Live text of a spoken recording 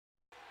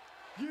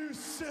You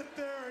sit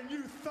there and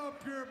you thump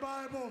your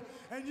Bible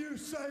and you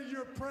say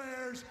your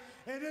prayers,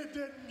 and it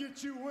didn't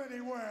get you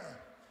anywhere.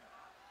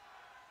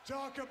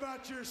 Talk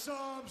about your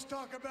Psalms,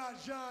 talk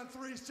about John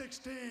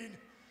 3:16.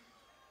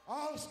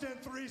 Austin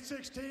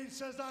 3:16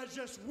 says, I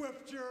just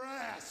whipped your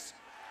ass.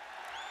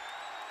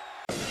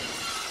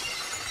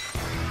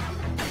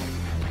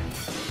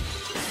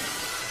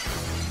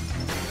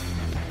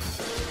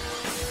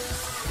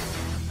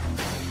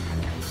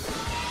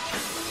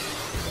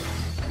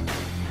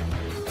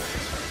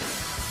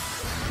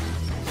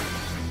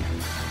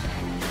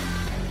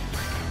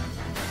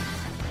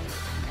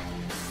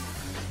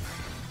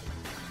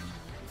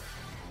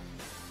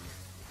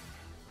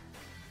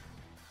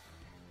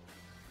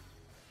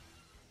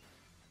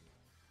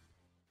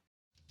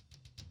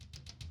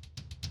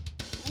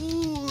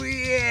 Ooh,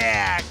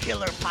 yeah!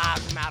 Killer Pod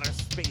from Outer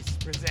Space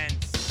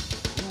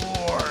presents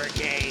War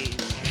Games.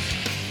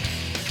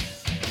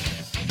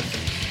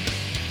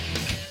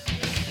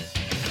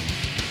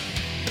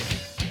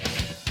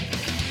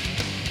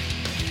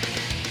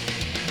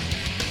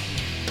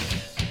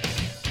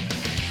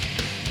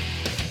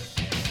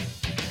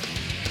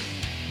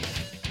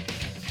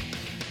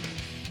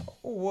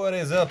 What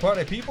is up,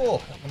 party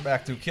people? Welcome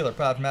back to Killer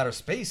Pod from Outer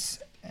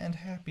Space, and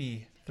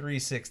happy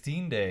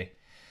 316 day.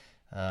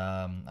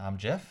 I'm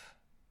Jeff.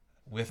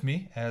 With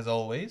me, as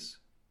always,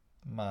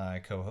 my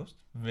co-host,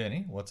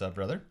 Vinny. What's up,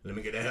 brother? Let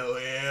me get a hell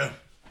yeah.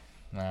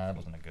 Nah, that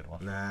wasn't a good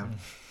one. Nah.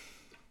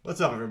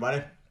 What's up,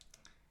 everybody?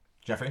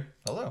 Jeffrey,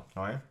 Hello.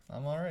 how are you?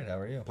 I'm alright. How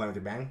are you? Playing with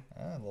your bang?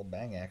 A little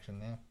bang action,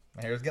 yeah.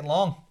 My hair's getting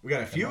long. We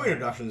got a few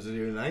introductions to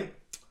do tonight.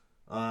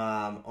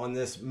 On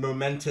this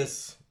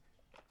momentous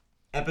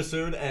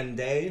episode and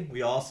day,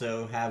 we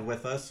also have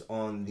with us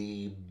on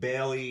the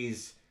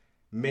Bailey's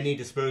mini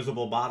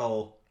disposable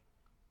bottle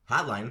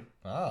hotline.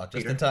 Oh, just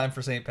Peter. in time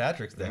for St.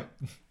 Patrick's Day.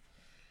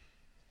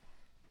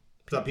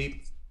 What's up,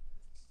 Pete?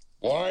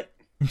 What?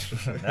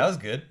 That was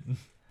good.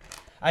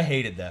 I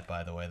hated that,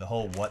 by the way. The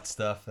whole what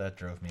stuff, that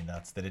drove me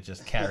nuts. That it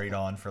just carried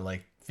on for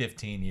like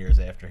 15 years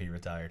after he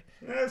retired.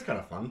 Yeah, it's kind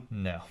of fun.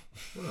 No.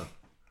 Huh.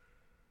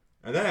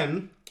 And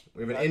then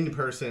we have an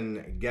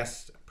in-person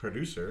guest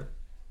producer.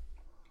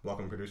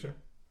 Welcome, producer.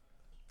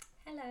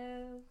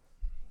 Hello.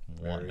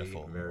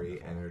 Wonderful. Very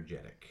Wonderful.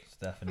 energetic.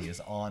 Stephanie is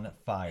on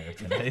fire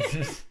tonight.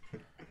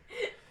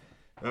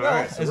 All Well,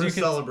 right, so as we're you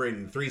can-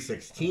 celebrating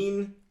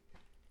 316,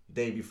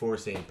 day before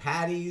St.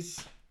 Patty's.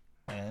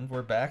 And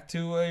we're back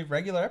to a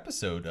regular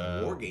episode.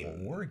 War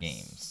Games. War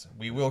Games.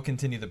 We will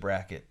continue the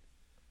bracket.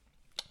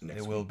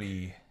 Next It will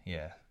week. be,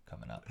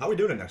 coming up. How are we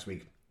doing it next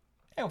week?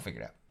 Yeah, we'll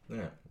figure it out.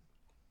 Yeah,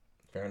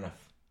 fair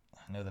enough.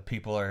 I know the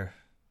people are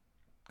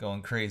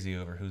going crazy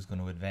over who's going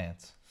to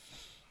advance.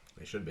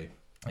 They should be.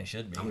 They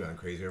should be. I'm going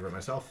crazy over it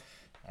myself.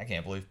 I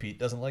can't believe Pete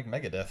doesn't like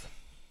Megadeth.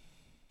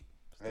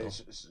 Hey,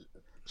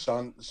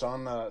 Sean's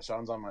on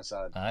my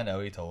side. I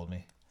know, he told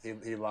me.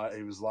 He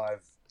was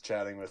live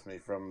chatting with me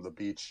from the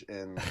beach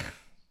in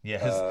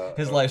Yeah,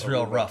 his life's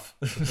real Aruba. rough.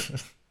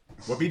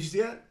 What beach is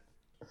he at?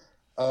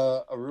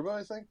 Aruba,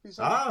 I think. He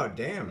said. Oh,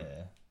 damn.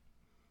 Yeah.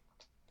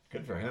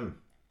 Good for him.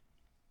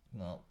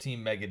 Well,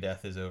 Team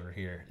Megadeth is over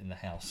here in the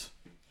house.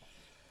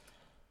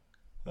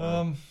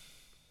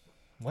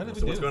 What did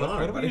So we what's do? going on, What do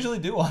we everybody? usually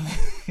do on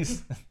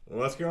these?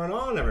 What's going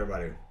on,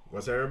 everybody?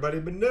 What's everybody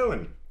been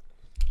doing?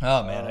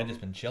 Oh man, I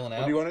just been chilling What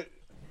out. do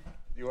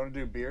you want to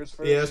do beers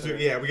first? Yeah, let's do. or-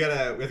 Yeah, we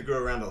have to go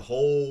around the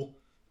whole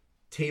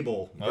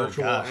table, Oh,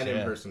 virtual gosh, and yeah.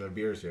 in person, of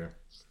beers here.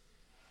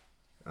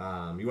 You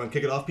want to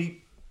kick it off,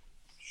 Pete?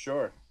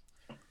 Sure.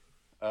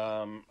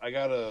 I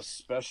got a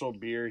special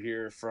beer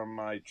here from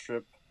my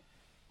trip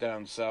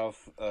down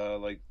south,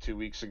 like 2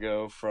 weeks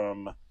ago,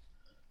 from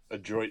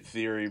Adroit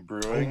Theory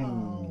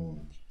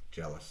Brewing.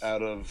 Jealous.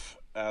 out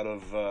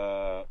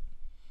of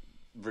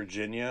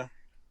Virginia,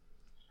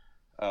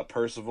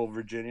 Percival,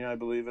 Virginia, I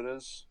believe it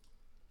is.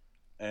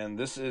 And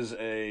this is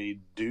a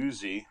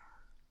doozy.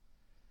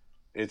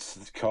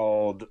 It's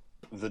called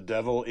The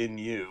Devil in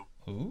You.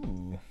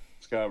 Ooh.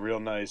 It's got a real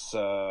nice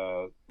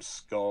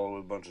skull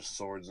with a bunch of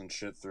swords and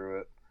shit through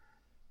it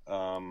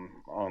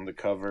on the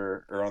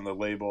cover or on the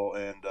label,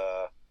 and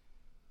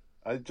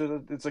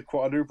it's a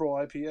quadruple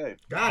IPA.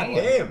 God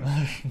damn.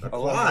 A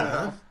quad, 11.5%.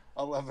 huh?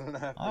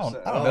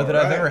 11.5%. I don't know that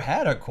I've Alright. ever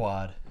had a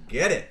quad.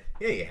 Get it.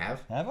 Yeah, you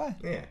have. Have I?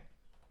 Yeah.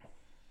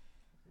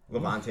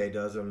 Levante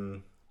does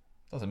them.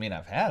 Doesn't mean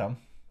I've had them.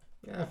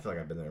 Yeah, I feel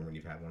like I've been there when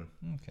you've had one.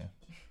 Okay.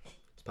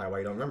 That's probably why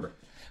you don't remember.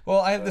 Well,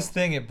 I have this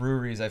thing at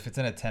breweries. If it's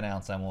in a 10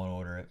 ounce, I won't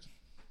order it.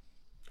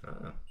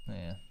 Oh.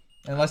 Yeah.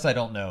 Unless I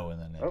don't know,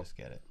 and then I Oh. just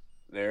get it.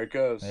 There it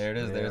goes. There it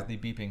is. Yeah. There's the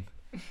beeping.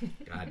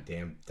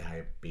 Goddamn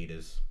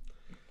diabetes.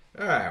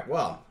 All right,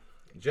 well,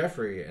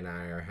 Jeffrey and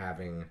I are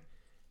having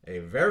a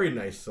very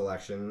nice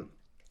selection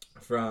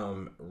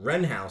from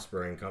Wren House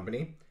Brewing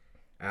Company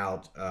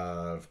out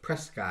of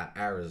Prescott,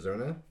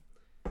 Arizona.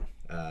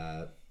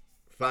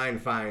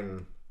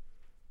 Fine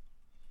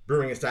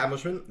brewing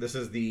establishment. This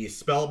is the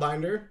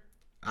Spellbinder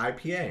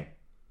IPA.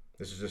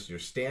 This is just your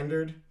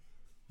standard,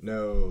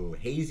 no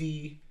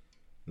hazy,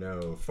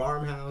 no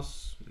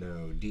farmhouse,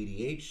 no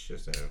DDH,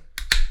 just a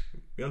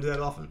We don't do that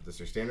often. This is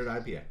your standard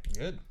IPA.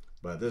 Good.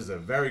 But this is a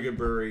very good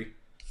brewery.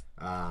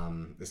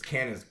 This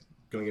can is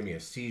going to give me a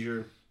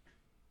seizure.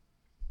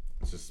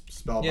 It's just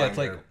spellbinder. Yeah, it's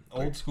like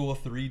old school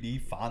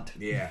 3D font.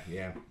 Yeah.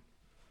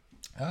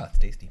 Ah, it's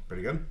tasty.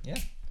 Pretty good. Yeah.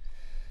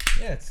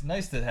 Yeah, it's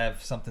nice to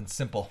have something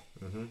simple.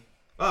 Mm-hmm.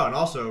 Oh, and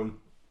also,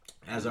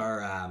 as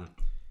our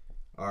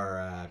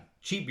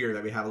cheap beer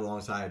that we have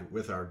alongside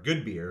with our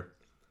good beer,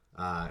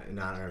 in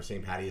honor of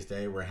St. Patty's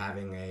Day, we're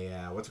having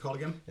a, what's it called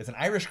again? It's an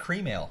Irish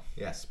cream ale.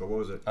 Yes, but what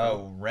was it?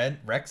 Oh,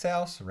 Rex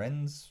House?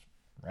 Rex?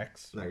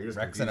 No, you're just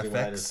Rex and confusing what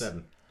I Effects. just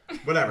said.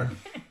 Whatever.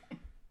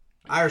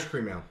 Irish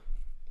cream ale.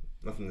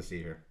 Nothing to see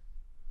here.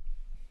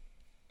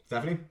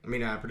 Stephanie?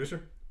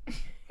 Producer?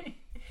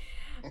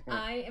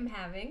 I am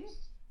having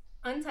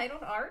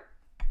Untitled Art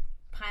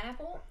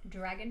Pineapple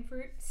Dragon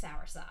Fruit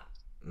Soursop.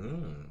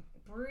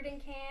 Brewed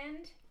and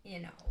canned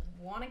in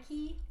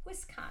Waunakee,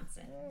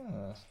 Wisconsin.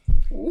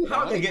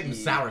 How are they getting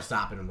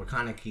soursop in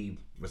Waunakee,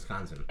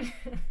 Wisconsin?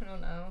 I don't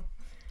know.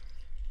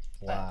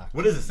 Wow.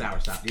 What is a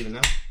soursop? Do you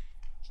even know?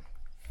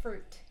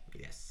 Fruit.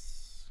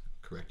 Yes.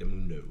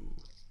 Correctamundo.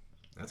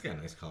 That's got a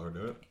nice color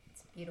to it.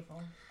 It's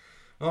beautiful.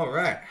 All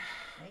right.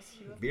 Nice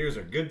hue of Beers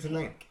are good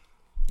tonight.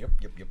 Yep.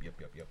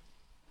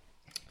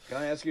 Can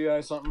I ask you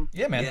guys something?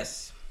 Yeah, man.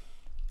 Yes.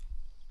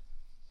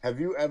 Have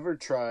you ever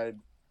tried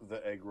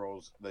the egg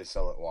rolls they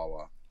sell at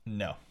Wawa?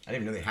 No. I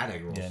didn't even know they had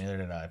egg rolls. Yeah, neither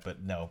did I.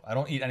 But no, I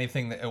don't eat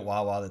anything at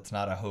Wawa that's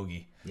not a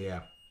hoagie.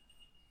 Yeah.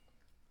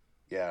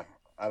 Yeah,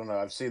 I don't know.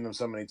 I've seen them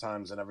so many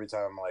times, and every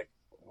time I'm like,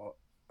 well,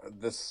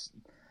 this.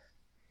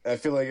 I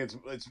feel like it's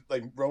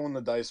like rolling the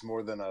dice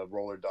more than a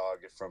roller dog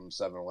from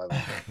 7-Eleven.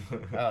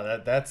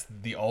 Oh, that's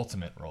the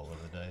ultimate roll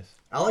of the dice.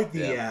 I like the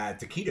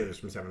taquitos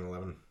from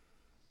 7-Eleven.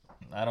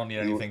 I don't need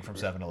anything from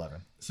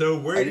 7-Eleven. So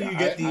where do you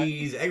get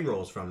these egg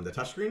rolls from? The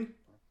touchscreen?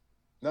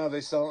 No, they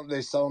sell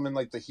them in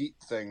like the heat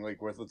thing,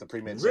 like with the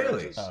pre-made Really?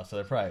 sandwiches. Oh, so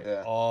they're probably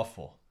Yeah.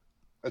 awful.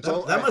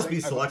 That must be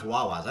select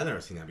Wawas. I've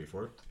never seen that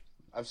before.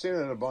 I've seen it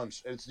in a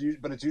bunch.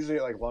 But it's usually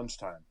at like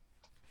lunchtime.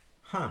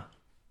 Huh.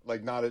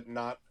 Like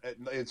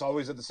it's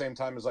always at the same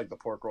time as like the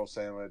pork roll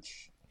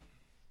sandwich,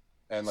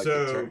 and like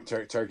So-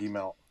 the turkey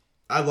melt.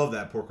 I love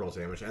that pork roll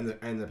sandwich and the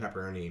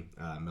pepperoni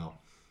melt.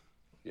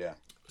 Yeah.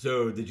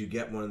 So did you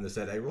get one of the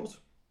said egg rolls?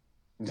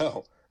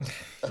 No.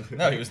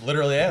 No, he was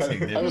literally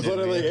asking. I was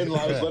literally in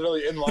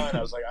line. I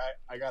was like,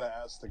 I gotta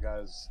ask the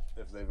guys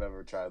if they've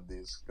ever tried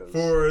these. Cause...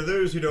 For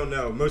those who don't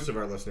know, most of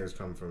our listeners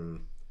come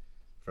from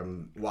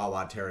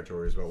Wawa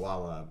territories, but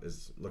Wawa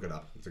is, look it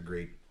up. It's a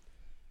great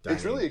dining.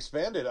 It's really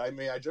expanded. I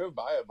mean, I drove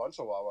by a bunch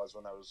of Wawas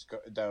when I was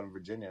down in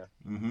Virginia.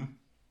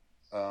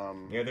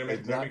 Mm-hmm. Yeah, they're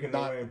it's making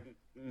their way.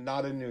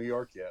 not in New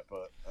York yet,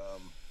 but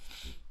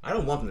I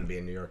don't want them to be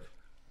in New York.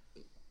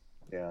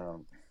 yeah,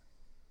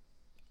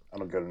 I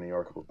don't go to New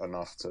York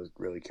enough to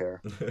really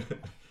care.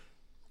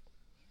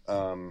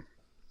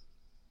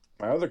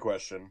 My other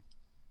question,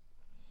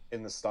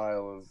 in the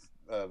style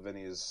of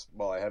Vinny's,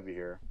 while I have you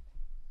here,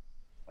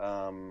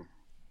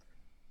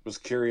 was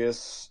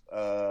curious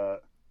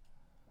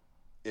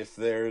if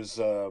there's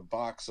a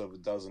box of a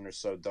dozen or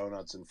so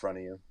donuts in front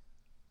of you,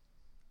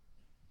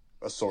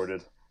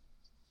 assorted,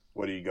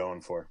 what are you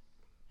going for?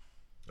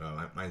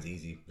 Oh, mine's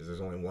easy because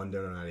there's only one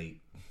donut I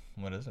eat.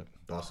 What is it?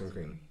 Boston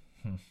cream.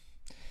 I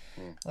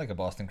like a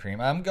Boston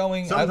cream. I'm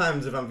going.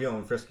 Sometimes if I'm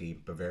feeling frisky,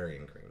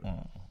 Bavarian cream.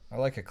 I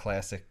like a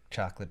classic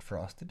chocolate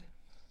frosted,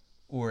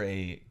 or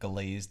a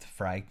glazed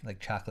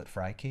chocolate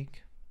fry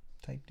cake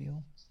type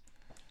deal.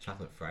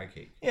 Chocolate fry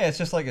cake. Yeah, it's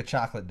just like a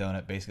chocolate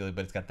donut basically,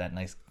 but it's got that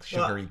nice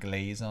sugary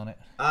glaze on it.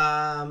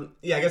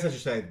 Yeah, I guess I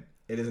should say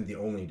it isn't the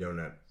only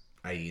donut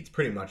I eat. It's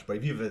pretty much, but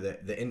if you have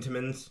the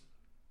Entenmann's,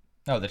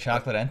 Oh, the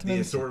chocolate Entenmann's? the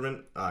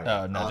assortment. Oh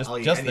no, I'll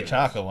eat just any the of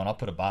chocolate those. one. I'll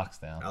put a box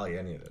down. I'll eat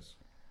any of those.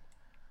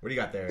 What do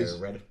you got there,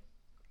 Red?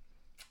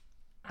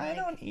 I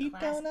don't eat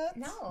donuts.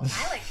 No,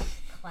 I like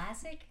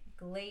classic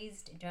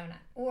glazed donut.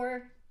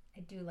 Or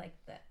I do like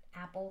the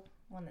apple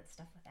one that's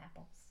stuffed with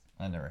apples.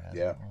 I never had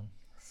Yeah. that one.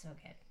 So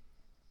good.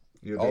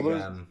 You a All big,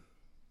 those-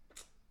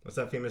 what's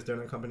that famous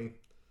donut company?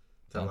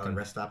 It's on a lot of Dunkin'.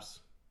 rest stops.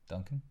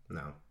 Dunkin'?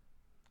 No.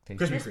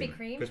 Tasty. Krispy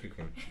Kreme? Krispy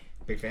Kreme.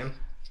 Big fan?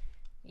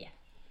 Yeah.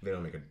 They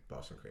don't make a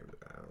Boston cream.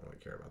 I don't really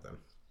care about them.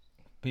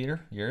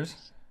 Peter,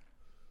 yours?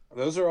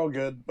 Those are all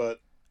good,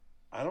 but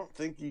I don't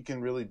think you can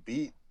really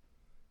beat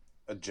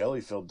a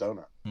jelly-filled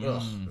donut. Ugh,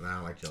 no, I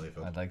don't like jelly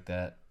filled. I'd like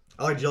that.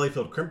 I like jelly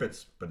filled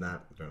crimpets, but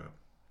not donut.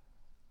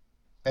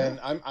 And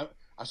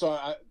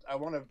I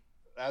want to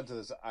add to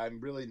this. I'm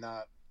really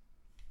not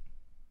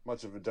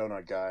much of a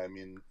donut guy. I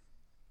mean,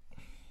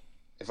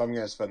 if I'm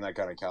going to spend that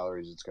kind of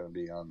calories, it's going to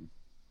be on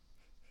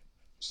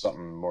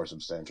something more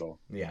substantial.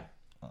 Yeah.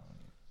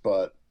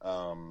 But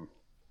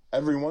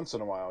every once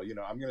in a while,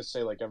 I'm going to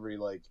say like every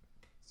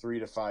 3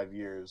 to 5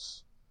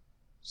 years,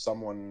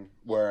 someone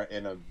where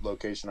in a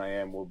location I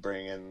am will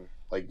bring in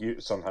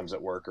sometimes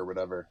at work or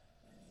whatever,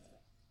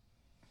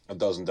 a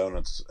dozen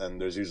donuts, and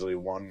there's usually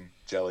one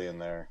jelly in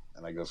there,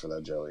 and I go for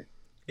that jelly.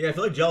 Yeah, I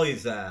feel like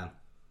jelly's not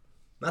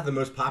the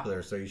most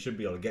popular, so you should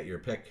be able to get your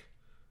pick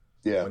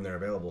Yeah, when they're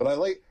available.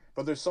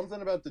 but there's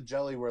something about the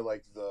jelly where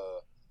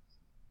the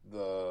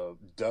the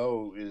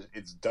dough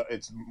it's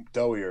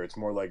doughier. It's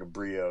more like a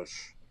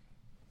brioche.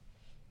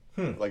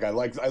 Like I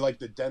like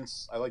the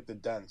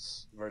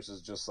dense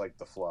versus just like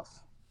the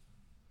fluff.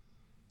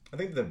 I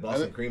think the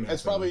Boston cream has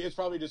it's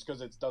probably just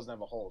because it doesn't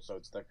have a hole, so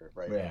it's thicker,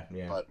 right?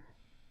 Yeah. But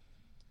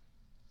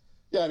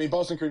yeah, I mean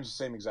Boston cream's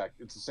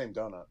it's the same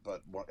donut,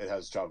 but it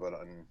has chocolate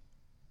and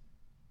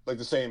like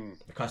the same.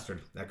 The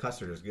custard. That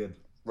custard is good.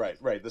 Right.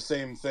 The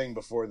same thing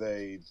before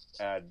they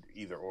add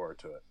either or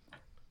to it.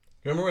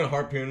 Remember when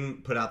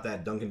Harpoon put out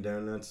that Dunkin'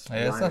 Donuts?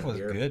 Yeah, that stuff was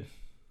beer? good.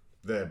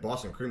 The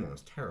Boston cream one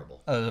was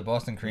terrible. Oh, the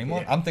Boston cream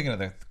one? Yeah. I'm thinking of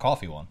the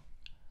coffee one.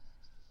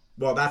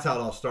 Well, that's how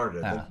it all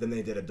started. Ah. Then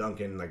they did a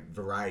Dunkin' like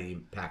variety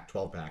pack,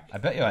 12-pack. I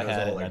bet you I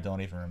had it, like, and I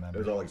don't even remember. It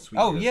was all like sweet.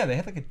 Oh, yeah, they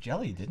had like a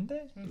jelly, didn't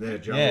they? They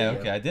had jelly, Yeah,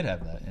 okay, I did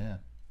have that, yeah.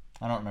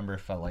 I don't remember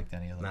if I liked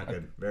any of them. Not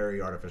good.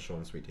 Very artificial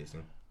and sweet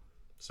tasting.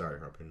 Sorry,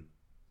 Harpoon.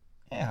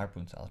 Yeah,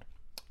 Harpoon salad.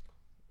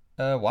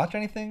 Watch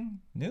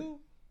anything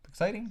new?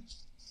 Exciting?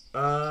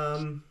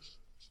 No,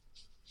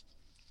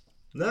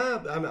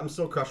 I'm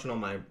still crushing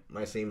on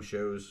my same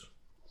shows.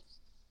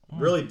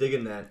 Really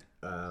digging that.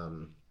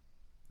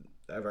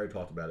 I've already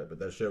talked about it, but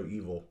that show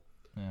Evil.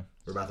 Yeah.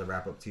 We're about to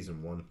wrap up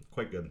season 1.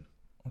 Quite good.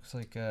 Looks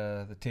like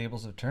the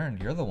tables have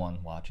turned. You're the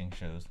one watching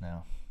shows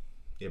now.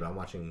 Yeah, but I'm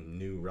watching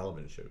new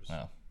relevant shows.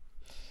 Oh.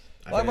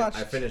 I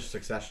finished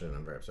Succession, and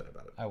I'm very upset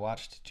about it. I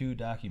watched 2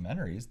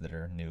 documentaries that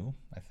are new,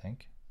 I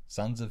think.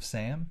 Sons of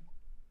Sam.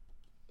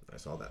 I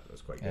saw that. It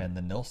was quite good. And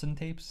the Nilsson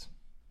tapes.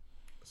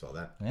 I saw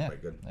that. Yeah,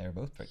 Quite good. they were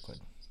both quite good.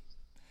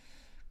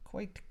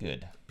 Quite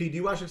good. Pete, do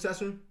you watch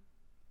Succession?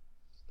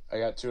 I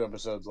got 2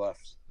 episodes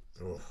left.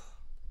 Oof.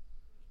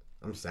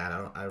 I'm sad.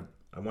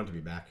 I want to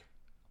be back.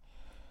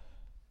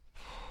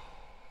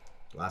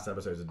 Last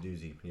episode's a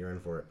doozy. You're in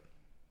for it.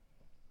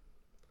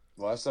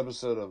 The last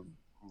episode of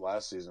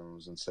last season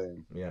was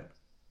insane. Yeah.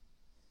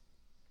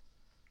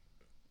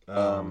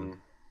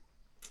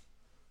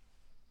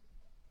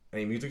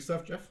 Any music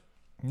stuff, Jeff?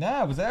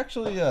 Nah, I was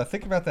actually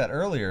thinking about that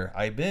earlier.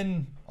 I've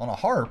been on a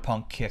horror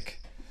punk kick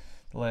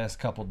the last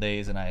couple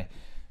days, and I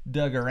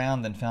dug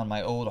around and found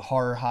my old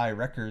Horror High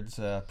Records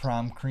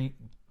Prom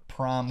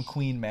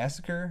Queen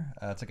Massacre.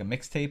 It's like a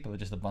mixtape of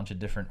just a bunch of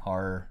different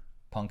horror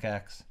punk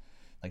acts.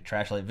 Like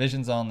Trash Light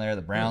Vision's on there,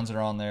 the Browns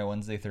are on there,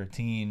 Wednesday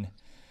 13,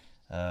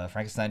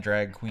 Frankenstein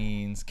Drag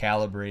Queens,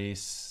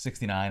 Calabrese,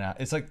 69.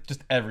 It's like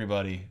just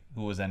everybody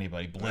who was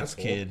anybody. Blitz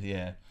cool. Kid,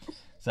 yeah.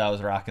 So I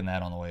was rocking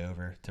that on the way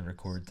over to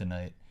record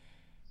tonight.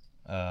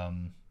 I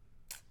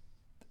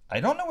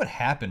don't know what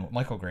happened.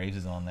 Michael Graves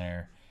is on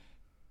there.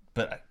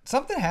 But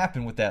something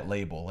happened with that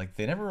label. Like,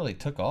 they never really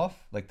took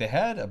off. Like, they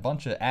had a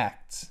bunch of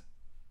acts,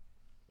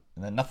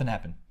 and then nothing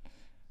happened.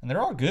 And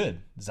they're all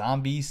good.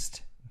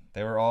 Zombiest,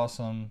 they were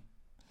awesome.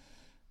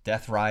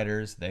 Death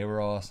Riders, they were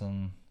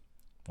awesome.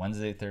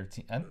 Wednesday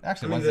 13.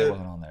 Actually, Wednesday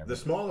wasn't on there. The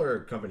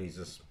smaller companies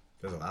just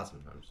fizzle out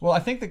sometimes. Well, I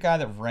think the guy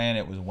that ran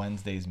it was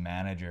Wednesday's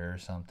manager or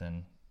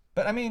something.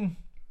 But, I mean,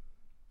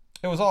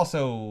 it was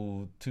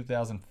also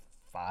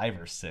 2005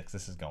 or 6.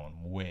 This is going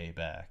way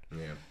back.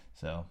 Yeah.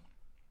 So,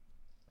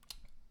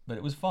 but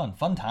it was fun.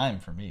 Fun time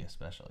for me,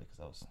 especially, because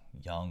I was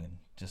young and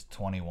just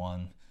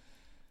 21.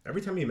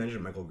 Every time you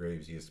mention Michael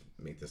Graves, you just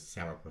make this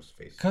sourpuss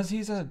face. Because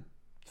he's a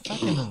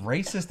fucking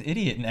racist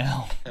idiot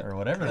now, or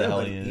whatever the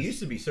hell he is. He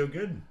used to be so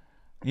good.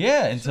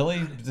 Yeah, until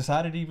he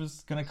decided he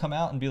was going to come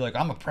out and be like,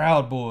 I'm a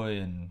Proud Boy,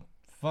 and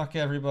fuck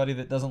everybody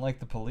that doesn't like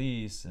the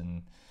police,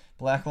 and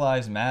Black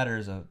Lives Matter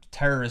is a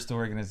terrorist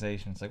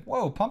organization. It's like,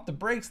 whoa, pump the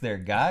brakes there,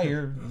 guy.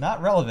 You're not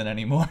relevant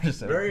anymore.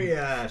 So. Very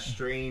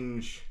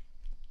strange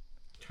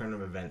turn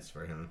of events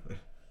for him.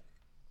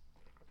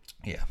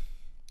 Yeah,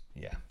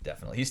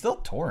 definitely. He's still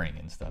touring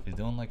and stuff. He's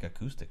doing like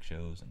acoustic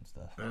shows and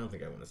stuff. I don't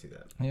think I want to see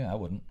that. Yeah, I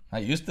wouldn't. I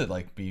used to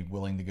like be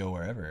willing to go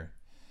wherever,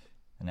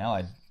 and now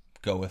I'd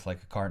go with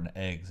like a carton of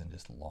eggs and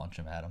just launch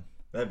him at him.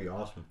 That'd be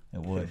awesome.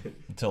 It would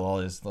until all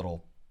his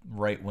little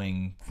right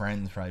wing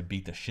friends probably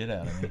beat the shit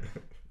out of me.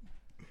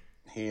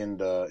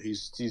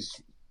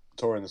 He's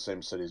touring the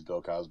same city as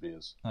Bill Cosby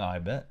is. Oh, I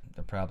bet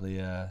they're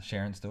probably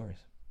sharing stories.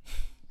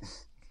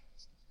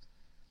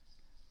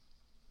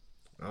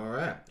 All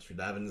right, should we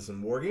dive into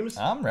some war games?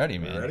 I'm ready,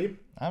 man. You ready?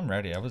 I'm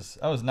ready. I was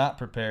not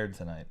prepared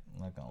tonight.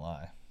 I'm not gonna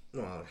lie.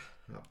 Well,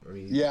 I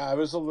mean, Yeah, I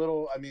was a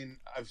little. I mean,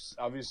 I've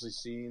obviously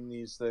seen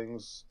these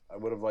things. I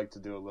would have liked to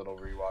do a little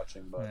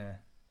rewatching, but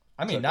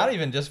I mean, okay. not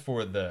even just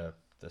for the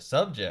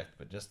subject,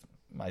 but just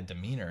my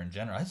demeanor in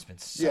general. I've just been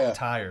so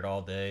tired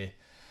all day.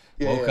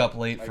 Woke up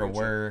late for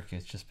work.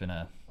 It's just been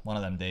one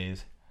of them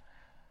days.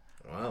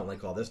 well, I don't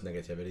like all this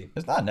negativity.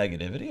 It's not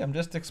negativity. I'm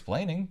just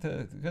explaining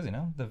because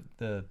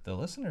the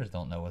listeners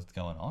don't know what's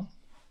going on.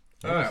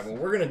 All right, well,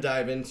 we're gonna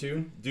dive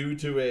into due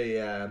to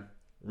a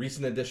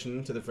recent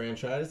addition to the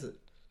franchise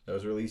that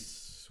was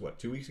released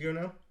 2 weeks ago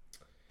now.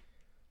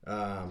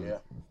 yeah.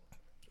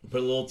 Put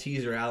a little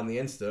teaser out on the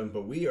Insta,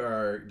 but we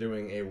are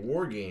doing a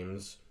war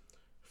games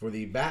for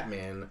the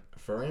Batman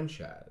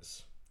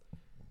franchise.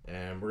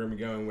 And we're going to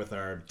be going with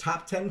our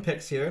top 10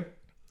 picks here.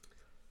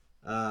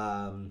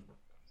 I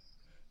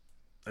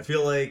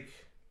feel like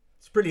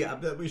it's pretty...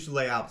 We should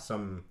lay out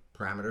some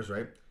parameters,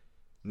 right?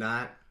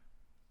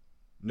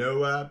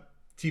 No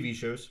TV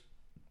shows.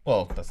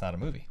 Well, that's not a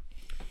movie.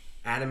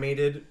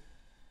 Animated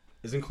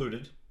is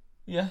included.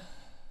 Yeah.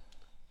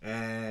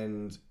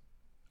 And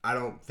I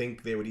don't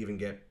think they would even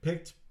get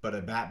picked, but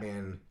a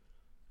Batman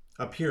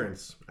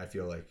appearance, I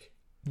feel like.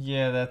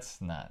 Yeah,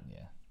 that's not,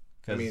 yeah.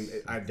 I mean,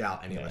 I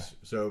doubt any of us.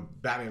 So,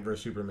 Batman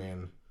vs.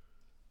 Superman,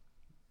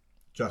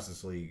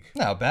 Justice League.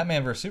 No,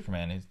 Batman vs.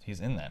 Superman, he's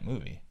in that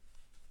movie.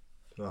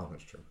 Well,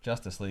 that's true.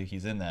 Justice League,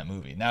 he's in that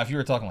movie. Now, if you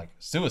were talking like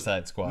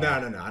Suicide Squad. No, I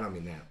don't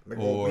mean that. Like,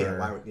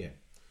 Or- yeah.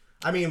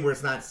 I mean, where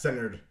it's not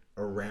centered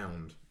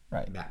around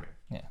Right. Batman.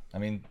 Yeah. I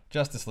mean,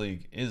 Justice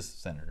League is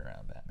centered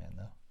around Batman,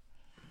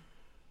 though.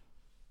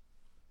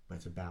 But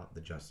it's about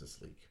the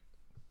Justice League.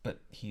 But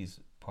he's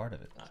part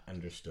of it.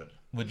 Understood.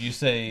 Would you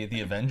say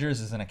The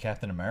Avengers is in a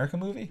Captain America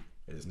movie?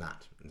 It is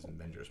not. It's an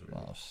Avengers movie.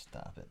 Oh,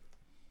 stop it.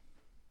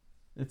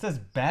 It says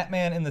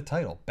Batman in the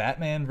title.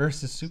 Batman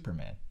versus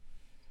Superman.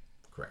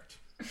 Correct.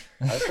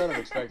 I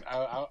was kind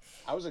of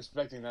I was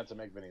expecting that to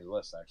make Vinny's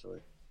list, actually.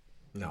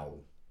 No.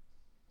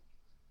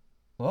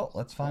 Well,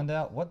 let's find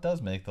out what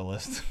does make the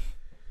list.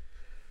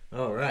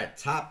 All right,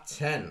 top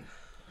 10.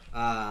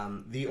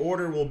 The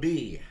order will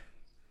be,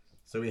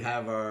 so we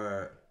have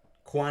our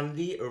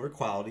quantity over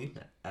quality,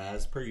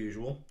 as per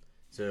usual.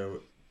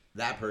 So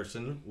that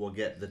person will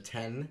get the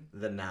 10,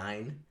 the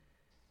 9,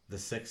 the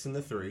 6, and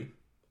the 3.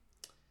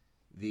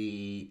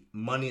 The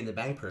Money in the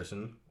Bank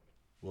person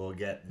will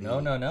get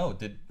the... No.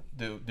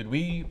 Did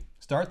we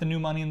start the new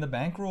Money in the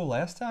Bank rule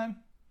last time?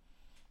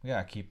 We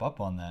gotta keep up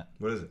on that.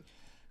 What is it?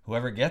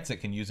 Whoever gets it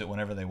can use it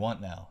whenever they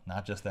want now,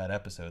 not just that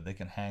episode. They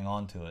can hang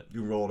on to it.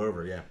 You rolled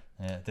over, yeah.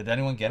 Yeah. Did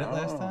anyone get it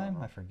last time?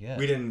 I forget.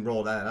 We didn't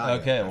roll that out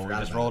Okay, yet. I well, we forgot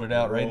just about rolled it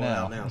out right Roll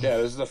now. Yeah,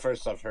 this is the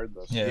first I've heard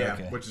this. Yeah, Yeah,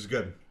 okay. which is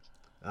good.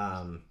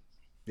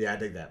 Yeah, I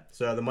dig that.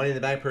 So the Money in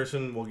the Bank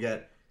person will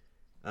get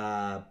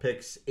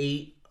picks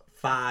 8,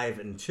 5,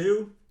 and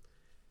 2.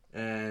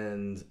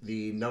 And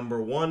the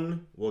number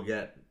 1 will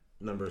get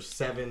number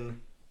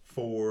 7,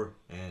 4,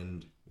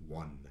 and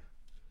 1.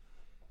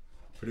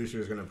 Producer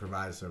is going to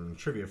provide some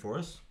trivia for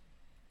us.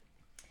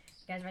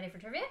 You guys ready for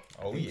trivia?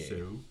 Oh, yeah.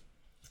 So,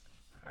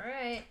 All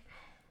right.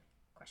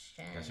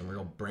 Question. got some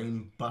real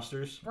brain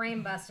busters.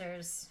 Brain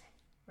busters.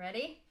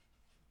 Ready?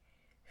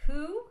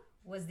 Who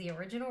was the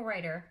original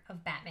writer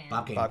of Batman?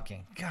 Bob Kane. Bob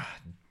King. God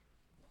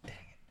dang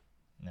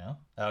it. No?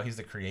 Oh, he's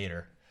the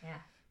creator. Yeah.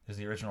 He's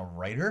the original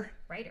writer?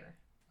 Writer.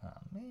 Oh,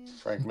 man.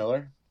 Frank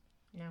Miller.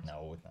 No.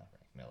 No, it's not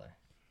Frank Miller.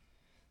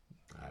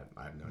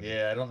 I have no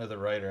idea. Yeah, I don't know the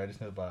writer. I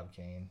just know Bob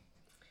Kane.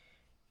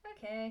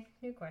 Okay.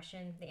 New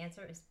question. The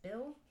answer is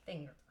Bill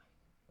Finger.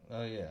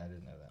 Oh, yeah, I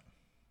didn't know that.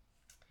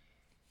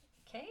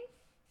 Okay.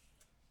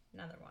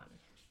 Another one.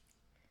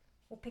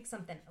 We'll pick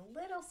something a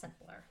little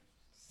simpler.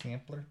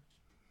 Sampler?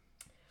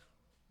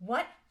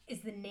 What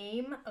is the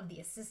name of the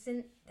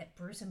assistant that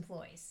Bruce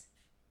employs?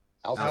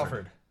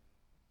 Alfred.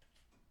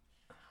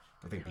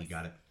 I think Pete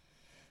got it.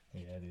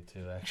 Yeah, I do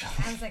too,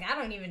 actually. I was like, I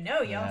don't even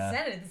know. Y'all Yeah.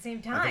 said it at the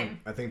same time.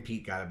 I think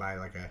Pete got it by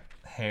like a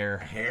Hair.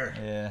 hair.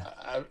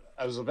 Yeah.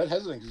 I was a bit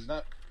hesitant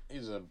because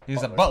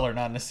He's a butler,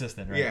 not an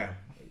assistant, right? Yeah.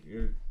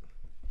 Your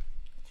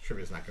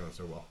trivia's not going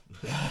so well.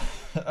 All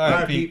right,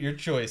 Alright, Pete, Pete. your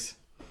choice.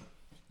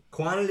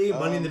 Quantity,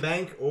 Money in the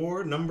Bank,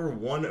 or number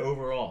 1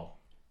 overall?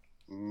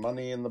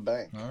 Money in the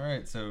Bank. All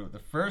right, so the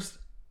first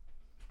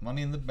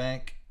Money in the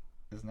Bank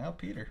is now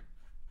Peter.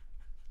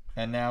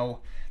 And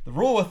now, the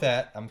rule with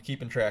that, I'm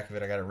keeping track of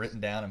it. I got it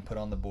written down and put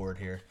on the board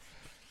here.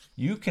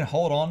 You can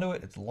hold on to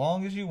it as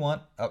long as you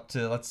want, up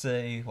to, let's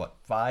say,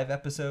 5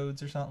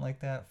 episodes or something like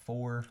that?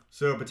 4?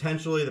 So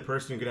potentially the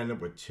person could end up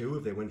with 2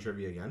 if they win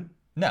trivia again?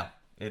 No,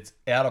 it's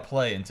out of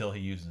play until he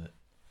uses it.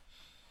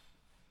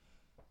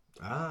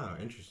 Ah,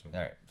 interesting.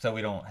 All right, so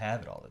we don't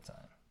have it all the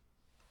time.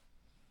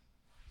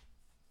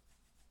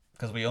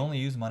 Because we only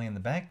use Money in the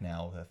Bank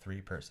now with a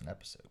 3-person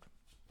episode.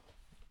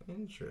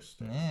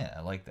 Interesting. Yeah,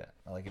 I like that.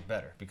 I like it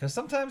better. Because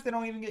sometimes they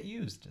don't even get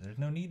used. There's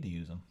no need to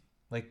use them.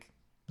 Like,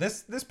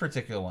 this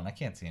particular one, I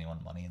can't see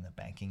anyone Money in the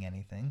Banking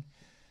anything.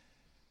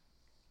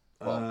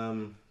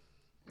 Better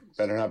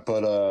not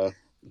put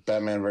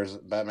Batman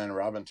and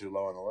Robin too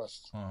low on the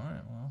list. All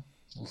right, well,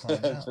 we'll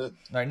find out. All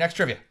right, next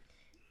trivia.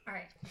 All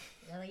right.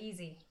 Really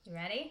easy. You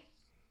ready?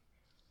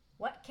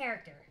 What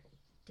character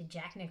did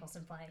Jack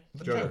Nicholson play?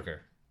 The Joker.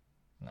 Joker.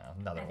 No,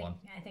 another one.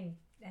 I think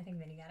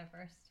Vinny got it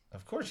first.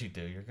 Of course you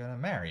do. You're going to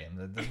marry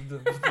him.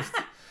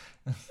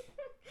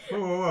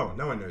 Whoa.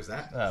 No one knows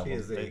that. Oh, She well,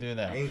 is they do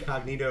the now.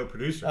 incognito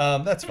producer.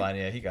 That's fine.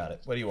 Yeah, he got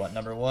it. What do you want,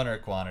 number 1 or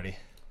quantity?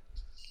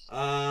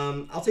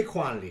 I'll take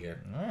quantity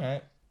here. All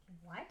right.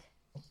 What?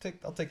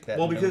 I'll take that.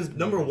 Well, because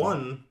number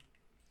 1,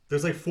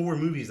 there's like 4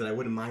 movies that I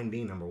wouldn't mind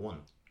being number 1.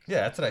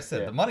 Yeah, that's what I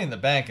said. Yeah. The Money in the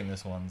Bank in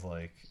this one's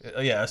like,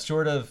 yeah,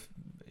 short of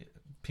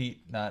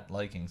Pete not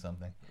liking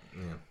something.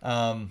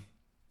 Yeah.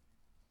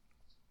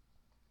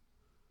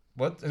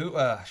 What? Who?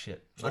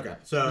 Shit. Okay,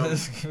 so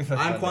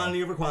I'm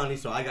quantity over quantity,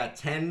 so I got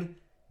 10,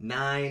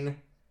 9,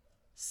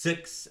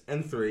 6,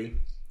 and 3.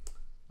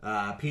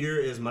 Peter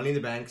is Money in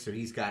the Bank, so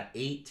he's got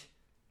 8,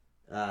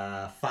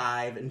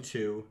 5, and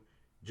 2.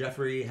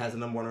 Jeffrey has the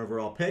number 1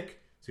 overall pick,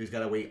 so he's got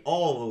to wait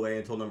all the way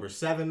until number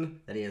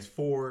 7. Then he has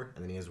 4,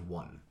 and then he has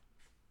 1.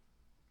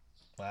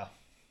 Wow.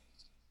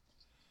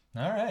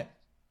 All right.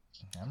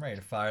 I'm ready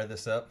to fire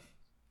this up.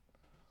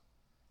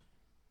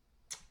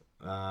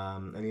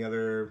 Any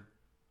other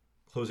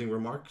closing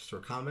remarks or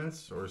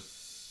comments or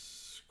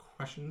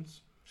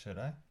questions? Should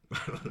I?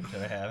 Should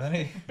I have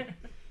any?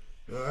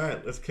 All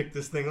right, let's kick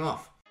this thing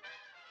off.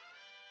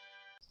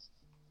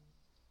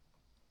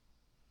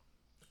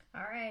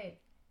 All right.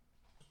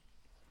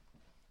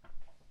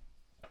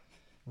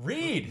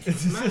 Read.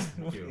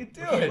 What are you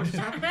doing?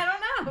 I don't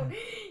know.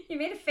 You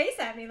made a face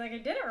at me like I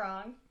did it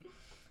wrong.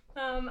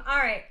 All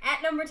right.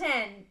 At number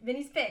 10,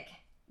 Vinny's pick: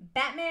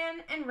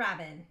 Batman and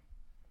Robin.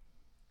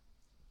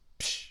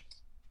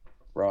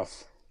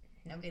 Rough.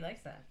 Nobody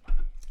likes that.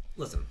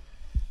 Listen,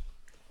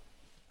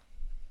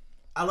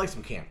 I like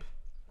some camp,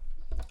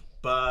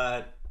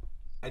 but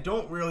I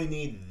don't really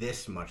need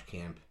this much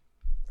camp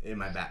in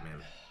my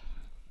Batman.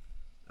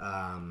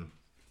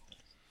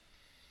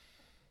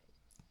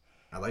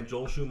 I like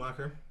Joel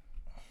Schumacher.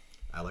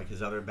 I like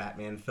his other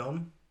Batman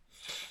film.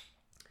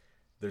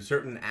 There's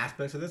certain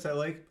aspects of this I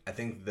like. I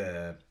think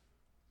the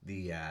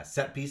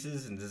set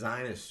pieces and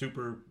design is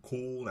super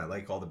cool, and I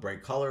like all the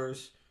bright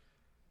colors.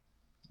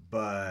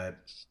 But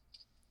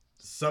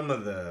some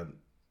of the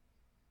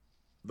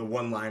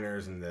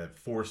one-liners and the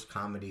forced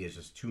comedy is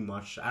just too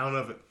much. I don't know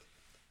if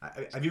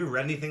it... have you ever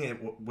read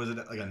anything? Was it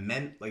like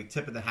a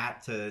tip of the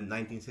hat to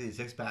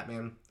 1966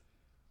 Batman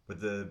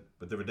with the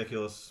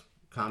ridiculous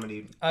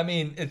comedy? I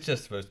mean, it's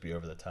just supposed to be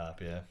over the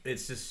top, yeah.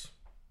 It's just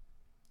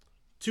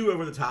too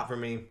over the top for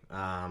me.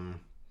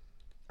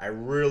 I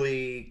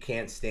really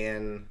can't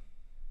stand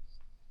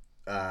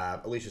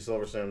Alicia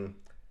Silverstone.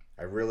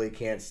 I really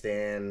can't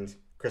stand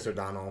Chris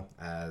O'Donnell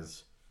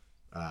as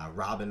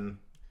Robin.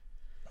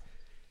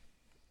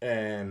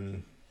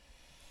 And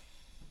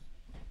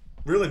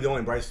really the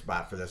only bright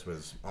spot for this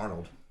was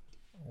Arnold.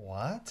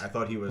 What? I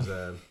thought he was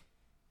a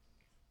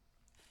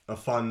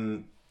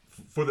fun...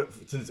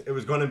 since it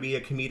was going to be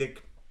a comedic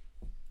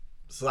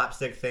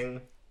slapstick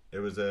thing, it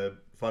was a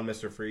fun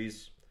Mr.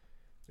 Freeze.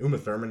 Uma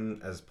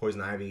Thurman as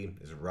Poison Ivy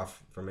is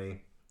rough for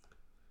me.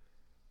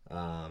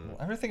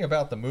 Everything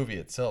about the movie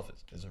itself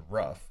is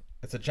rough.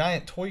 It's a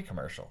giant toy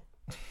commercial.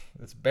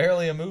 It's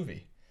barely a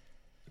movie.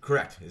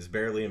 Correct. It's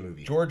barely a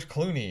movie. George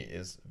Clooney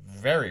is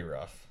very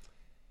rough.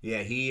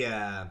 Yeah, he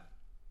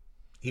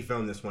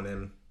phoned this one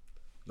in.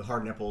 The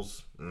hard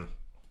nipples. Well,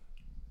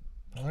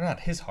 they're not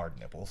his hard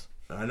nipples.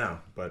 I know,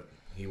 but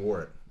he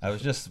wore it. I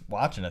was just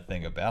watching a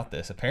thing about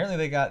this.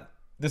 Apparently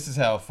this is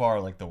how far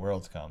like the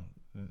world's come.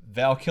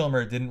 Val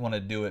Kilmer didn't want to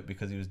do it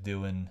because he was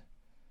doing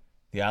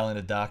The Island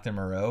of Dr.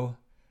 Moreau.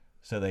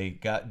 So they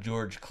got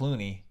George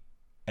Clooney,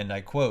 and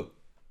I quote,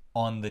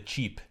 on the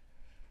cheap.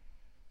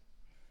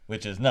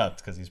 Which is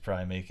nuts because he's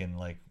probably making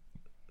like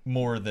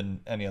more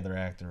than any other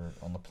actor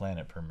on the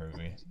planet per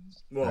movie.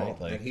 Well, right?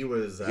 Like, and he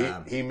was...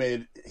 he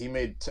made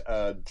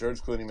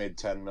George Clooney made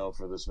 $10 million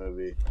for this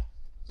movie.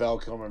 Val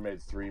Kilmer made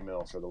 $3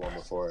 million for the one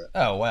before it.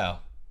 Oh, wow.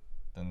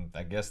 Then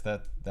I guess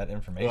that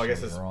information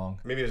is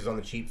wrong. Maybe it was on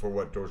the cheap for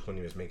what George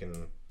Clooney was making.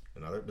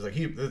 It was like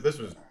this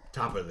was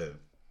top of the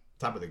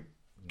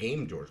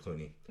game. George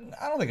Clooney.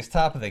 I don't think it's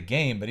top of the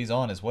game, but he's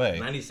on his way.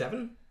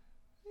 97.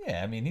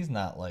 Yeah, I mean he's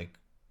not like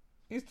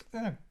he's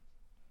in a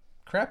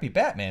crappy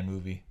Batman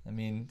movie. I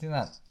mean he's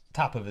not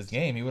top of his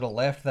game. He would have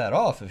laughed that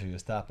off if he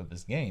was top of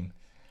his game.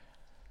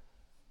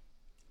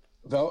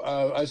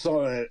 I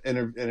saw an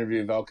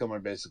interview. Val Kilmer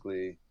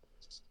basically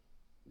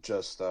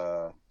just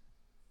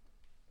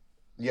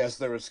yes,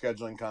 there was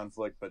scheduling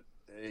conflict, but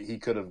he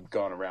could have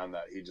gone around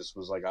that. He just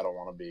was like, I don't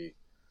want to be.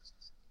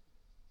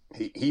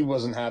 He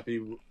wasn't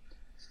happy.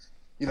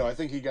 I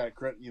think he got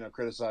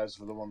criticized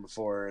for the one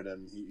before it,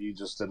 and he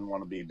just didn't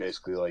want to be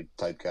basically like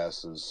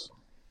typecast as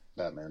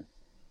Batman.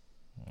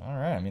 All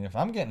right. I mean, if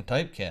I'm getting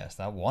typecast,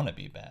 I want to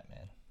be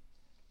Batman.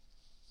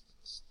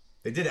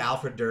 They did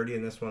Alfred dirty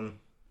in this one.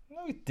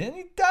 No, he didn't.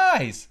 He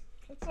dies.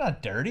 That's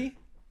not dirty.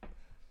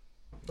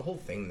 The whole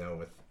thing, though,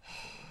 with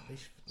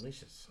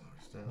Alicia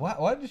Silverstone.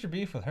 What is your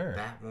beef with her?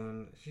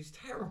 Batwoman. She's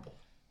terrible.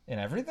 In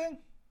everything?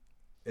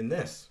 In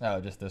this. Oh,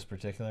 just this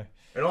particular?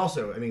 And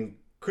also, I mean,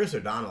 Chris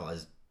O'Donnell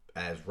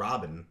as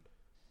Robin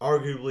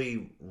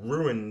arguably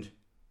ruined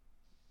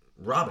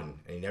Robin.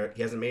 And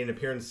he hasn't made an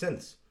appearance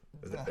since.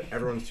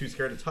 Everyone's too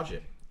scared to touch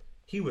it.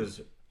 He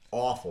was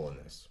awful in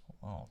this.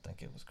 I don't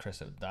think it was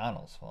Chris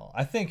O'Donnell's fault.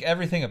 I think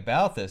everything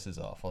about this is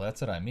awful.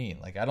 That's what I mean.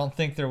 Like, I don't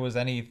think there was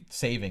any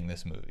saving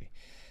this movie.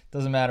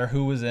 Doesn't matter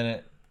who was in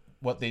it,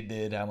 what they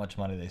did, how much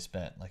money they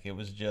spent. Like, it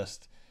was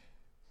just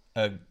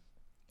I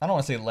don't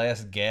want to say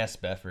last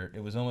gasp effort.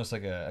 It was almost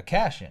like a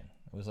cash-in.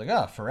 It was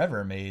like,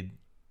 Forever made...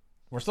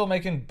 We're still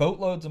making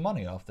boatloads of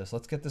money off this.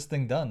 Let's get this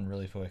thing done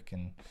really quick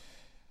and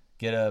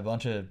get a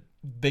bunch of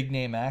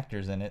big-name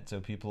actors in it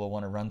so people will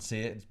want to run see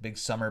it. It's a big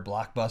summer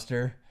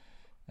blockbuster.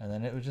 And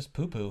then it was just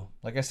poo-poo.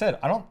 Like I said,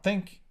 I don't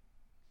think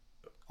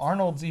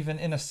Arnold's even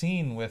in a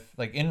scene with...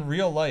 Like, in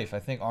real life, I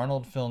think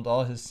Arnold filmed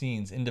all his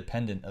scenes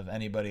independent of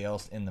anybody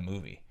else in the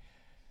movie.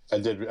 I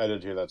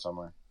did hear that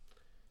somewhere.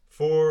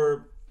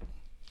 For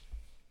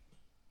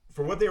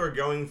what they were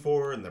going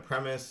for and the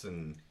premise,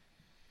 and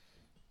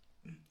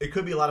it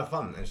could be a lot of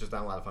fun. It's just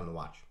not a lot of fun to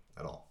watch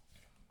at all.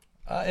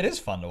 It is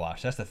fun to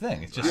watch. That's the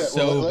thing. It's just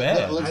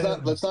bad.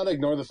 Let's not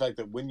ignore the fact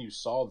that when you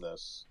saw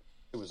this,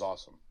 it was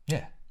awesome.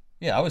 Yeah.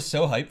 Yeah, I was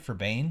so hyped for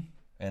Bane,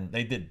 and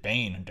they did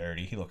Bane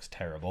dirty. He looks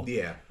terrible.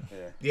 Yeah,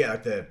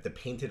 like the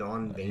painted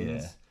on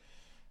veins. Yeah.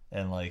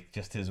 And like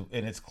just and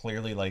it's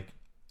clearly like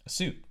a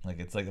suit. Like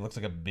it looks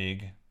like a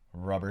big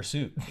rubber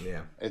suit.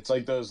 Yeah, it's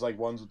like those like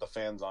ones with the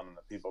fans on them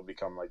that people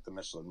become like the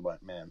Michelin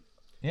Man.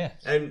 Yeah.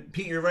 And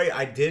Pete, you're right.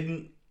 I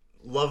didn't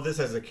love this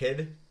as a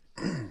kid,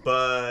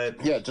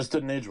 but yeah, it just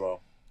didn't age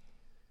well.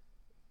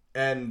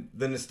 And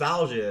the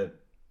nostalgia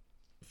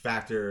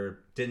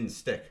factor didn't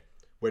stick,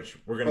 which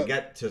we're going to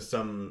get to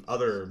some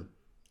other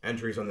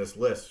entries on this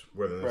list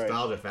where the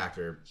nostalgia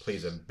factor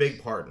plays a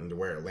big part into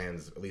where it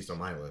lands, at least on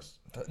my list.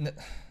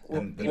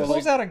 He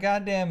pulls out a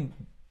goddamn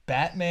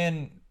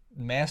Batman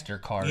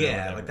MasterCard.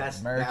 Yeah, like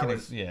that's American.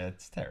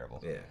 It's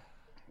terrible. Yeah.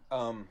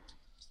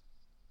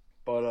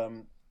 But I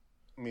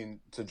mean,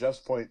 to Jeff's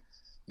point,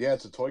 yeah,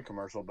 it's a toy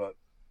commercial, but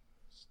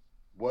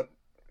what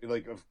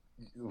like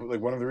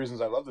one of the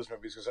reasons I love this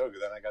movie is because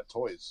then I got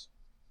toys,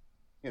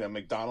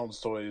 McDonald's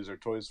toys or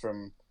toys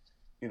from,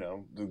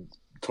 the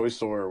toy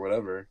store or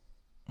whatever.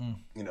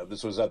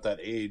 This was at that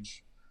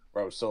age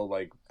where I was still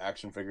like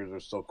action figures are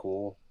still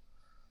cool.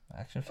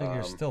 Action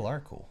figures still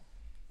are cool.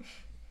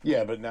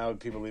 Yeah, but now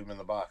people leave them in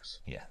the box.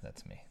 Yeah,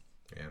 that's me.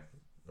 Yeah,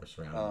 we're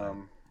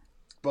surrounded.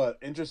 But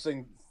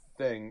interesting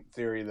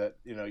theory that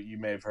you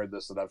may have heard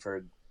this that I've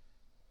heard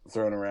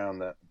thrown around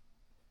that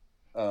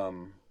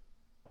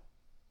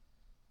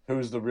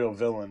who's the real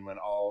villain when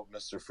all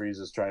Mr. Freeze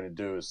is trying to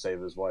do is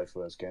save his wife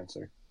who has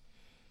cancer?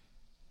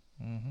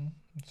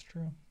 It's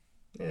true.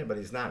 Yeah, but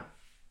he's not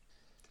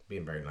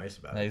being very nice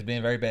about it. He's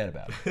being very bad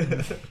about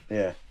it.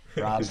 Yeah.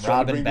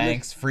 Robbing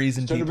banks,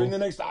 freezing people. Trying to bring people.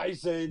 the next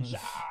Ice Age.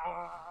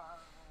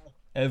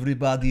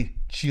 Everybody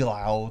chill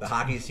out. The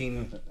hockey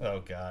scene. Oh,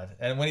 God.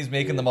 And when he's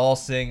making them all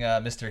sing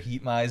Mr.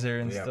 Heat Miser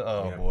and stuff.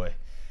 Oh, boy.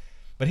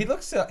 But he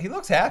looks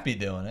happy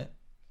doing it.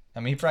 I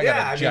mean, he probably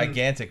got a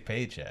gigantic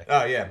paycheck.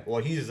 Oh, yeah.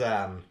 Well, he's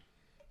on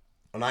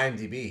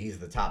IMDb, he's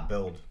the top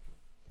billed.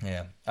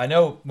 Yeah. I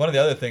know one of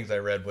the other things I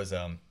read was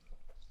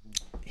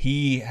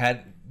he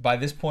had, by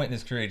this point in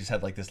his career, he just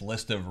had like this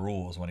list of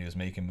rules when he was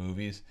making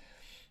movies.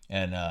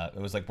 And it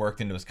was like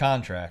worked into his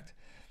contract.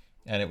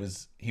 And it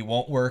was he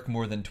won't work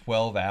more than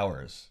 12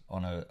 hours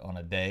on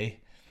a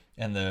day.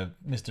 And the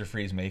Mr.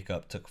 Freeze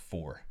makeup took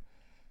 4.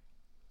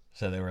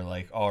 So they were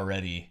like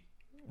already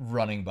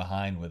running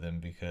behind with him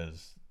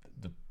because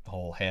the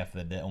whole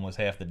almost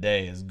half the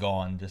day is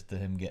gone just to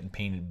him getting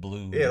painted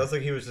blue. Yeah, it looks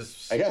like he was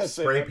just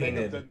spray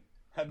painted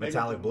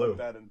metallic blue.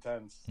 That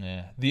intense.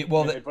 Yeah. They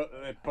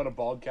put a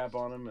bald cap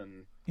on him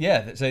and.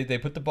 Yeah, they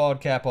put the bald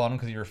cap on him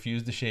because he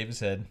refused to shave his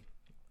head,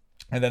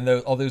 and then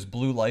all those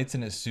blue lights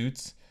in his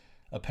suits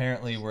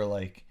apparently were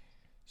like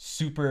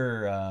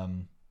super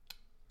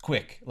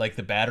quick. Like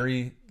the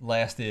battery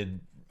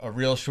lasted a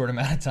real short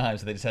amount of time,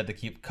 so they just had to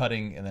keep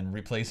cutting and then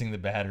replacing the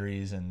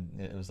batteries,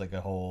 and it was like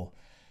a whole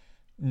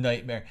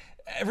nightmare.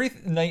 Every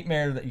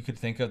nightmare that you could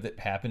think of that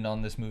happened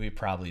on this movie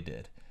probably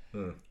did.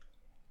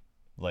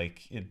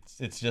 Like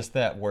it's just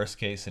that worst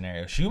case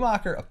scenario.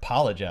 Schumacher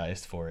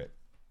apologized for it.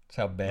 That's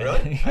how bad.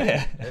 Really?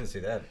 Yeah. I didn't see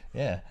that.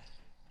 Yeah.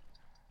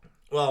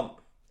 Well,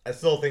 I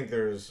still think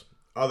there's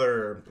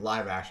other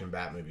live action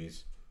Bat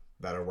movies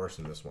that are worse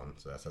than this one,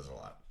 so that says a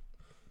lot.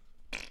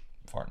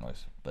 Fart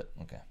noise, but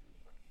okay.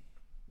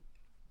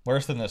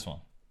 Worse than this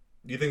one.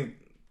 Do you think?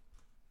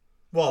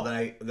 Well,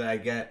 that I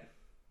get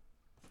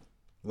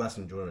less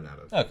enjoyment out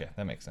of. Okay,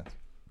 that makes sense.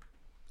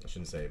 I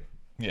shouldn't say.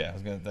 Yeah, I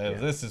was gonna.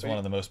 This is one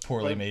of the most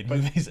poorly made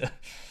movies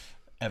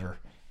ever.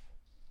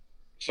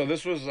 So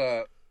this was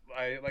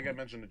like I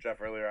mentioned to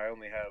Jeff earlier, I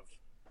only have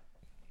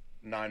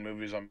 9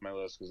 movies on my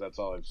list because that's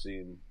all I've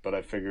seen. But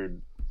I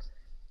figured,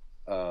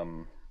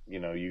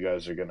 you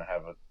guys are gonna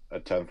have a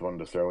 10th one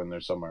to throw in there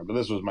somewhere. But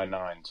this was my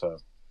 9, so.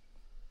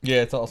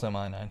 Yeah, it's also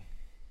my 9.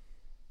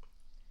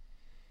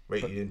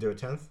 Wait, you didn't do a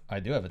 10th?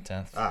 I do have a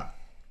 10th. Ah.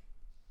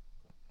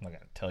 I'm not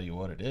gonna tell you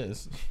what it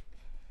is.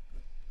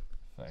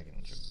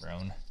 Fucking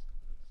jabron.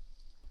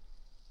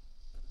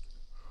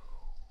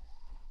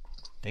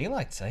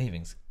 Daylight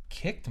Savings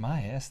kicked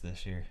my ass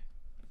this year.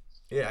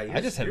 Yeah,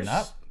 I just have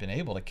not been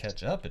able to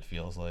catch up. It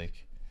feels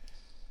like.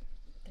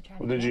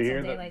 Well, did you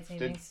hear Daylight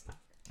Savings?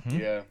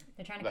 Yeah.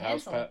 They're trying to The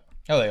House cancel.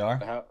 Oh, they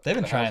are. They've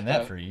been trying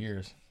that House for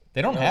years.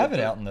 They don't have it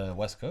out in the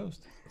West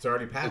Coast. It's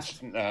already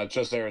passed. It's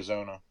just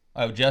Arizona.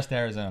 Oh, just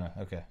Arizona.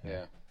 Okay.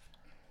 Yeah.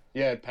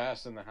 Yeah, it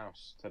passed in the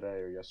House today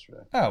or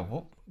yesterday. Oh,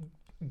 well,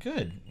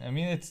 good. I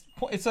mean, it's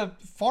a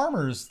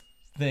farmer's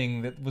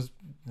thing that was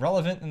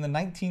relevant in the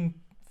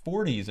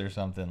 1940s or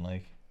something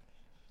like.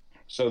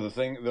 So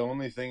the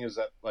only thing is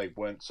that like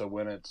when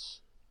it's,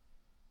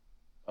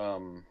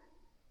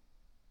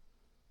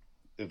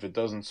 if it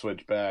doesn't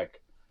switch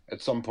back,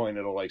 at some point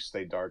it'll like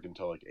stay dark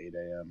until like 8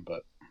 a.m.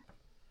 But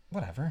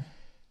whatever.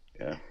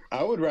 Yeah,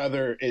 I would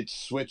rather it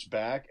switch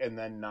back and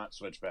then not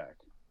switch back.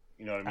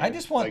 You know what I mean? I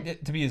just want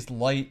it to be as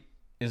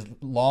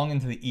long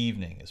into the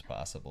evening as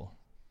possible.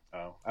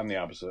 Oh, I'm the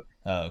opposite.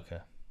 Oh, okay.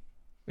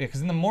 Yeah,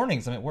 because in the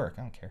mornings I'm at work.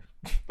 I don't care.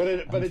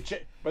 But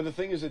the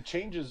thing is, it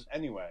changes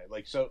anyway.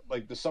 Like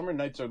the summer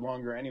nights are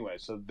longer anyway,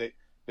 so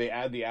they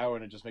add the hour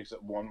and it just makes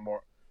it one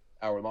more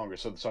hour longer.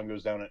 So the sun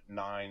goes down at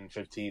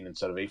 9:15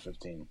 instead of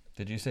 8:15.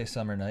 Did you say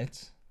summer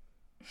nights?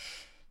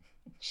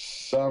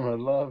 Summer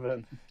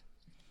loving.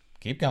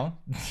 Keep going.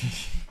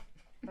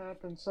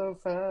 Happened so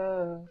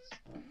fast.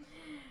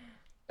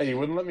 Hey, you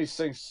wouldn't let me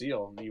sing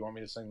Seal. Do you want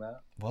me to sing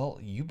that? Well,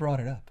 you brought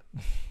it up.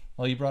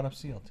 Well, you brought up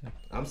Seal too.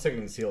 I'm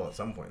singing Seal at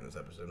some point in this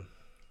episode.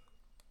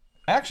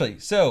 Actually,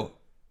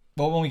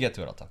 when we get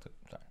to it, I'll talk to it.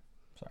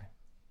 Sorry.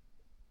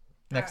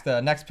 Next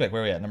pick.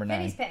 Where are we at? Number 9.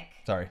 Vinny's pick.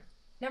 Sorry.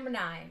 Number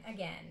 9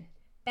 again.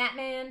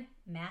 Batman: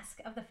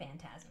 Mask of the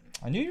Phantasm.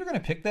 I knew you were gonna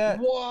pick that.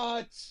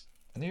 What?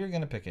 I knew you were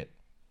gonna pick it.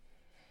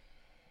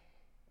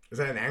 Is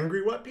that an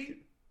angry what,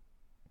 Pete?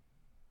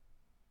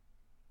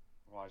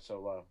 Why so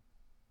low?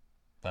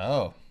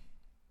 Oh.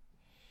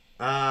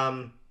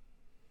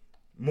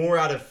 More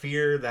out of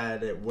fear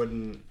that it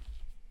wouldn't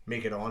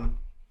make it on.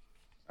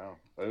 Oh,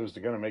 it was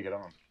gonna make it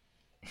on.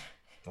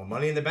 Well,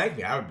 Money in the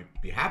Bank, I would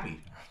be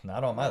happy.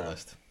 Not on my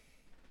list.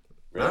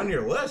 Really? Not on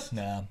your list?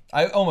 No.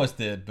 I almost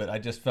did, but I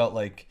just felt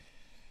like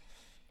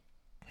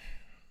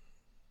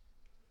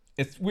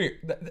it's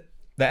weird.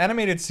 The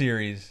animated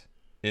series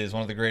is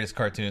one of the greatest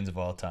cartoons of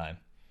all time.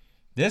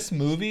 This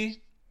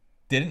movie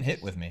didn't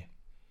hit with me.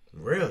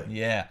 Really?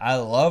 Yeah, I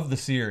love the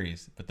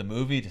series, but the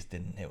movie just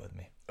didn't hit with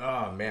me.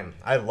 Oh man,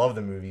 I love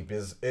the movie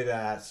because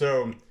it.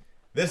 So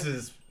this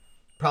is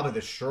probably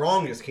the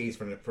strongest case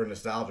for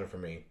nostalgia for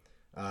me.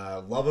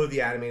 Love of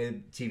the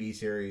animated TV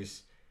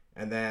series,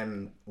 and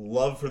then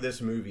love for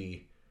this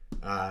movie.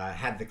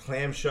 Had the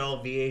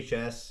clamshell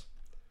VHS.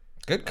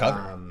 Good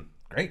cover.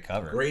 Great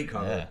cover. Great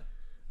cover.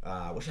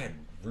 Yeah. Wish I had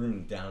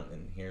room down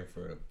in here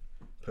for a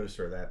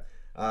poster of that.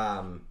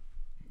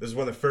 This is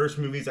one of the first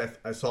movies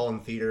I saw in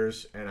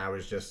theaters, and I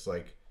was just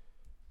like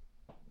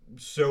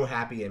so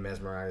happy and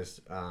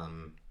mesmerized.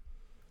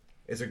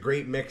 It's a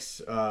great mix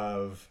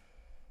of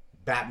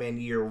Batman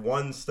Year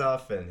One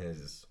stuff and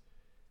his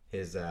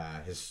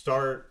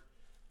start.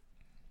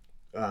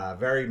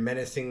 Very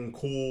menacing,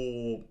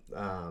 cool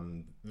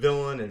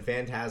villain and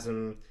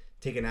Phantasm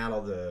taking out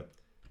all the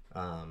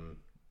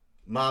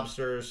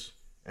mobsters,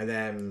 and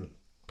then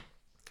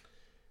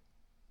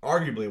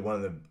arguably one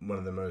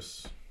of the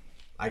most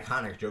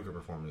iconic Joker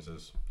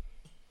performances,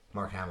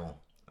 Mark Hamill,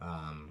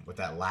 with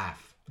that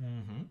laugh.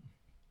 Mm-hmm.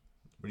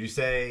 Would you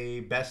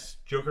say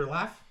best Joker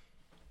laugh?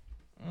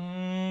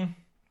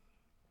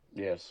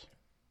 Yes.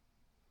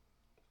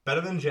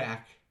 Better than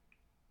Jack.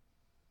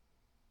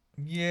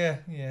 Yeah,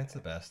 it's the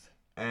best.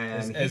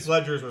 And Heath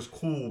Ledger's was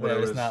cool, but it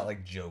was not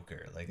like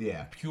Joker, like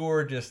yeah,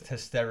 pure just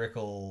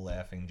hysterical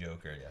laughing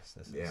Joker. Yes,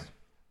 this is. Yeah.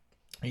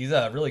 He's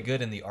really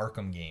good in the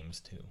Arkham games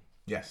too.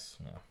 Yes.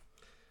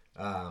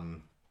 Yeah.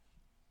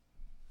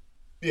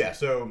 Yeah.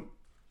 So,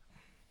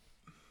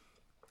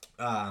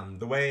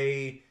 the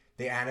way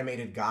they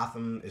animated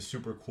Gotham is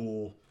super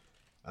cool.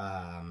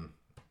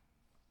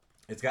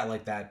 It's got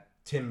like that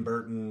Tim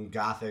Burton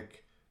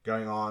Gothic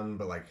going on,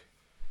 but like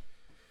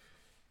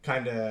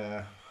kind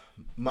of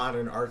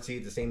modern artsy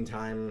at the same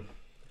time.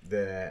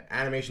 The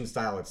animation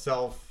style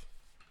itself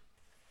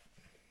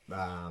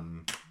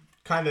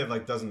kind of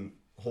like doesn't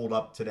hold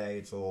up today.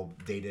 It's a little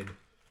dated,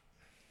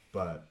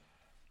 but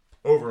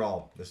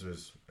overall this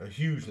was a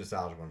huge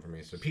nostalgia one for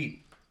me. So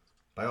Pete,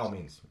 by all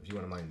means, if you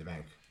want to Money in the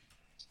Bank.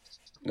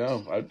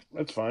 No,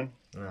 that's fine.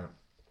 All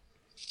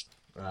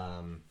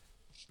right.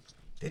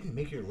 Didn't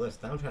make your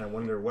list. Now I'm trying to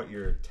wonder what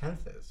your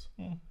 10th is.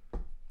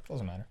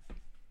 Doesn't matter.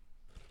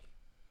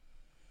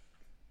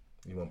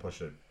 You won't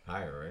push it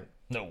higher, right?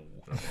 No.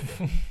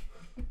 Okay.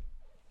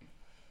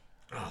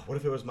 Oh, what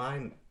if it was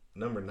mine,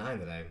 number 9,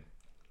 that I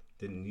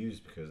didn't use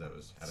because I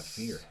was out of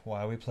fear? That's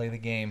why we play the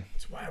game.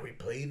 That's why we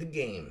play the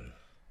game.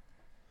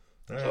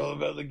 It's all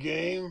about the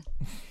game.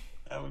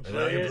 How we And play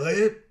now you it. play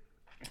it?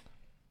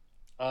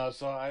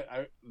 So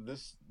I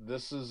this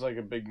is like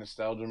a big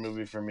nostalgia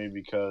movie for me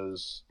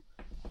because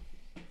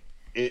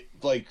it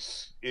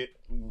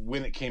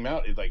when it came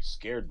out, it like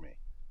scared me.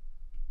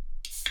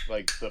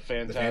 Like the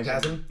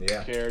Phantasm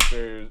Yeah.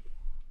 character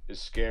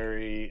is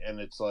scary, and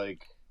it's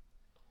like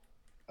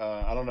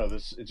I don't know,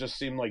 it just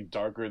seemed like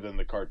darker than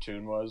the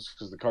cartoon was,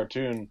 because the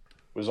cartoon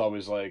was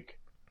always like,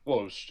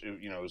 well,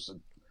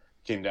 it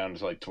came down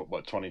to like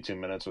 22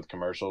 minutes with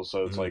commercials,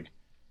 so it's like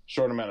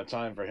short amount of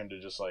time for him to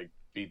just like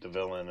beat the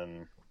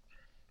villain,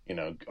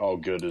 and all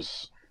good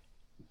is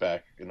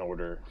back in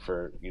order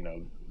for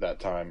that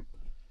time.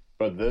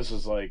 But this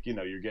is like,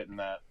 you're getting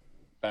that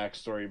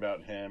backstory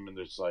about him, and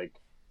there's like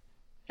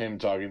him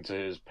talking to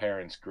his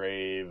parents'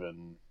 grave,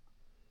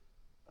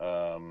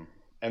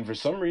 and for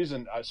some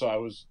reason, I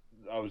was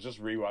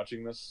just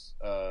rewatching this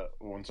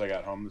once I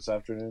got home this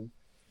afternoon,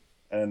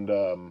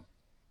 and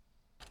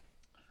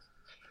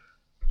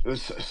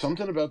there's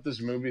something about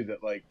this movie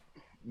that like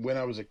when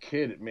I was a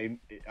kid,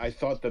 I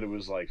thought that it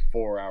was like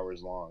 4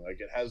 hours long. Like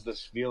it has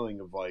this feeling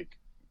of like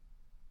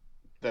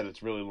that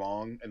it's really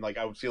long, and like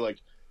I would feel like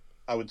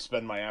I would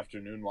spend my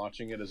afternoon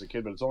watching it as a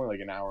kid, but it's only like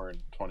an hour and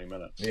 20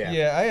 minutes. Yeah.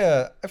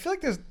 Yeah, I feel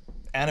like there's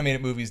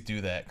animated movies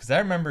do that because I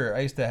remember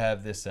I used to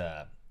have this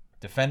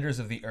Defenders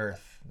of the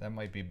Earth. That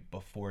might be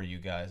before you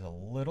guys a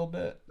little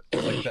bit.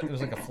 It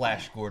was like a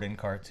Flash Gordon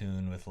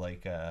cartoon with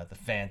like the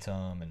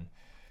Phantom and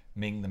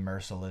Ming the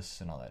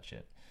Merciless and all that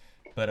shit.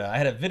 But I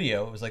had a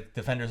video. It was like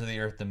Defenders of the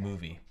Earth, the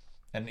movie.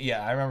 And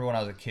yeah, I remember when I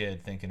was a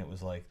kid thinking it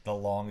was like the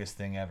longest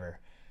thing ever.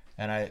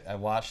 And I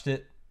watched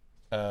it.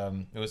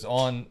 It was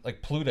on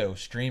like Pluto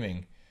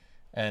streaming.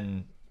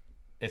 And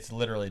it's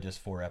literally just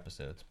 4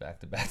 episodes back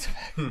to back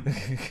to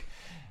back.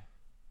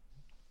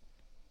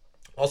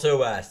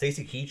 Also,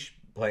 Stacy Keach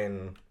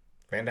playing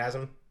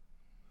Phantasm.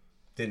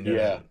 Didn't know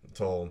that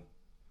until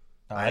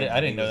I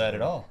didn't know that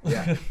at all.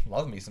 Yeah.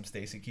 Love me some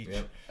Stacy Keach.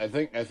 Yep. I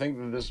think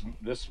that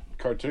this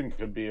cartoon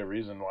could be a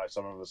reason why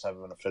some of us have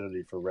an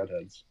affinity for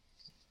redheads.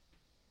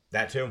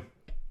 That too.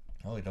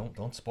 Oh,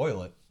 don't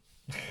spoil it.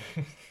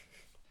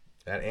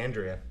 That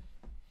Andrea.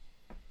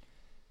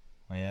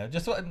 Well, yeah,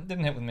 just what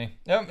didn't hit with me.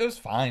 Yeah, it was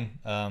fine.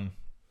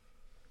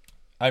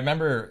 I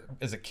remember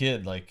as a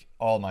kid, like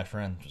all my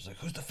friends was like,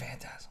 "Who's the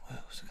Phantasm?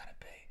 Who's it gonna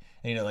be?"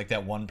 And, you know, like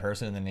that one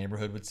person in the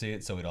neighborhood would see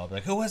it, so we'd all be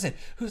like, "Who was it?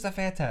 Who's the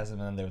Phantasm?"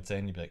 And then they would say,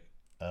 and you'd be like,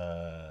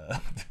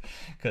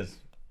 because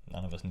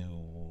none of us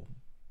knew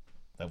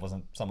that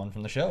wasn't someone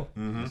from the show.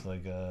 Mm-hmm. It's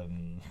like,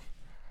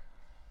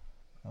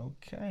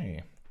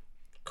 okay,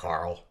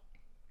 Carl.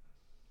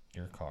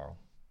 you're Carl.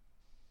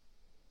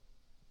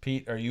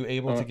 Pete, are you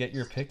able to get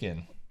your pick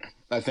in?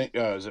 I think.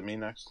 Is it me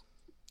next?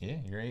 Yeah,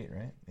 you're 8,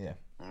 right? Yeah.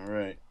 All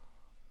right.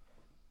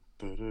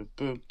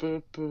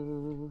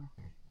 Ba-da-ba-ba-ba.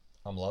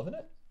 I'm loving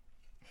it.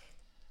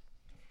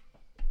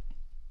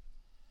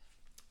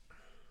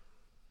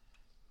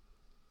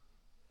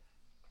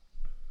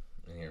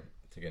 And here,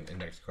 take an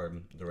index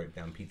card to write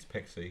down Pete's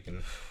pick so you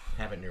can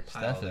have it in your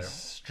pile Steph there. is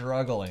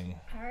struggling.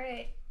 All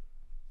right.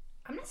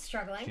 I'm not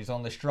struggling. She's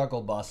on the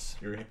struggle bus.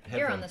 Your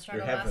You're on the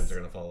struggle Your headphones bus. are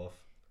going to fall off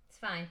It's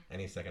fine.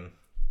 any second.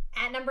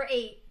 At number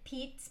 8,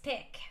 Pete's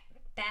pick.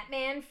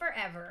 Batman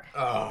Forever.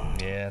 Oh,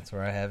 Yeah, that's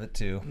where I have it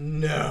too.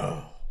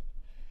 no.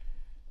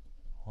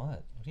 What?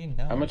 What do you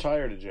know? How much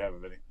higher did you have it,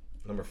 Vinny?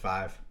 Number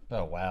 5.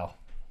 Oh wow,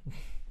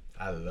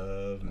 I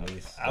love me.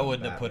 I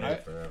wouldn't have put Batman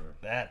it- Forever.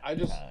 that I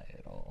just- high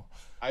at all.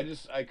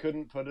 I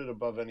couldn't put it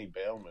above any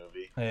Bale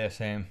movie. Yeah,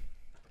 same.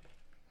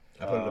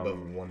 I put it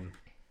above 1.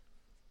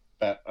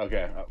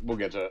 Okay, we'll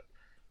get to it.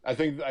 I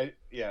think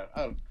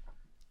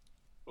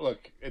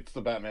look, it's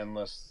the Batman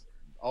list.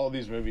 All of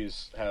these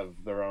movies have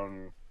their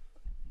own,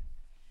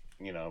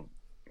 you know,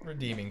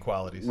 Redeeming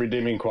qualities.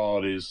 redeeming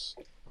qualities.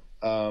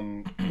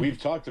 We've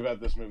talked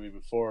about this movie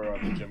before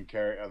on the Jim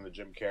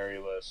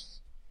Carrey list.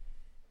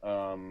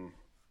 I'm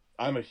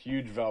a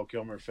huge Val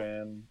Kilmer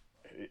fan.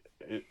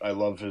 I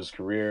love his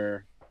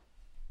career.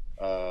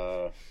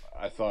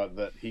 I thought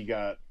that he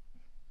got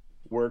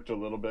worked a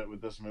little bit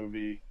with this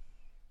movie.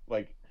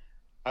 Like,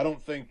 I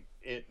don't think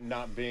it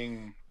not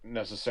being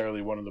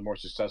necessarily one of the more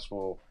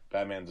successful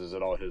Batmans is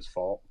at all his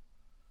fault.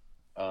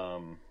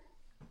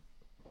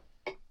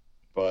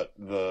 But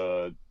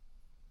the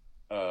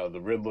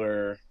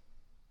Riddler,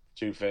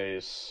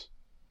 Two-Face,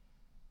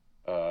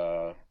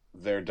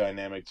 their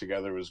dynamic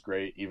together was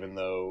great, even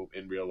though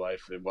in real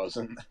life it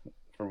wasn't,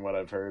 from what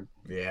I've heard.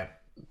 Yeah.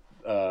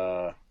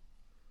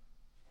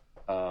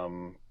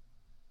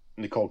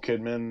 Nicole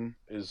Kidman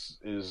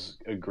is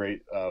a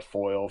great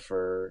foil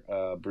for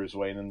Bruce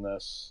Wayne in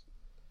this.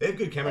 They have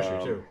good chemistry,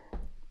 too.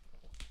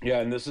 Yeah,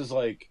 and this is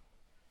like,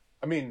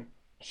 I mean,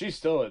 she's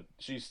still at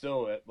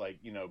like,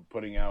 you know,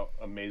 putting out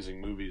amazing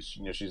movies.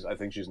 You know, I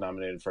think she's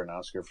nominated for an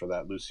Oscar for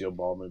that Lucille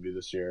Ball movie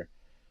this year.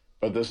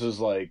 But this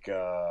is like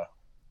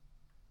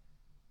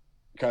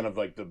kind of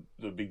like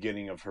the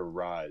beginning of her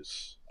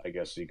rise, I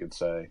guess you could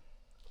say.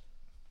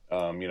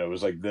 You know, it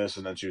was like this,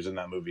 and then she was in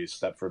that movie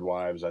Stepford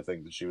Wives. I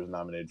think that she was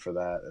nominated for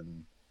that,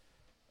 and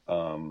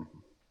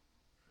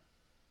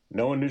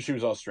no one knew she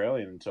was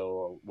Australian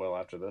until well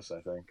after this, I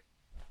think.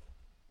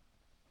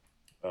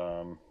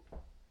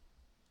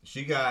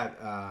 She got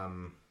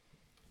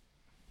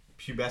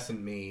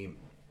pubescent me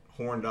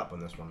horned up on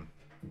this one.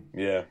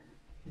 Yeah.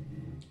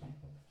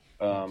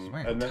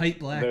 Wearing And then tight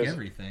black there's-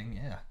 everything.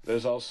 Yeah.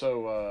 There's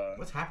also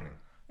What's happening?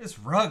 This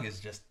rug is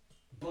just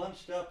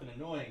bunched up and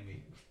annoying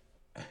me.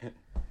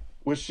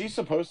 was she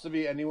supposed to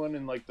be anyone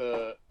in like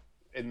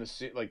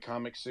like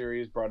comic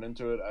series brought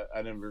into it?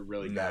 I never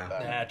really got Nah.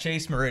 that. Nah,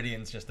 Chase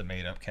Meridian's just a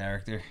made up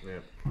character.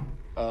 Yeah.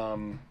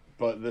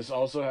 But this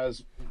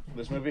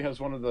movie has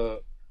one of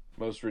the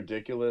most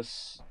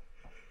ridiculous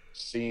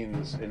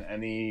scenes in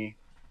any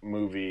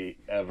movie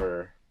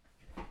ever.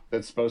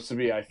 That's supposed to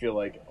be, I feel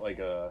like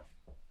a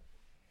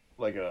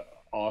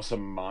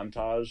awesome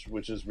montage,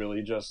 which is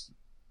really just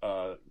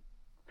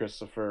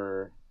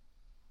Christopher,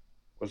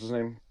 what's his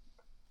name?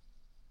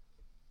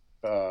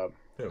 Who?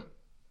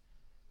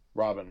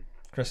 Robin.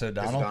 Chris Chris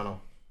O'Donnell.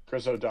 O'Donnell.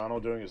 Chris O'Donnell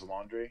doing his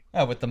laundry.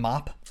 Oh, with the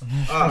mop.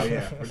 Oh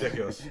yeah,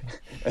 ridiculous.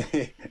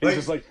 He's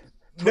Like,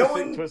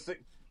 just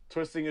like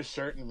twisting his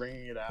shirt and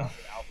wringing it out. And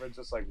Alfred's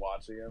just like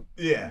watching him.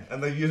 Yeah, and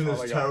like using his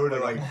like toe to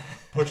like like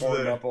push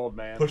Horned up old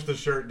man. the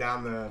shirt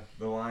down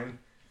the line.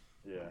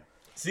 Yeah.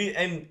 See,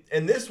 and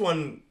this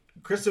one,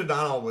 Chris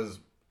O'Donnell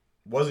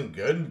wasn't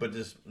good, but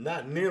just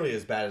not nearly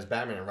as bad as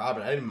Batman and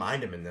Robin. I didn't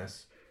mind him in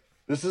this.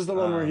 This is the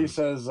one where he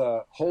says,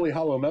 "Holy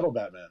Hollow Metal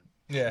Batman."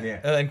 Yeah. Yeah.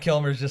 And then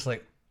Kilmer's just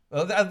like,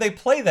 well, they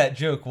play that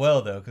joke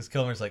well though, because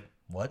Kilmer's like,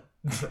 what?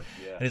 Yeah.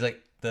 And he's like,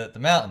 the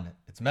mountain,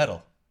 it's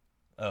metal.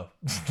 Oh,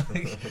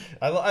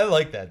 I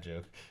like that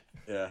joke.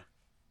 Yeah.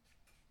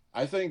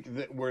 I think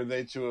that were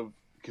they to have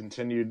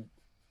continued,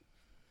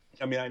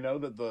 I mean, I know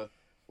that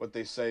what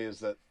they say is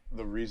that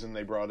the reason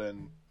they brought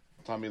in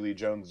Tommy Lee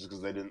Jones is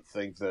because they didn't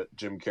think that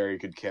Jim Carrey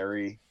could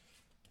carry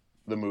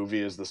the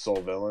movie as the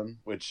sole villain,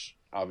 which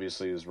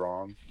obviously is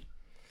wrong.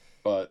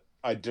 But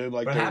I did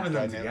like But their having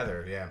them dynamic.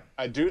 together, yeah.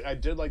 I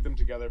did like them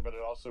together, but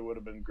it also would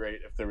have been great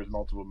if there was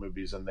multiple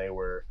movies and they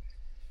were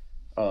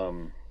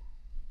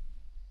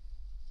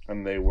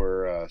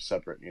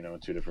separate, in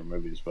two different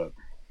movies. But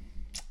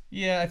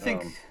Yeah, I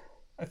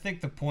think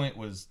the point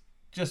was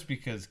just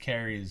because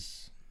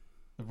Carrey's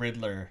the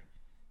Riddler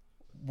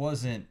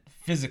wasn't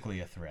physically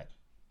a threat.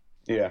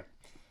 yeah,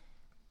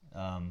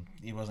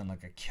 He wasn't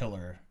like a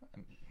killer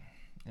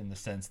in the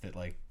sense that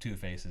like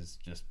Two-Face is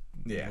just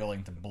Yeah.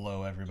 willing to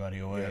blow everybody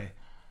away.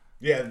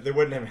 Yeah, they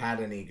wouldn't have had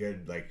any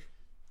good like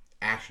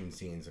action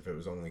scenes if it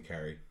was only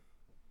Carrey.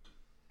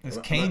 His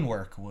Kane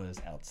work was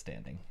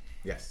outstanding.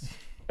 Yes.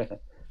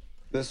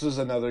 this was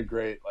another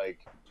great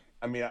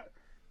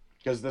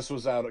because this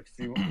was out a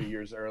few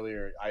years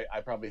earlier. I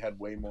probably had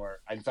way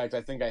more. In fact,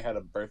 I think I had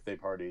a birthday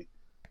party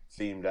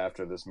themed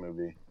after this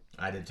movie.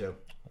 I did too.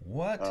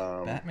 What?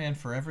 Batman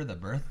Forever, the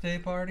birthday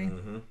party?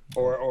 Mm-hmm.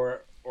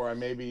 Or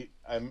maybe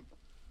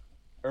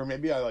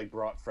I like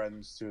brought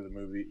friends to the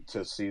movie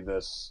to see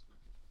this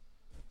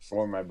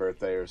for my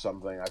birthday or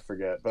something. I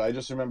forget, but I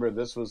just remember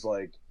this was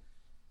like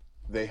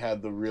they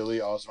had the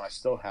really awesome. I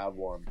still have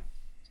one.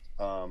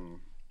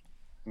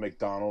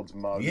 McDonald's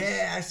mug.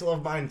 Yeah, I still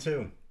have mine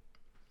too.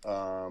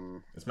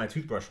 Um, It's my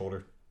toothbrush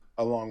holder.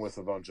 along with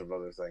a bunch of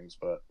other things,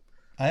 but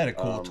I had a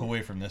cool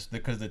toy from this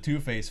because the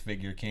Two-Face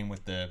figure came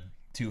with the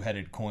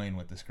two-headed coin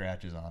with the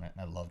scratches on it,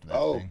 and I loved that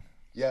thing.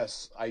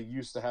 Yes, I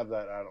used to have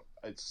that.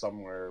 It's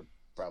somewhere.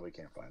 Probably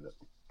can't find it.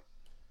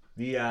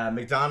 The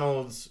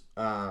McDonald's,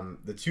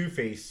 the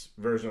Two-Face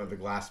version of the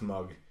glass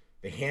mug,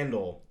 the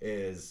handle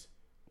is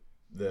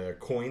the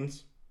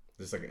coins,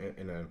 just like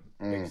in a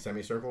big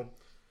semicircle.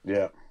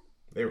 Yeah,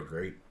 They were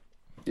great.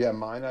 yeah.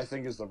 Mine, I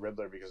think, is the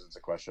Riddler because it's a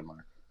question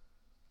mark.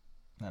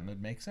 That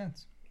would make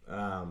sense.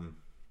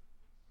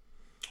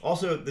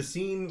 Also, the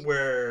scene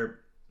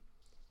where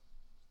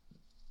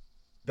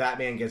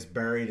Batman gets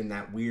buried in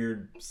that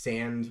weird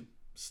sand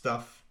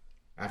stuff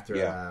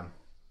after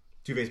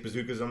Two-Face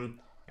bazookas him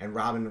and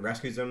Robin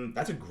rescues him.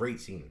 That's a great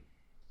scene.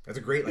 That's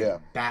a great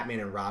Batman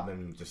and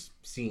Robin just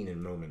scene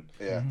and moment.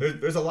 Yeah.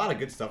 There's a lot of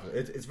good stuff.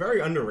 It's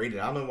very underrated.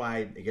 I don't know why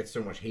it gets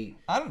so much hate.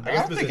 I don't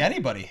think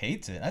anybody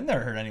hates it. I've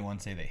never heard anyone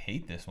say they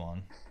hate this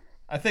one.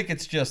 I think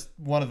it's just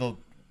one of the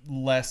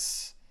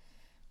less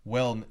I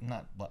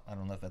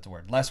don't know if that's a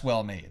word. Less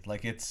well made.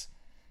 Like it's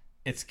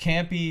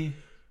campy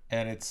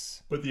and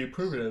it's. But the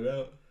improvement of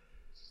that.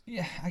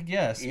 Yeah, I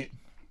guess. You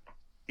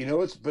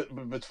know, it's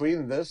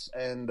between this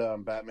and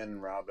Batman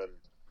and Robin.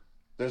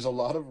 There's a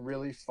lot of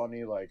really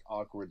funny, like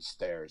awkward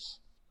stares.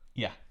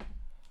 Yeah.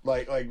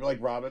 Like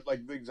Robin,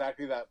 like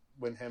exactly that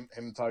when him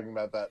talking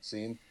about that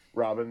scene.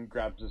 Robin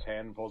grabs his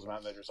hand and pulls him out,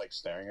 and they're just like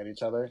staring at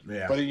each other.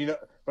 Yeah.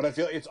 But I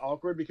feel it's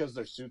awkward because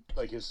their suit,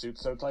 like his suit's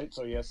so tight,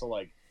 so he has to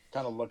like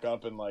kind of look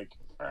up and like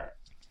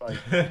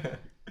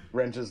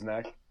wrench his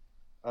neck.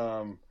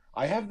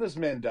 I have this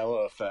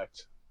Mandela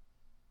effect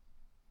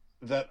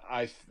that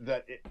I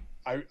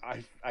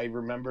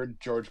remembered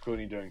George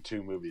Clooney doing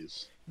 2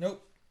 movies.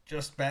 Nope.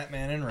 Just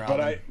Batman and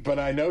Robin. But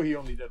I know he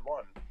only did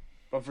 1.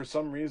 But for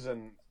some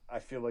reason, I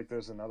feel like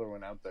there's another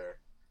one out there.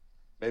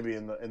 Maybe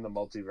in the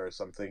multiverse,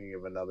 I'm thinking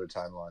of another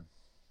timeline.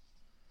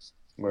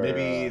 Where,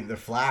 Maybe the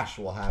Flash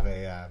will have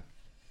a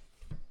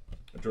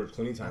George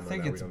Clooney timeline. I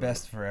think it's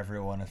best for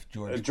everyone if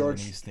George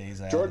Clooney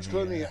stays out. George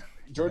of the,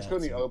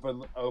 Clooney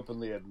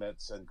openly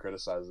admits and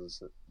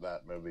criticizes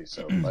that movie.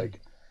 So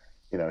like,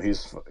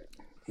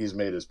 he's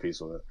made his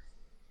peace with it.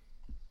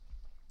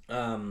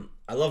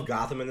 I love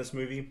Gotham in this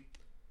movie.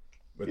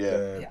 With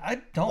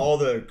I don't. All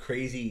the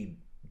crazy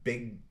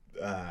big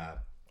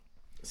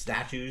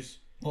statues.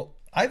 Well,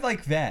 I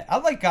like that. I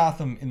like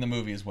Gotham in the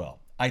movie as well.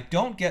 I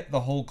don't get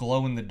the whole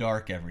glow in the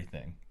dark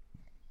everything,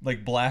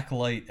 like black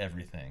light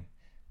everything.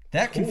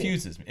 That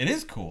confuses me. It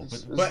is cool,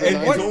 but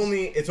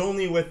it's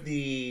only with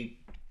the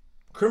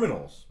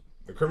criminals.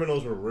 The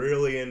criminals were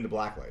really into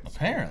black lights.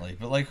 Apparently,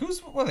 but like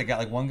what they got?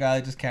 Like one guy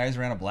that just carries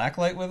around a black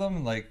light with him,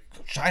 and like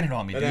shine it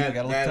on me, dude. You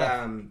gotta look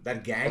tough.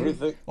 That gang.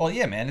 Everything, Well,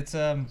 yeah, man. It's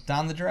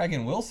Don the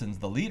Dragon Wilson's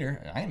the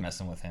leader. I ain't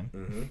messing with him.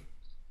 Mm-hmm.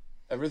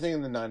 everything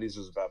in the 90s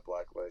was about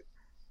black light.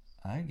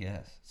 I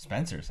guess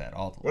Spencer's had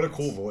all the. What a lines.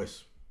 cool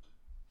voice.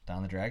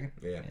 Don the Dragon.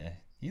 Yeah.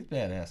 He's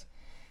badass.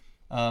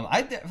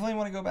 I definitely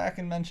want to go back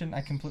and mention.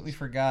 I completely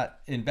forgot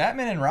in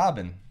Batman and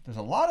Robin. There's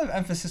a lot of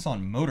emphasis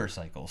on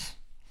motorcycles.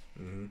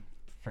 Mm-hmm.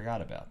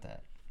 Forgot about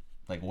that.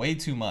 Like way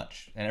too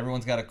much, and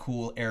everyone's got a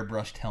cool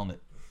airbrushed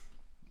helmet.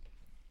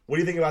 What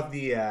do you think about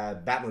the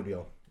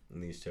Batmobile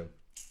in these two?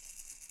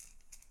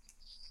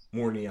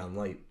 More neon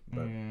light,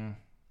 but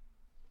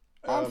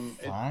I'm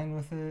fine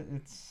with it.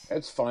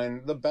 It's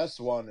fine. The best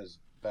one is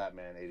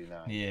Batman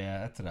 '89. Yeah,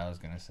 that's what I was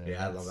gonna say.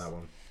 yeah, I love that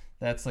one.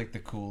 That's like the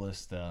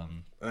coolest.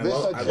 And This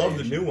I love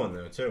the new one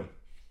though too.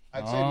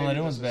 I'd The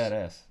new one's this is-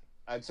 badass.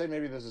 I'd say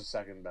maybe this is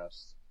second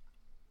best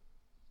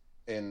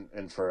in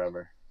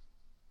forever.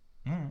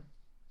 All right.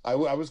 I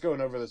was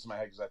going over this in my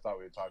head because I thought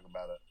we would talk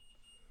about it.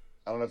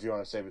 I don't know if you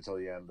want to save it till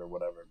the end or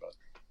whatever, but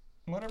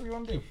Whatever you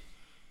want to do.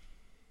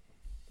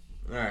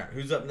 All right,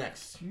 who's up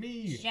next?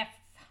 Me. Jeff.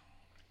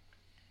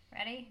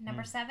 Ready?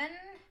 Number 7.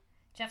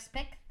 Jeff's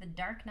pick, The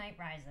Dark Knight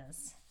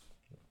Rises.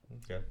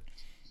 Okay.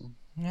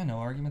 Yeah, no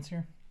arguments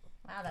here.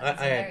 Wow, that was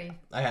very...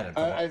 I had a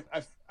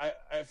couple.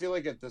 I feel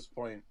like at this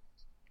point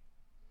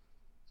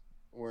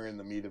we're in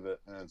the meat of it,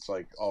 and it's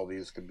like all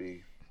these could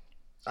be.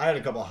 I had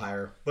a couple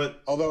higher,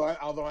 but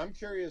Although I'm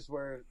curious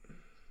where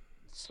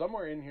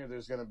somewhere in here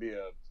there's going to be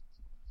a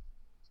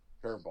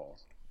curveball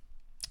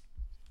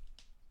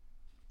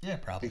Yeah,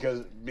 probably.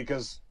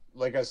 because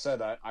like I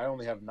said, I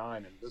only have 9,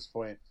 and at this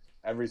point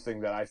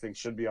everything that I think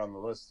should be on the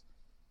list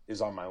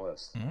is on my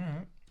list. All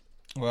right.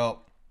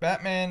 Well,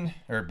 Batman,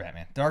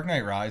 Dark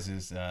Knight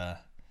Rises,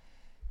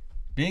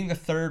 being the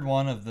third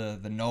one of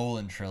the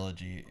Nolan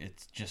trilogy,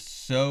 it's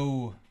just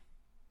so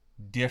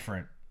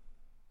different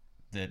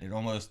that it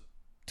almost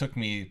took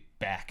me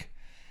back.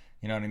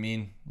 You know what I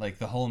mean? Like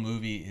the whole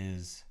movie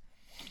is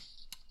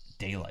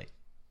daylight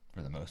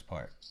for the most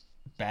part.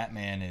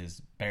 Batman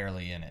is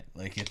barely in it.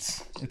 Like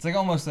it's like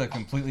almost a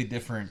completely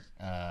different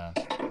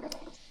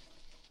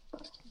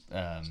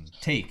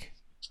take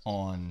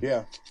on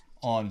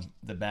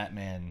the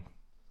Batman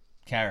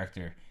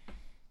character.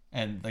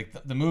 And like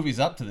the movies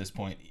up to this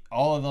point,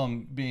 all of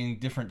them being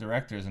different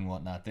directors and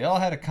whatnot, they all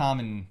had a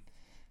common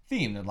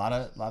theme. A lot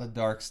of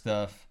dark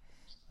stuff,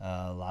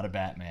 a lot of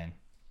Batman,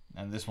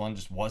 and this one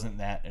just wasn't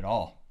that at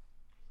all.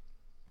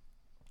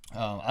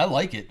 I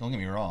like it. Don't get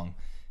me wrong.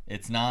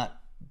 It's not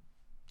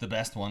the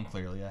best one.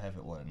 Clearly, I have it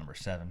at number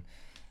 7,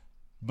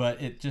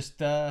 but it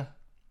just it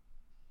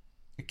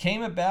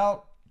came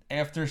about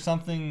after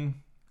something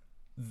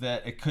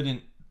that it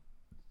couldn't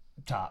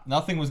top.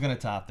 Nothing was going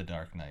to top The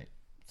Dark Knight.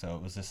 So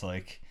it was just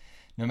like,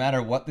 no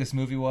matter what this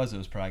movie was, it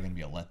was probably going to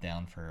be a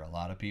letdown for a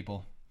lot of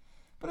people.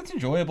 But it's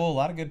enjoyable. A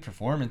lot of good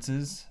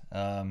performances.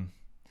 I'm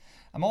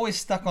always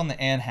stuck on the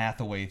Anne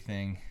Hathaway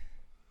thing.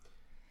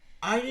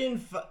 I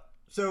didn't.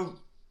 So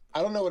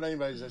I don't know what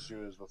anybody's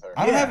issue is with her.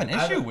 I don't have an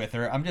issue with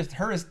her. I'm just,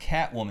 her as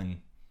Catwoman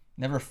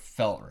never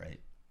felt right.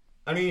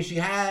 I mean, she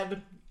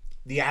had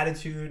the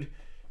attitude.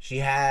 She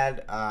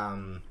had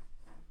Hot.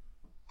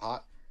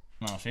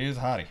 No, she is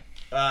a hottie.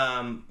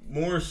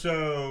 more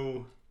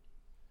so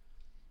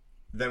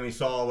than we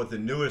saw with the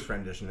newest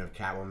rendition of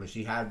Catwoman.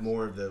 She had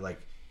more of the, like,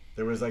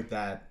 there was like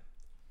that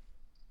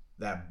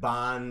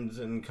bond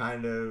and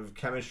kind of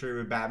chemistry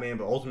with Batman,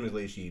 but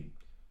ultimately she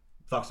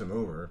fucks him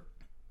over,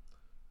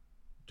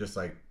 just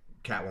like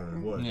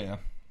Catwoman would. Yeah.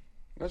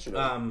 No, she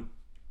doesn't.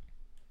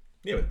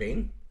 Yeah, with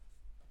Bane.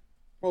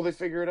 Well, they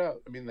figure it out.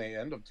 I mean, they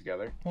end up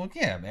together. Well,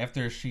 yeah,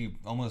 after she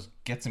almost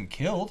gets him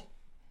killed.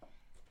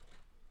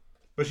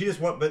 But she just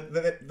went.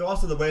 But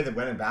also the way they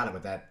went about it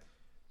with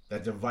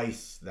that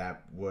device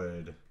that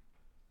would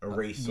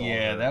erase. All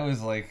Yeah, her, that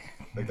was like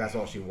that's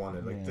all she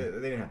wanted. Like Yeah.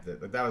 they didn't have to.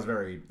 Like that was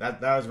very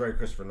that was very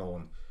Christopher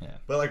Nolan. Yeah.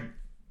 But like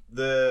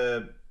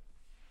the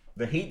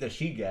hate that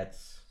she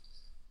gets,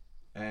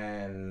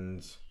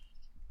 and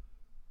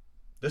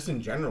just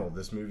in general,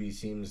 this movie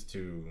seems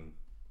to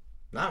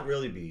not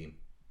really be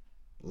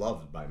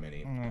loved by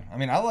many. I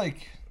mean, I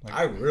like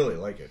I really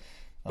like it,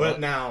 but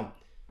now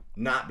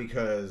not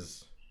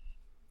because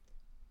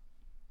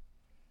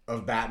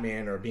of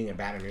Batman or being a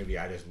Batman movie.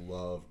 I just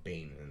love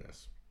Bane in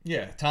this.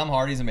 yeah, Tom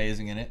Hardy's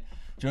amazing in it.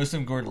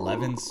 Joseph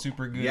Gordon-Levitt's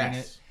super good in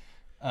it.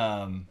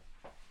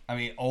 I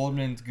mean,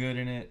 Oldman's good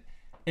in it.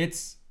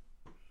 It's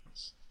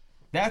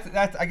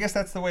that I guess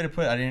that's the way to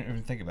put it. I didn't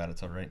even think about it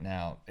till right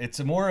now. It's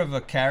more of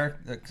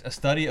a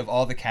study of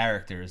all the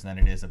characters than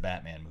it is a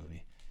Batman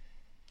movie.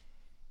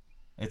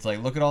 It's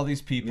like, look at all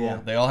these people. Yeah.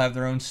 They all have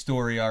their own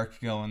story arc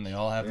going. They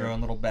all have their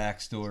own little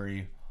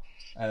backstory.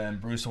 And then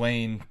Bruce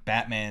Wayne,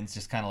 Batman's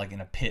just kind of like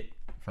in a pit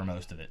for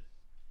most of it,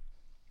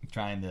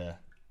 trying to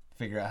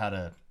figure out how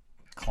to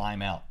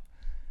climb out.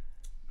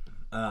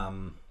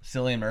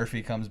 Cillian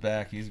Murphy comes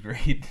back. He's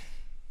great.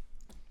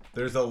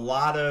 There's a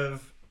lot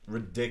of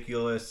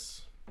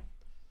ridiculous,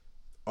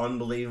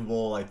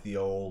 unbelievable, like the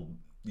old,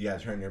 you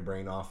gotta turn your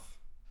brain off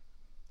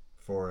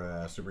for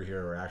a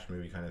superhero or action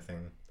movie kind of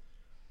thing.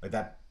 Like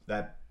that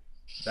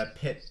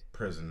pit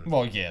prison.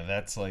 Well, yeah,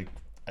 that's like...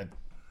 and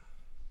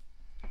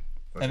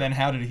then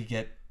how did he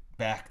get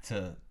back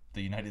to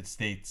the United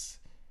States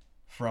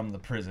from the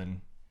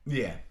prison.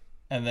 Yeah.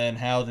 And then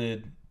how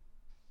did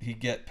he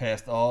get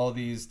past all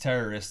these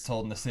terrorists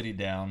holding the city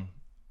down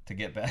to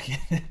get back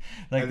in?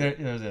 Like,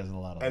 there's a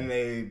lot of And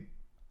they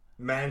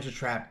managed to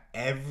trap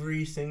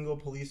every single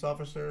police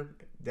officer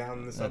down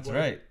in the subway. That's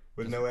right.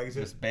 With no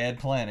exit. Just bad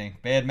planning.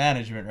 Bad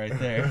management right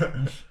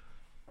there.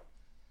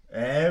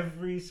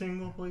 Every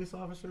single police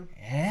officer?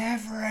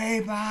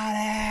 Everybody!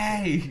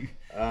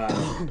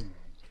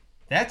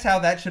 That's how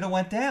that should have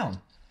went down.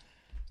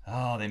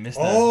 Oh, they missed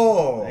that.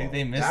 Oh!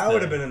 They missed that.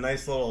 Would have been a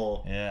nice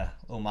little... Yeah,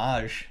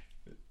 homage.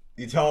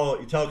 You tell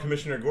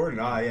Commissioner Gordon,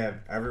 yeah,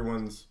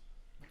 everyone's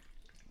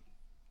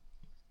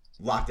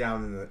locked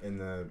down in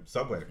the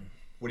subway.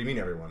 What do you mean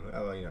everyone?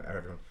 Everyone.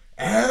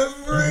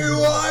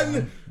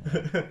 Everyone!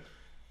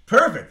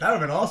 Perfect. That would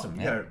have been awesome.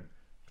 Yeah.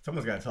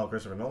 Someone's got to tell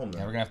Christopher Nolan.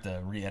 Yeah, we're going to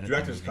have to re-edit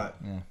Director's that cut.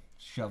 Yeah,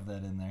 shove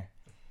that in there.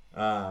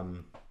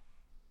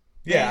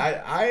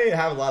 Yeah, I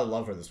have a lot of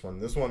love for this one.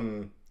 This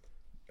one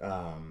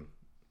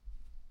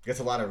gets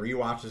a lot of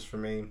rewatches for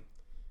me.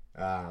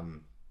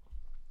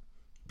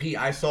 Pete,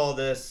 I saw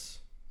this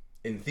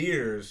in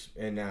theaters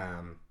in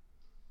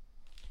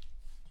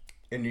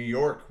New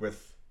York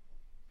with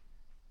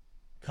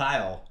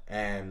Kyle,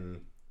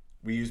 and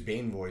we used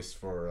Bane voice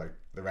for like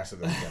the rest of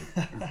the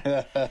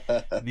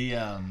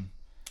weekend.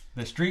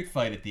 The street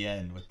fight at the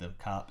end with the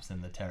cops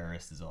and the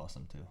terrorists is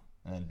awesome too.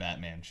 And then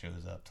Batman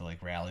shows up to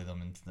like rally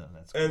them and stuff.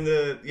 That's cool. And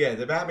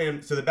the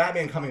Batman. So the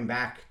Batman coming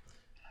back.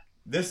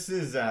 This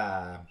is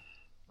out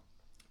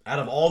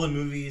of all the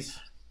movies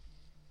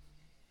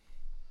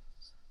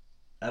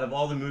and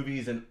all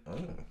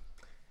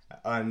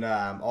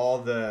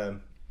the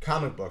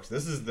comic books,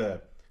 this is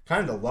the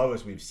kind of the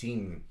lowest we've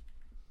seen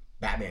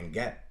Batman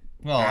get.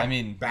 Well, I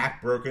mean,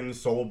 back broken,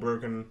 soul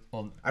broken.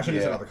 Well, I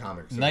shouldn't have said all the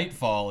comics. So.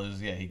 Nightfall is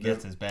he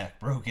gets his back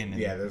broken.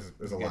 And there's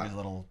a lot. His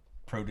little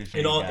protege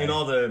in all guy.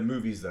 the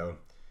movies though,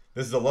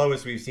 this is the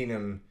lowest we've seen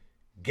him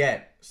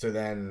get. So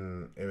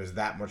then it was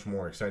that much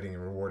more exciting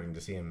and rewarding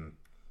to see him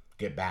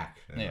get back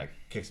and like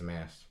kick some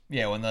ass.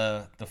 Yeah, when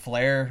the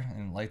flare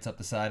and lights up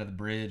the side of the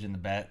bridge and the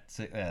bat.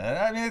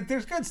 I mean,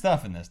 there's good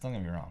stuff in this. Don't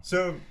get me wrong.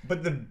 So,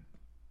 but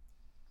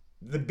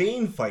the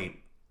Bane fight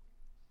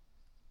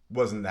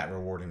wasn't that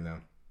rewarding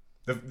though.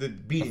 The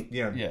beating,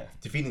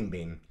 defeating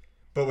Bane.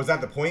 But was that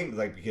the point?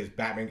 Like, because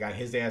Batman got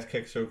his ass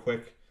kicked so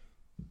quick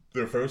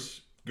their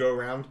first go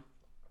around,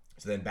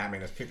 so then Batman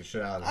just kicked the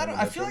shit out of him.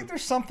 I feel like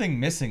there's something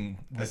missing.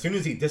 As soon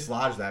as he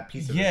dislodged that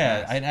piece of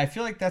I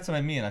feel like that's what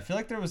I mean. I feel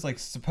like there was like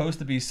supposed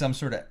to be some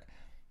sort of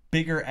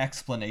bigger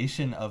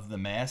explanation of the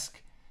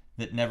mask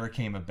that never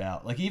came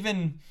about. Like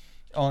even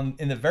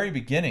in the very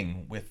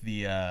beginning with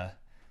the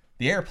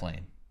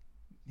airplane,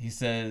 he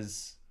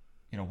says,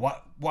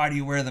 why do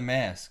you wear the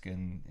mask?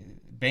 And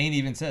Bane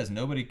even says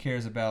nobody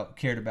cared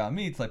about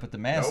me until I put the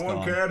mask on. No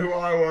one cared who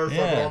I was.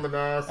 So I put on the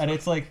mask. And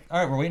it's like, all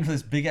right, we're waiting for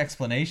this big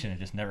explanation. It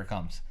just never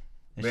comes.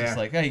 It's just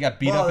like, oh, he got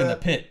beat up in the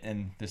pit,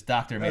 and this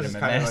doctor made him a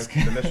mask.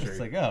 Like the mystery. It's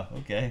like, oh,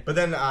 okay. But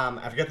then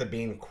I forget the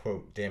Bane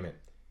quote. Damn it!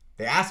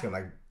 They ask him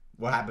like,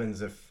 what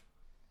happens if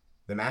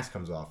the mask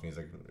comes off? And he's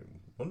like,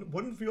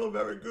 wouldn't feel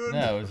very good.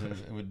 No,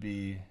 it would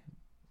be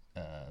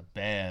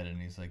bad.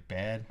 And he's like,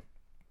 bad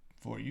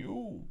for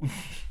you.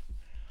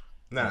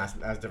 No, that's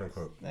a different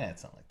quote.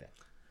 It's not like that.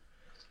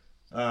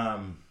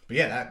 But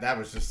yeah, that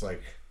was just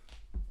like,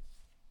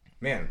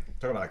 man,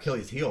 talk about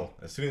Achilles' heel.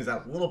 As soon as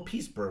that little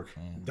piece broke,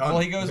 done. Well,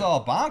 he goes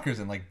all bonkers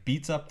and like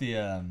beats up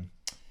the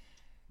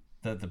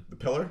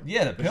pillar.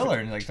 Yeah, the pillar,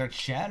 and like starts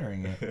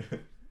shattering it.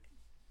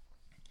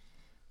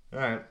 All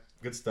right,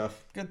 good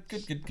stuff. Good.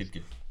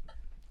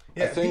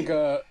 Yeah, I think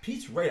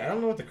Pete's right. I don't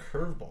know what the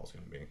curveball is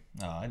going to be.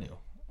 No, I knew.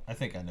 I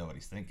think I know what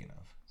he's thinking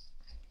of.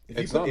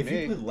 If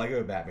you put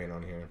Lego Batman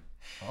on here.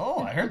 Oh,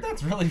 I heard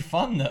that's really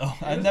fun though.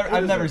 I've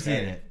never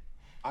seen it.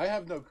 I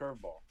have no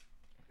curveball.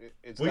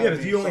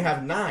 Because you only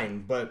have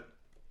 9, but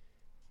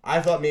I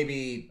thought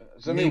maybe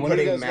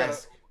putting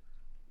mask.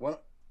 One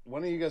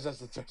of you guys has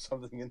to throw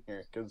something in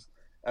here because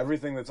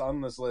everything that's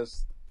on this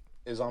list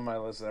is on my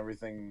list, and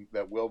everything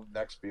that will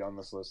next be on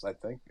this list, I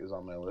think, is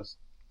on my list.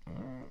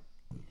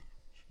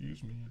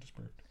 Excuse me, I just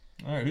burped.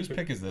 All right, whose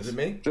pick is this? Is it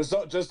me? Just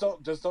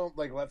don't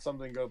like let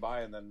something go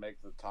by and then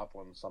make the top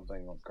one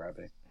something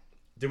crappy.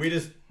 Did we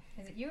just?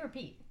 Is it you or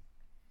Pete?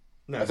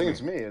 No, I think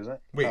it's me, isn't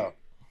it? Wait,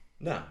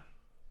 no.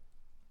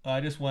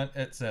 I just went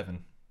at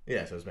 7.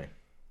 Yeah, so it's me.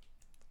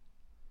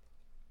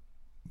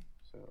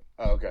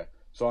 Okay.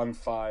 So I'm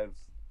 5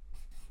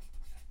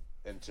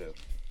 and 2.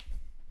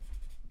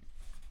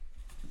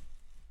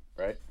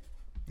 Right?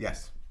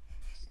 Yes.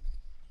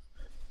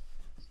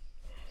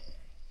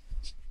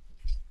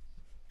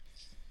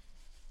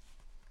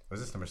 Was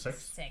this number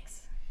 6?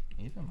 6.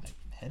 Even my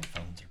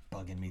headphones are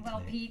bugging me Well,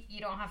 today. Pete, you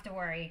don't have to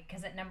worry,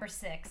 because at number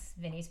 6,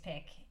 Vinny's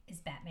pick is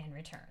Batman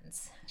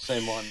Returns.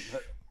 Same one.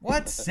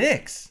 What?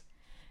 6?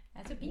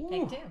 That's what Pete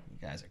picked, too. You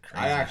guys are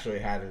crazy. I actually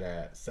had it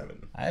at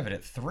 7. I have it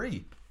at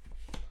 3.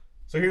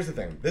 So here's the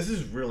thing. This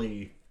is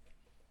really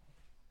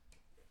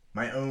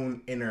my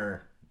own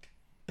inner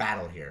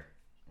battle here.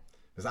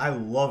 Because I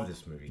love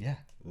this movie. Yeah.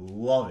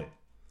 Love it.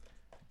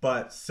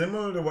 But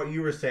similar to what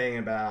you were saying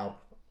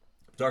about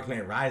Dark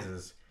Knight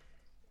Rises,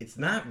 it's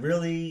not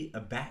really a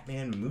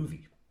Batman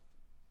movie.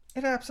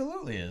 It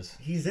absolutely is.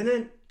 He's in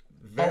it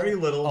very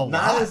little,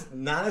 not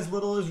as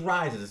little as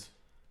Rises.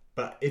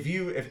 But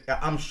if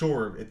I'm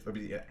sure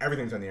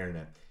everything's on the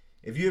internet.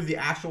 If you have the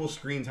actual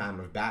screen time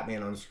of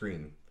Batman on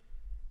screen,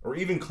 or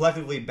even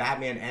collectively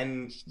Batman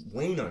and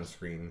Wayne on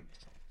screen,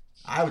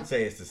 I would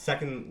say it's the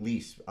second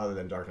least other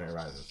than Dark Knight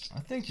Rises. I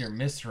think you're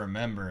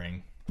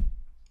misremembering.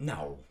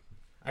 No.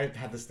 I've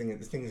had this thing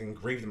is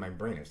engraved in my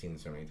brain. I've seen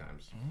it so many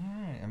times.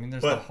 All right. I mean,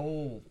 there's the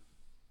whole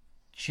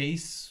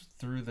chase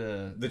through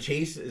the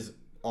chase is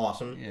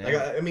awesome. Yeah.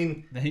 Like, I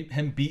mean,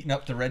 him beating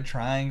up the Red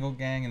Triangle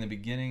gang in the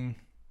beginning.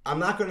 I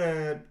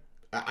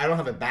don't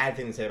have a bad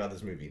thing to say about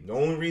this movie. The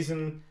only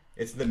reason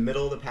it's in the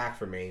middle of the pack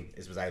for me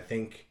is because I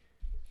think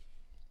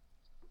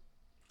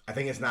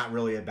it's not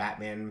really a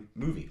Batman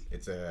movie.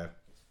 It's a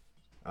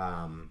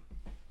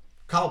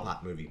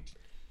Cobblepot movie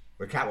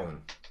with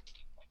Catwoman.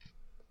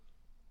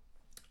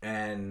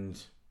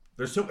 And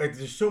there's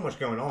so much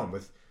going on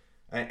with,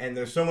 and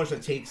there's so much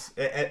that takes.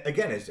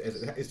 Again,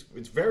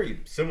 it's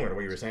very similar to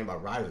what you were saying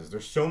about Rises.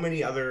 There's so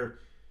many other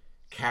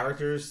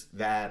characters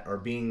that are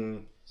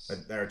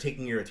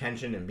taking your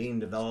attention and being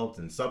developed,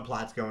 and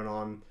subplots going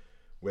on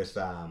with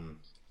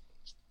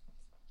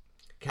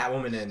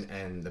Catwoman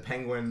and the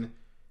Penguin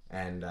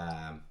and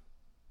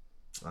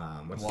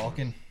what's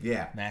Walken.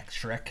 Yeah, Max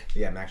Schreck.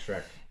 Yeah, Max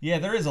Schreck. Yeah,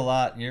 there is a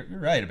lot. You're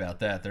right about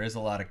that. There is a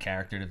lot of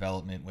character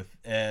development with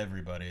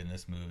everybody in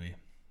this movie,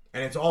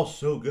 and it's all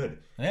so good.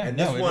 Yeah, and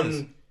this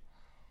one,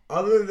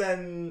 other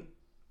than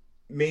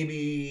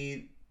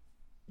maybe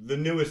the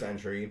newest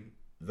entry,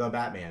 The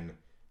Batman,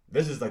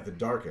 this is like the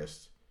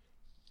darkest.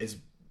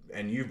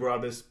 And you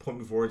brought this point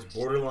before. It's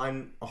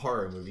borderline a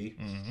horror movie.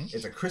 Mm-hmm.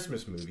 It's a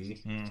Christmas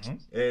movie. Mm-hmm.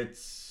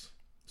 It's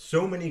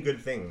so many good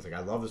things. Like, I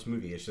love this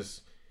movie. It's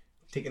just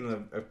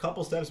taking a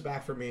couple steps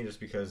back for me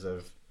just because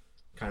of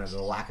kind of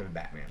the lack of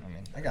Batman. I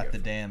mean, I got the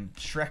damn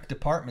Shrek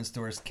department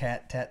store's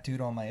cat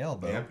tattooed on my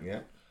elbow.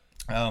 Yeah.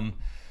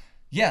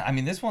 Yeah, I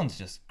mean, this one's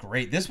just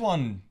great. This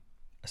one,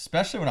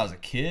 especially when I was a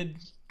kid,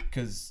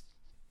 because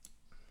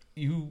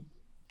you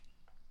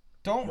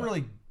don't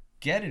really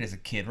get it as a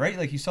kid, right?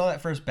 Like, you saw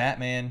that first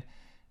Batman,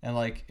 and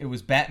like, it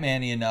was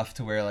Batman-y enough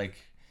to where like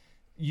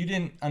you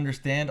didn't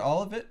understand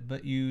all of it,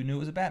 but you knew it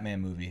was a Batman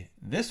movie.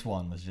 This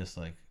one was just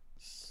like,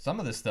 some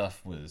of this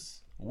stuff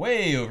was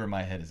way over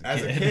my head as a kid.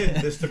 As a kid,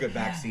 this took a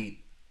backseat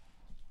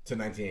to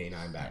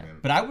 1989 Batman.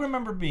 But I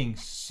remember being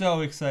so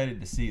excited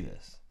to see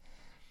this,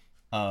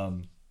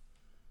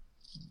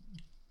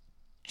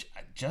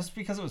 just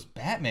because it was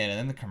Batman, and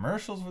then the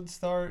commercials would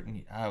start,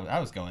 and I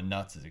was going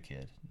nuts as a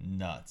kid,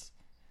 nuts.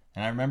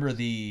 And I remember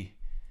the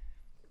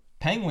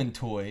Penguin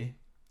toy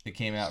that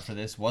came out for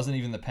this wasn't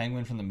even the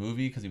Penguin from the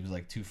movie because he was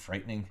like too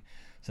frightening.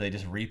 So they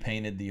just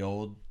repainted the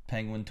old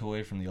Penguin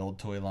toy from the old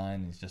toy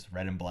line. It's just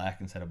red and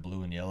black instead of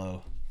blue and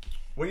yellow.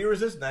 What year was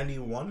this?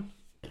 91?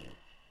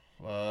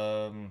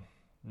 No,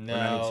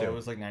 it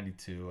was like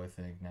 92, I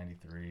think.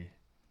 93.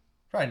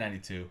 Probably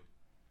 92.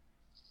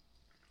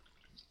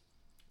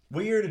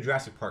 What year did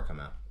Jurassic Park come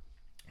out?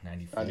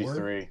 94?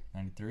 93.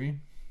 93?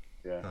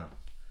 Yeah. Huh.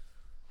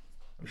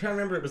 I'm trying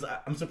to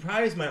remember. I'm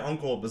surprised my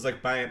uncle was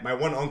like my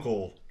one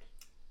uncle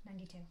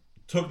 92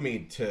 took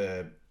me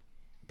to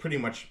pretty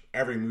much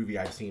every movie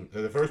I've seen.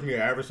 So the first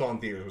movie I ever saw in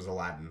theaters was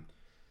Aladdin.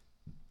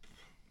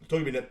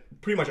 Took me to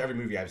pretty much every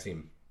movie I've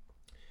seen.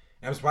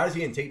 And I'm surprised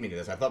he didn't take me to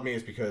this. I thought maybe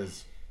it's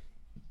because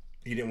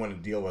he didn't want to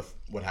deal with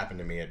what happened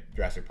to me at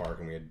Jurassic Park,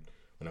 and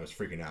when I was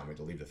freaking out, we had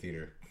to leave the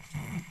theater.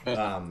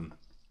 Because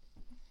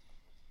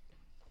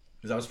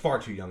I was far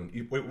too young.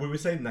 What would we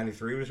say?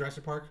 93 was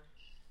Jurassic Park?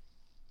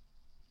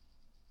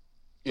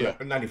 Yeah.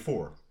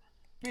 94.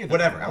 Yeah,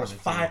 Whatever. I was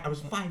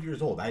 5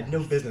 years old. I had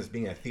no business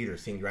being at a theater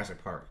seeing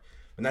Jurassic Park.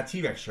 When that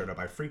T-Rex showed up,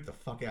 I freaked the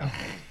fuck out.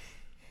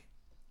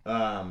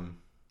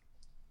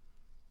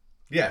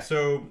 Yeah,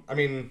 so, I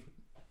mean,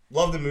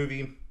 love the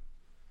movie.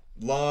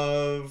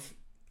 Love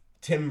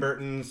Tim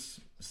Burton's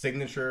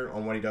signature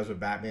on what he does with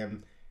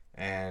Batman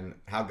and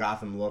how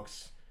Gotham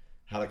looks,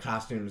 how the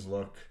costumes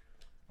look.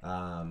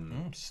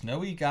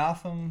 Snowy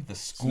Gotham, the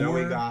score.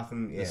 Snowy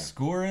Gotham, yeah. The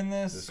score in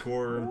this. The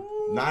score,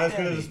 not as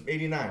good as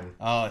 89.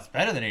 Oh, it's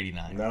better than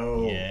 89.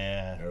 No.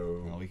 Yeah.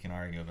 No. Well, we can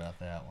argue about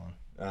that one.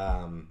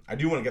 I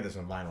do want to get this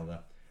on vinyl, though.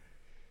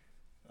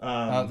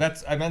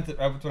 That's what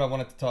I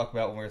wanted to talk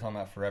about when we were talking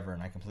about Forever,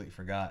 and I completely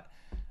forgot.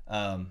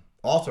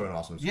 Also an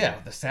awesome score. Yeah,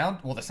 the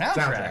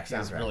soundtrack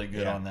is really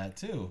good on that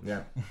too.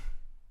 Yeah.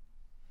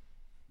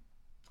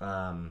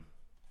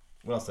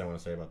 What else do I want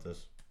to say about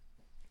this?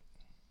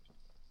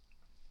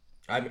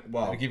 Did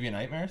it give you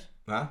nightmares?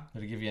 Huh?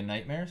 Did it give you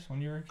nightmares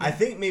when you were a kid? I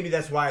think maybe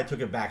that's why I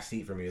took a back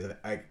seat for me. Is that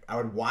I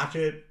would watch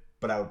it,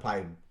 but I would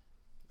probably...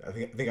 I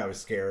think I was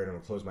scared and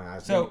would close my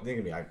eyes. So, I think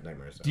it'd be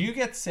nightmares. So. Do you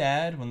get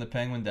sad when the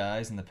penguin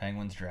dies and the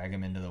penguins drag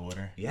him into the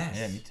water? Yes.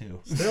 Yeah, me too.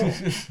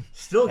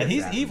 Still. And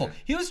he's evil.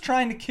 He was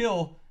trying to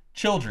kill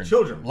children.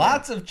 Children.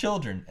 Lots of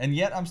children. And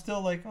yet I'm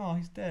still like, oh,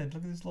 he's dead.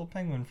 Look at his little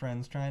penguin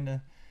friends trying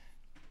to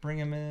bring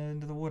him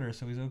into the water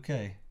so he's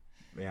okay.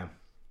 Yeah.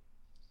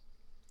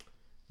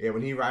 Yeah,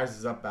 when he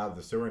rises up out of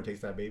the sewer and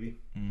takes that baby.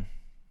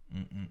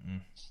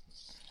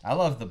 I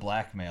love the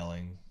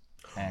blackmailing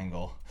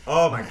angle.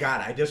 Oh my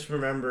god, I just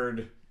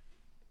remembered.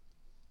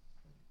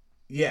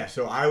 Yeah,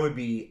 so I would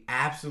be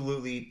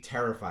absolutely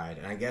terrified,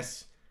 and I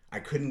guess I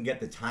couldn't get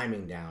the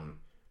timing down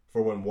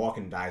for when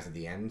Walken dies at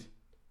the end.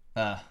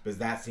 Because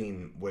that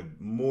scene would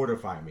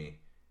mortify me,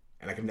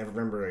 and I could never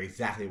remember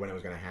exactly when it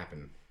was going to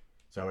happen.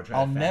 So I would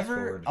try to fast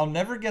forward. I'll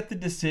never get the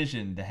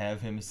decision to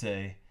have him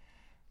say,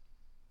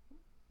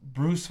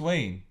 Bruce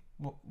Wayne,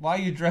 why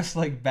are you dressed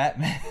like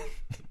Batman?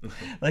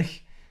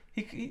 Like,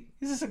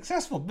 he's a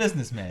successful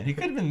businessman. He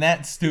could have been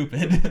that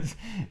stupid.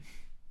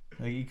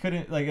 Like, he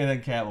couldn't, like, and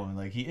then Catwoman,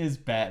 like, he is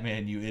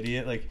Batman, you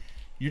idiot. Like,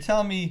 you're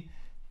telling me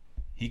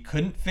he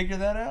couldn't figure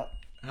that out?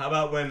 How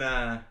about when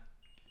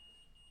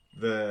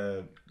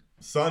the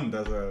son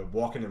does a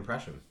Walken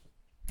impression?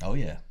 Oh,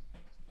 yeah.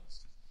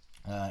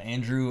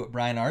 Andrew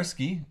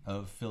Bryanarski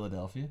of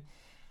Philadelphia.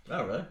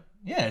 Oh, really?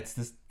 Yeah, it's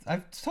this.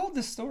 I've told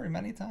this story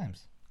many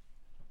times.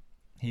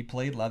 He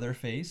played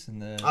Leatherface in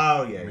the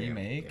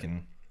remake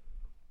and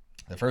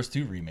the first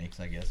two remakes,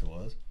 I guess it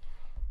was.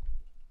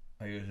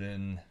 He was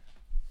in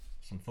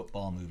some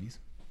football movies.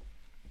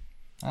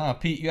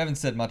 Pete, you haven't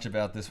said much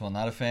about this one.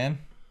 Not a fan?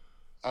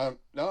 No,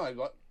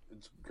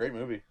 it's a great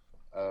movie.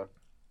 I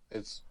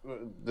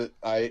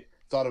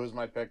thought it was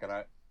my pick, and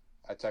I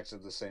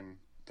texted the same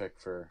pick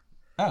for.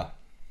 Oh.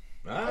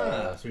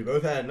 So we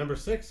both had number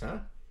 6, huh?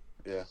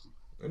 Yeah.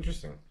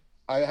 Interesting.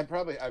 I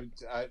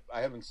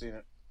haven't seen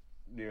it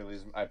nearly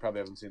as I probably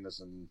haven't seen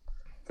this in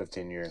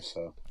 15 years.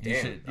 So you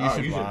should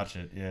watch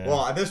it. Yeah.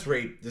 Well, at this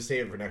rate, just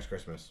save it for next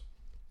Christmas.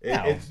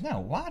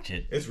 Watch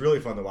it. It's really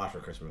fun to watch for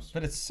Christmas.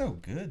 But it's so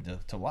good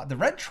to watch. The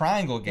Red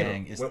Triangle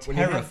Gang is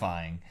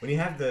terrifying. When you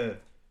have the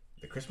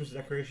Christmas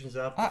decorations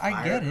up,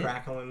 I get it,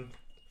 crackling,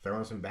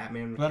 throwing some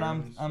Batman. But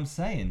I'm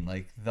saying,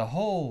 like, the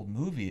whole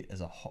movie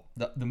as a whole,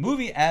 the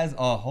movie as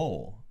a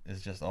whole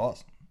is just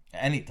awesome.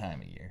 Any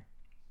time of year.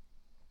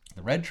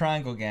 The Red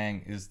Triangle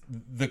Gang is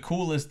the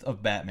coolest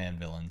of Batman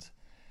villains.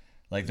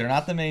 Like, they're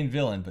not the main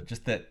villain, but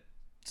just that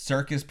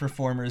circus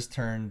performers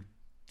turned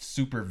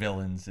super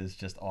villains is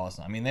just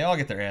awesome. I mean, they all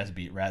get their ass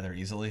beat rather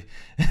easily.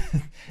 Yeah,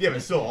 but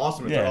it's still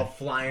awesome. They're all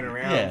flying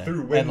around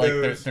through windows.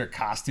 And like their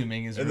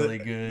costuming is really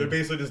good. They're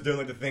basically just doing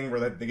like the thing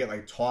where they get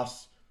like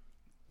tossed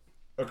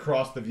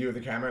across the view of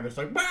the camera, and it's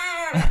like,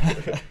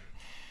 bah!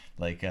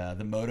 Like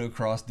the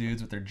motocross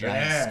dudes with their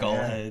giant skull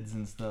heads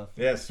and stuff.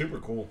 Yeah, it's super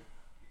cool.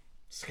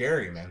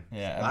 Scary, man.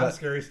 Yeah, a lot of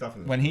scary stuff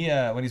in this. When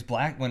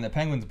the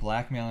Penguin's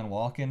blackmailing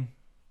Walken,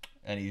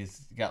 and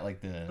he's got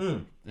like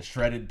the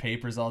shredded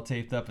papers all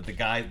taped up at the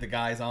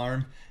guy's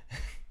arm.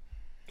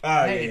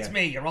 Hey, it's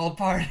me, your old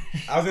partner.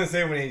 I was gonna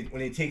say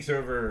when he takes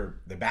over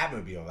the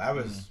Batmobile,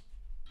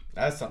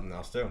 that's something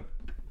else too. And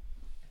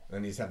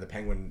then you just have the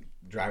Penguin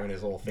driving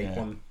his little fake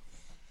one.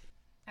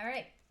 All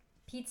right,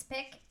 Pete's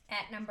pick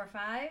at number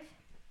 5,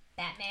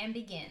 Batman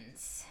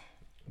Begins.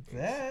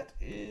 That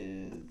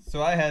is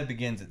so. I had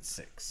Begins at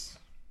 6.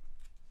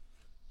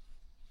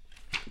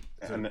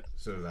 So did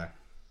I.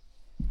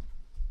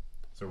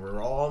 So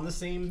we're all on the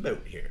same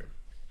boat here.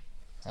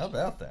 How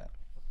about that?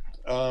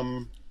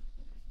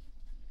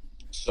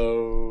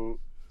 So,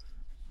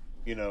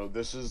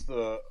 this is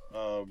the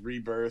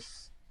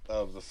rebirth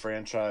of the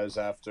franchise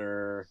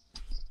after,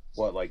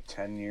 what, like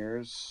 10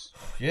 years?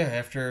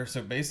 Yeah,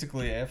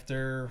 basically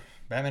after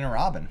Batman and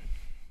Robin.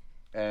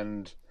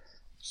 And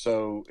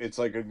so it's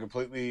like a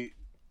completely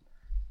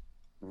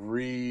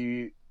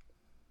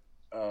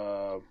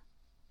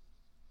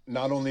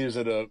not only is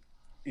it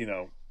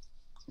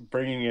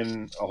bringing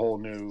in a whole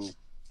new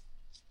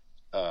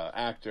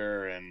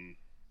actor and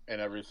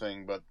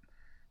everything, but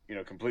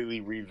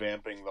completely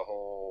revamping the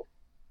whole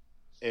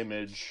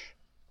image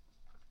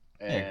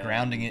and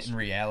grounding it in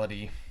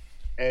reality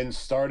and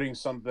starting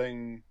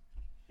something.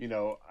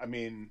 I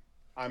mean,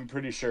 I'm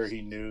pretty sure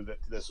he knew that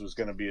this was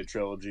going to be a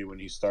trilogy when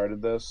he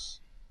started this,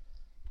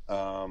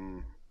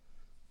 and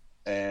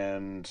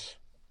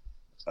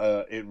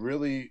it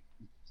really,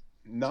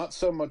 not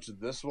so much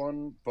this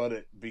one,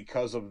 but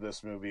because of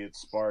this movie, it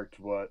sparked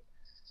what,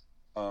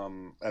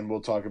 and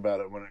we'll talk about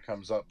it when it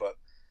comes up, but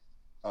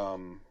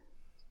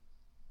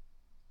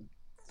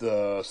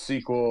the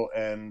sequel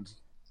and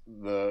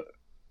the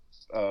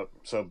Dark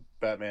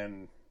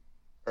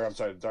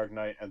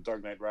Knight and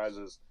Dark Knight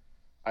Rises,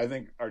 I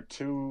think, are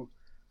two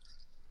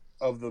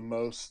of the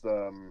most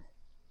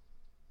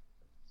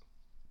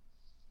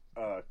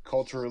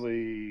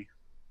culturally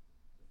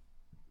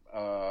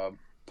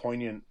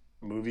poignant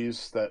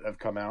movies that have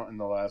come out in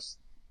the last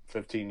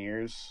 15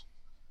 years.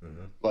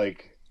 Mm-hmm.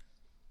 Like,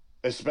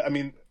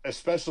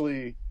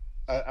 especially,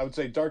 I would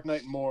say Dark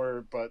Knight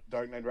more, but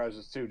Dark Knight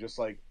Rises too, just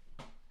like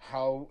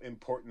how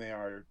important they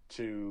are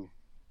to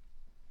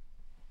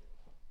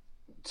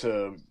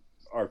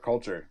our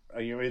culture.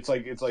 It's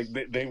like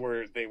they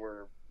were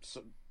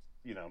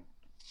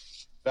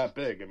that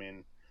big. I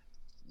mean,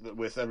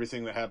 with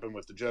everything that happened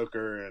with the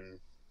Joker and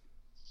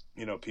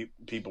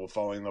people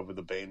falling in love with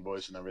the Bane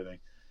voice and everything.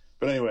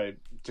 But anyway,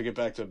 to get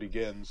back to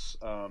Begins,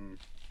 so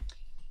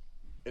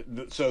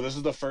this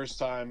is the first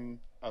time,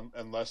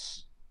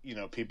 unless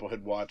people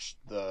had watched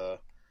the.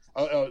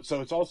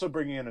 So it's also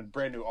bringing in a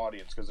brand new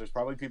audience because there's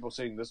probably people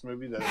seeing this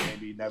movie that have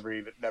maybe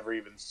never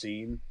even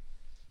seen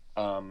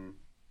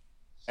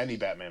any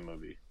Batman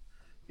movie.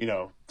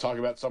 Talk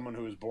about someone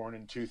who was born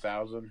in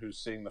 2000 who's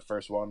seeing the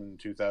first one in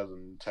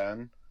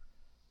 2010.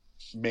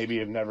 Maybe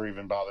have never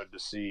even bothered to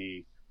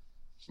see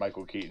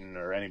Michael Keaton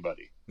or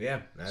anybody.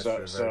 Yeah, that's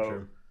very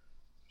true.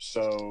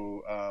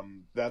 So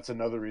that's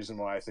another reason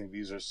why I think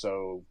these are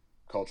so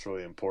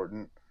culturally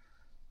important.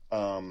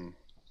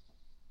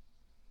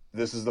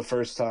 This is the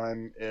first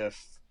time,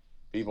 if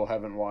people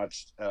haven't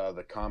watched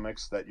the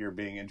comics, that you're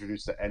being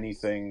introduced to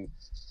anything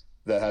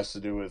that has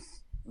to do with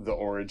the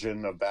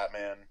origin of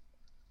Batman,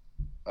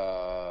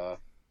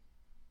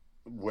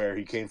 where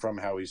he came from,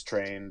 how he's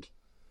trained.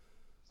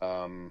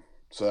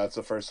 So that's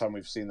the first time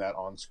we've seen that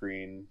on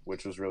screen,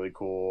 which was really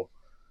cool.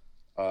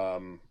 I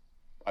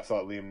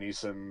thought Liam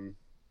Neeson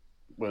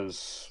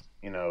was,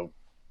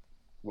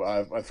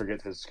 I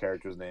forget his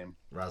character's name.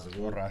 Ra's al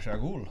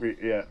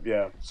Ghul.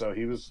 Yeah. So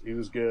he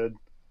was good.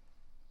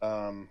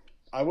 I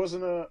love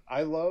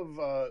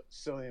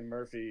Cillian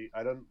Murphy.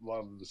 I don't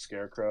love the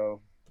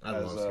Scarecrow. I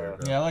love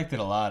Scarecrow. Yeah, I liked it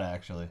a lot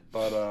actually.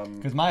 But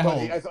because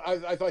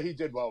I thought he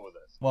did well with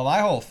it. Well, my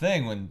whole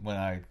thing when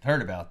I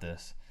heard about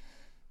this,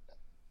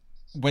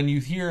 when you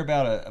hear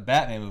about a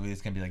Batman movie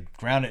that's gonna be like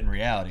grounded in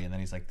reality, and then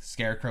he's like the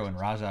Scarecrow and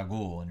Ra's al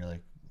Ghul, and you're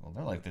like, well,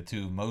 they're like the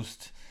two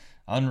most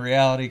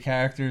unreality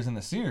characters in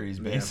the series,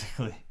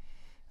 basically.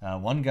 Yeah.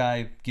 One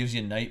guy gives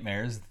you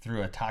nightmares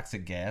through a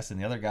toxic gas,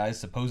 and the other guy is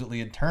supposedly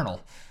eternal.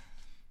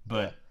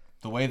 But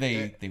the way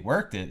they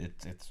worked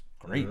it's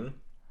great. Mm-hmm.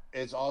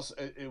 It's also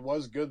it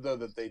was good though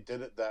that they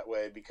did it that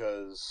way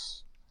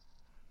because,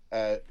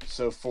 I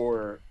feel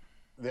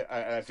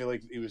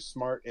like he was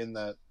smart in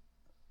that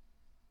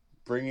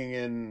bringing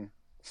in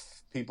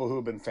people who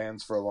have been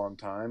fans for a long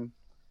time,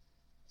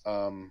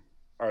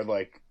 are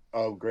like,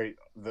 oh great,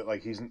 that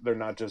like they're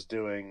not just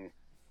doing,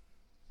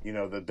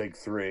 the big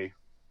three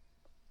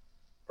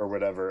or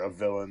whatever of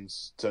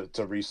villains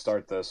to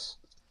restart this,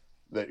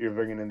 that you're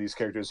bringing in these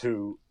characters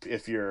who,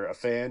 if you're a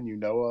fan,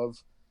 of,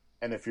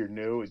 and if you're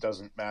new, it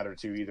doesn't matter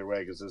to you either way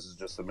because this is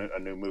just a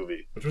new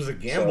movie. Which was a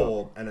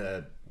gamble and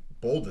a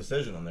bold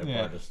decision on their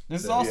part.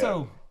 This is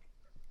also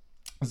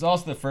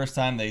the first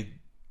time they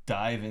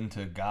dive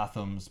into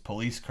Gotham's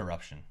police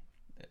corruption.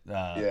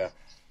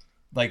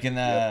 Like in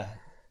the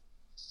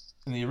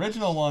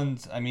original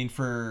ones, I mean,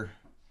 for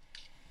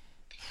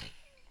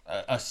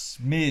a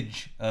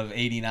smidge of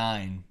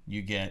 89,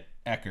 you get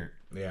Eckert,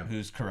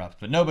 who's corrupt,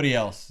 but nobody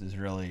else is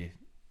really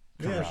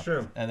corrupt. Yeah,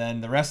 sure. And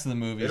then the rest of the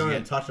movies, they don't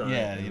even touch on it.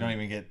 Yeah, you don't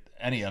even get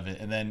any of it.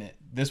 And then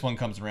this one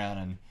comes around,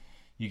 and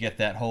you get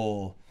that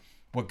whole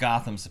what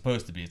Gotham's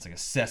supposed to be. It's like a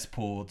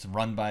cesspool. It's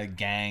run by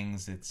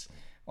gangs. It's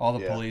all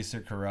the police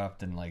are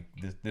corrupt, and like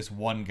this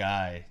one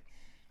guy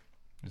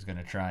is going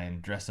to try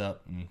and dress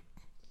up and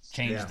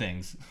change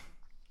things.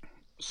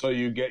 So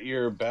you get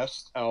your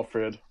best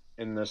Alfred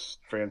in this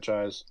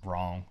franchise.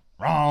 Wrong.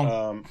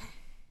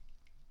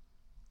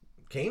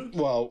 Kane?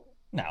 Well,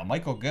 no,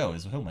 Michael Gough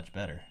is so much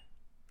better.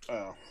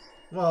 Oh.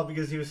 Well,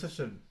 because he was such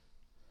a...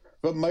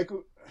 But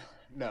Michael...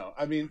 No,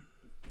 I mean,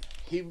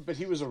 he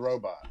was a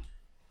robot.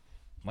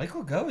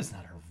 Michael Gough is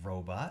not a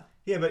robot.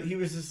 Yeah, but he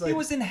was just like... He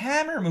was in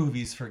Hammer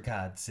movies, for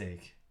God's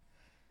sake.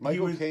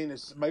 Michael Caine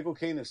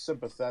is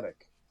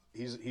sympathetic.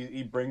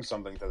 He brings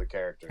something to the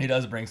character. He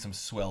does bring some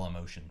swell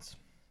emotions.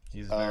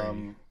 He's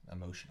very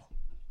emotional.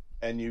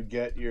 And you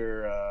get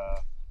your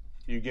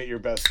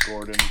best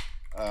Gordon.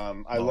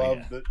 I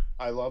love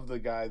the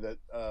guy that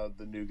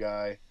the new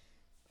guy,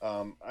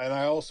 and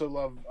I also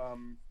love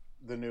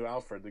the new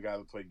Alfred, the guy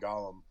that played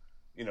Gollum.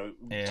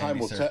 Time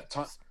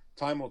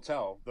will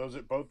tell.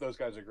 Both those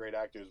guys are great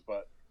actors,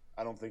 but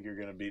I don't think you're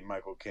going to beat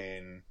Michael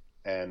Caine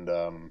and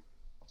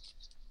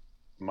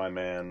my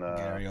man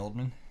Gary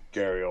Oldman.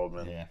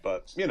 Yeah,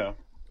 but Gary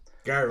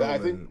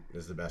Oldman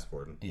is the best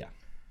Gordon. Yeah.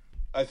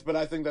 But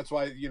I think that's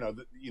why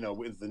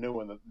with the new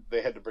one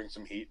they had to bring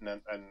some heat,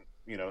 and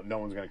no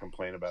one's going to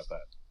complain about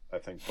that. I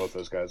think both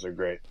those guys are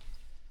great.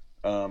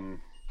 You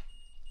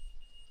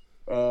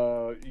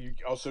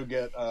also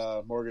get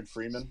Morgan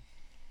Freeman.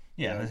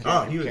 Yeah.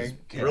 He was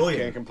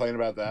brilliant. Can't complain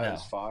about that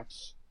as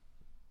Fox.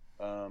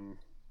 I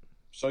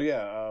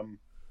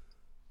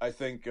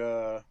think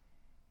this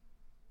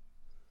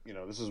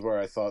is where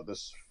I thought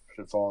this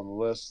should fall on the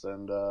list,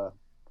 and I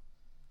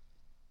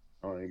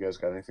don't know. You guys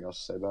got anything else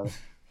to say about it?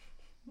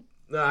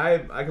 No,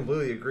 I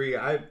completely agree.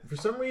 For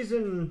some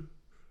reason,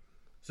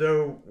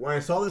 so when I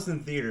saw this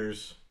in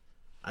theaters,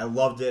 I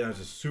loved it. I was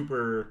just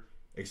super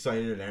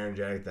excited and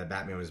energetic that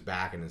Batman was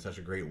back and in such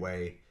a great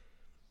way.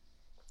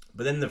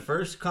 But then the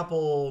first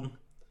couple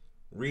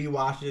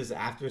rewatches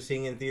after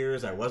seeing it in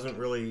theaters, I wasn't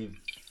really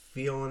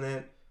feeling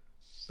it.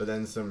 But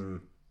then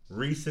some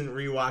recent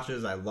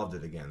rewatches, I loved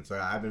it again. So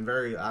I've been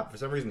very, for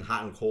some reason,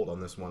 hot and cold on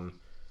this one.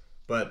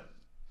 But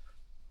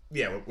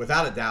yeah,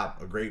 without a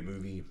doubt, a great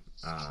movie.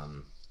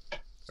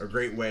 a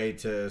great way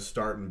to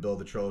start and build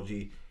the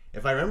trilogy.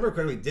 If I remember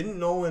correctly, didn't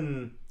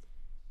Nolan,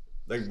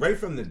 like right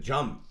from the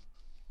jump,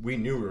 we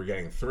knew we were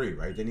getting 3,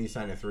 right? Didn't he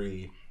sign a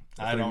 3?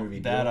 I don't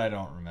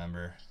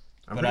remember.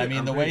 But I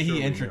mean, the way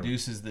he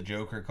introduces the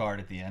Joker card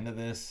at the end of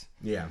this,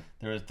 yeah,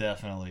 there was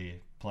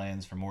definitely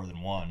plans for more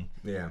than one.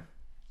 Yeah.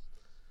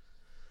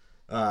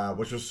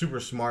 Which was super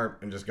smart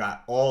and just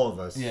got all of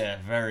us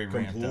very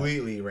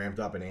completely ramped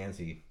up and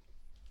antsy.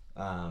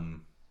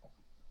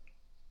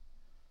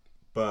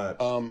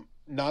 But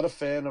not a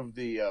fan of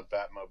the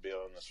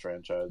Batmobile in this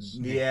franchise.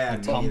 Yeah,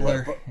 the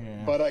Tumbler.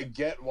 But I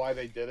get why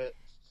they did it.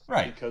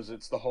 Right. Because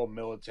it's the whole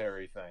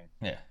military thing.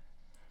 Yeah.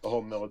 The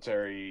whole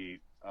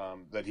military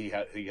that he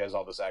has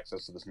all this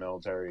access to this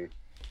military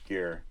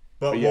gear.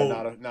 But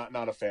yeah,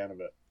 not a fan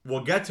of it.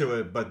 We'll get to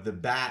it, but the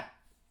Bat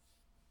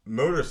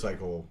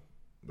motorcycle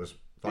was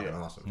fucking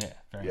awesome. Yeah,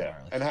 very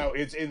gnarly. And how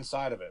it's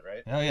inside of it,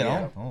 right? Oh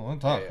yeah, don't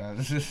talk.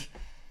 This is.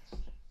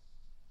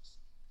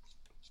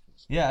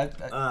 Yeah,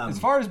 as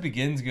far as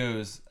Begins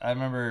goes, I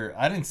remember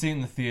I didn't see it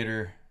in the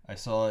theater. I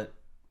saw it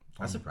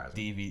on That's surprising.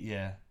 DVD.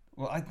 Yeah,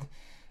 well,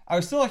 I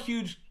was still a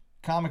huge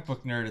comic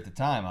book nerd at the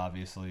time.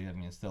 Obviously, I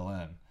mean, I still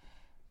am.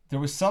 There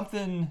was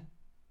something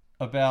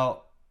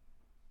about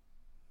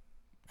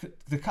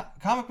the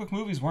comic book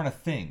movies weren't a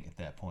thing at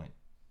that point.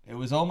 It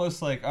was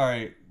almost like, all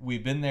right,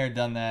 we've been there,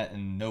 done that,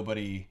 and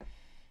nobody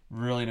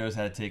really knows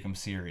how to take them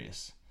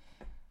serious.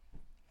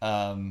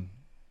 I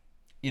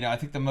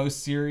think the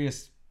most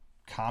serious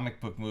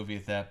comic book movie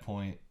at that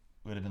point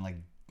would have been like,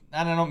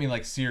 and I don't mean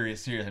like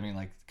serious. I mean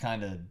like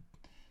kind of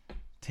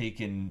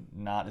taken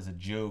not as a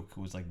joke.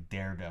 Was like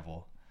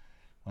Daredevil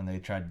when they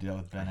tried to deal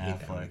with Ben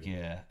Affleck.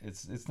 Yeah,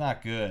 it's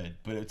not good,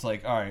 but it's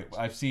like, all right,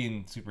 I've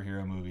seen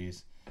superhero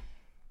movies.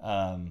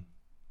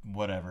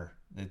 Whatever.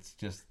 It's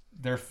just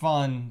they're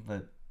fun,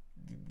 but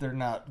they're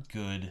not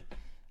good.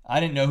 I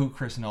didn't know who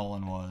Chris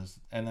Nolan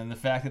was, and then the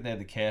fact that they had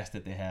the cast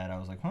that they had, I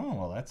was like, oh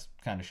well, that's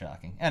kind of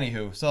shocking.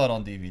 Anywho, saw it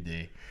on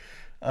DVD.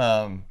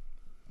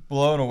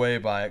 Blown away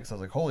by it because I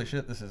was like, holy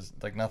shit, this is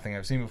like nothing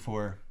I've seen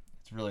before.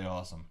 It's really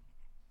awesome.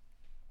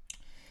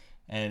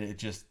 And it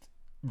just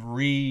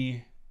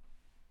like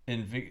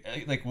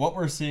what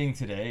we're seeing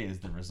today is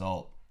the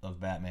result of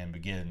Batman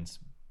Begins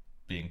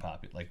being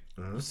popular, like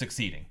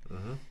succeeding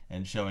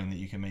and showing that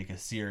you can make a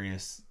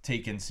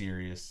taken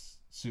serious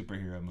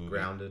superhero movie.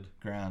 Grounded,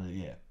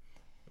 yeah.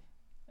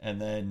 And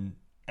then,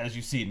 as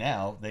you see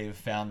now, they've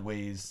found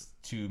ways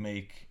to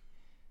make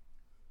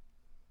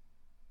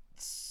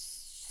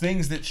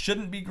things that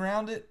shouldn't be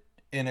grounded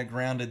in a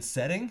grounded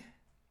setting,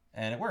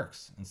 and it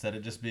works. Instead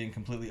of just being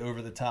completely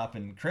over the top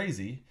and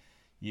crazy,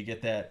 you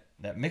get that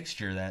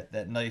mixture,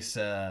 that nice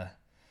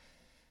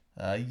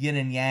yin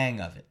and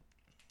yang of it.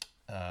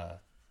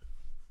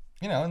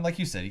 And like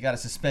you said, you got to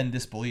suspend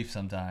disbelief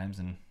sometimes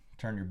and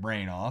turn your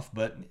brain off,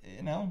 but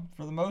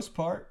for the most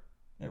part,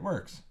 it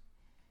works.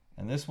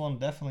 And this one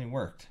definitely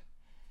worked.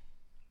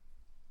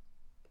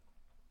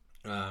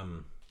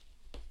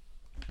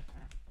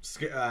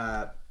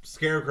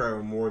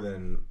 Scarecrow more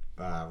than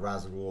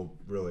Ra's al Ghul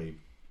really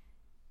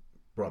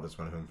brought this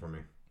one home for me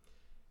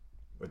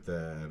with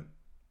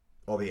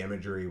all the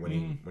imagery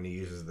when he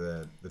uses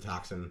the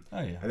toxin.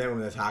 Oh yeah. And then when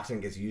the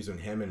toxin gets used on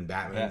him and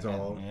Batman's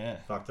all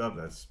fucked up,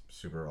 that's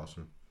super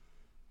awesome.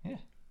 Yeah,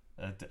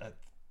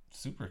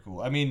 super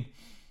cool. I mean,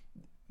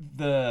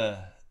 the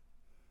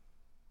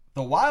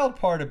wild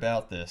part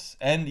about this,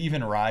 and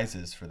even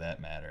Rises for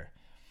that matter,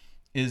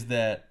 is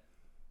that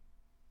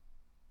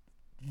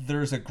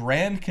there's a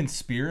grand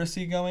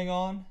conspiracy going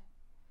on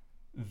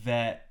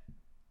that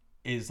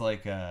is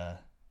like a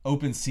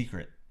open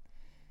secret.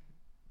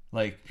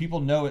 Like, people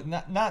know it,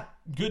 not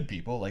good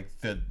people, like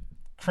the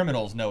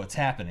criminals know it's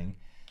happening,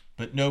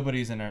 but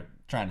nobody's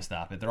trying to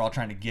stop it. They're all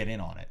trying to get in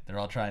on it. They're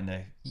all trying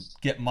to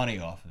get money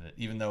off of it,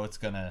 even though it's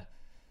going to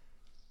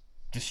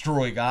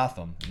destroy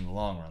Gotham in the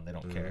long run. They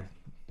don't care.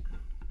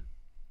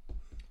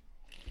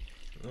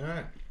 All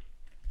right.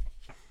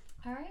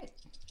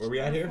 Where are we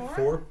at here?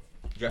 4?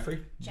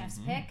 Jeffrey? Jeff's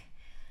pick.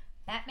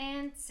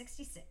 Batman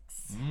 66.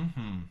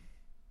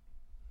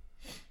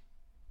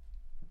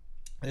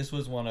 This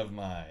was one of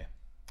my...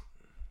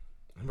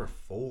 Number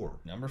 4.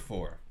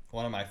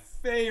 One of my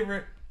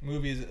favorite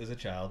movies as a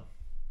child.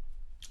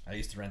 I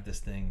used to rent this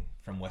thing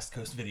from West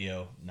Coast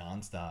Video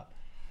nonstop.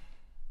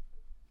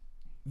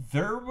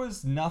 There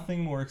was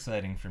nothing more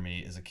exciting for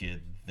me as a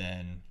kid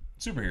than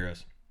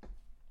superheroes.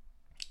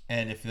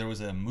 And if there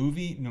was a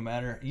movie, no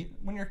matter...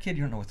 When you're a kid,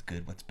 you don't know what's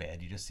good, what's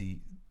bad. You just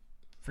see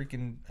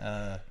freaking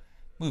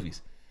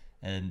movies.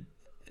 And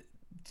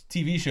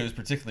TV shows,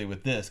 particularly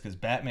with this, because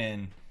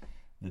Batman,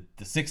 the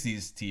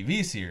 60s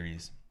TV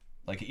series,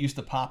 like, it used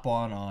to pop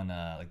on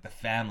like the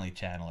Family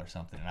Channel or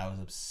something, and I was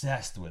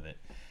obsessed with it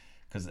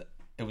because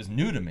it was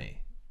new to me.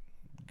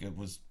 It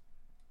was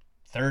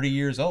 30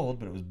 years old,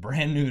 but it was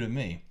brand new to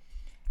me.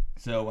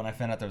 So when I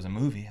found out there was a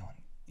movie, I went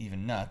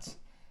even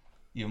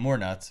more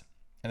nuts.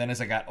 And then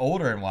as I got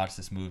older and watched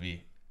this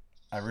movie,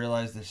 I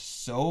realized there's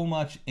so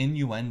much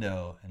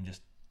innuendo and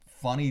just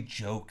funny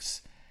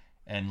jokes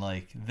and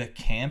like the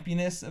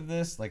campiness of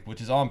this, like,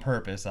 which is on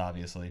purpose,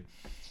 obviously,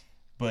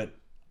 but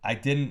I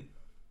didn't.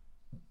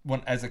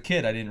 As a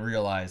kid, I didn't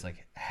realize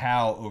like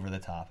how over the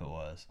top it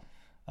was.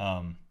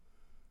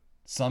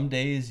 Some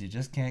days you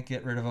just can't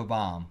get rid of a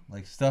bomb,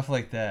 like stuff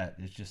like that.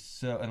 It's just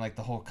so, and like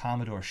the whole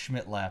Commodore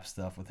Schmidt-Lap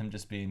stuff with him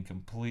just being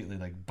completely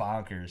like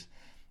bonkers.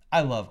 I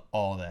love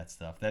all that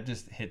stuff. That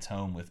just hits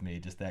home with me.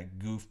 Just that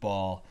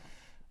goofball,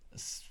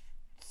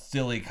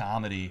 silly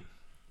comedy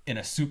in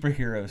a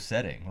superhero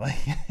setting. Like,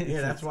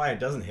 yeah, that's why it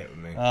doesn't hit with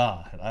me.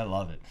 Oh, I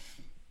love it.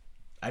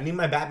 I need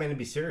my Batman to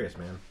be serious,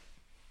 man.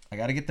 I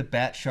got to get the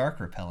bat shark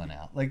repellent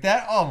out. Like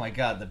that, oh my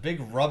god, the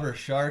big rubber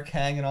shark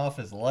hanging off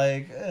his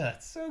leg. Ugh,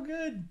 it's so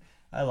good.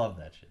 I love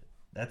that shit.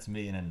 That's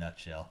me in a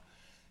nutshell.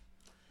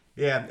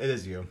 Yeah, it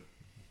is you.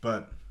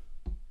 But,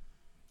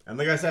 and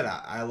like I said,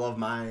 I love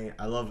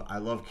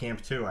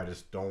Camp 2. I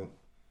just don't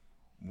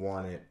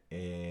want it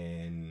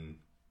in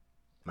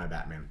my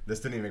Batman.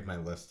 This didn't even make my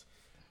list.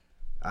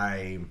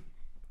 I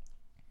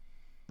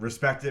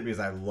respect it because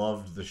I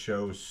loved the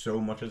show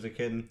so much as a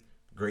kid.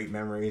 Great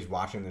memories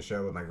watching the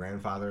show with my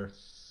grandfather.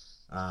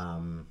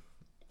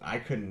 I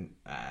couldn't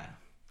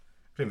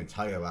even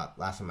tell you about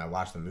last time I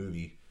watched the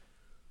movie.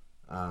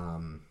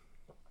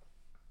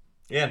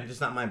 Yeah,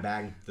 just not my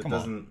bag. That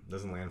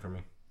doesn't land for me.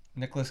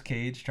 Nicolas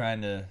Cage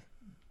trying to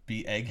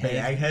be Egghead.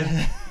 Hey,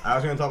 Egghead? I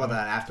was going to talk about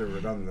that after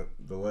we're done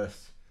the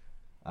list.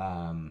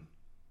 That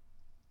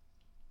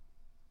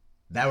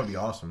would be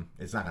awesome.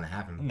 It's not going to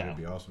happen. No. It would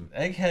be awesome.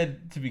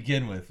 Egghead, to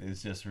begin with,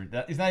 is just...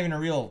 He's not even a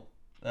real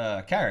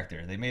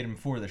character. They made him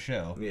for the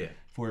show. Yeah.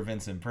 For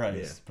Vincent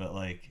Price. Yeah. But,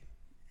 like,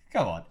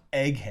 come on.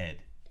 Egghead.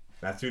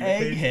 That's who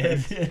Nick Cage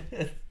is.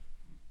 Egghead.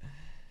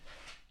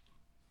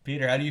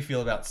 Peter, how do you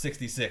feel about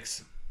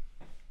 66?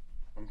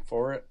 I'm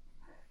for it.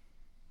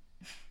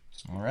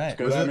 All right.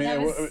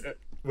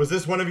 Was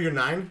this one of your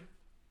 9?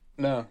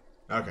 No.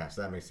 Okay,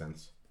 so that makes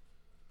sense.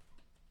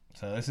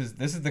 So this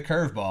is the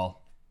curveball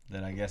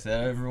that I guess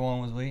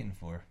everyone was waiting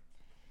for.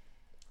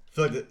 I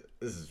feel like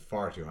this is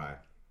far too high.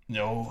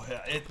 No,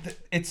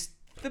 it's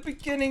the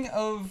beginning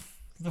of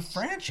the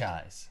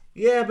franchise.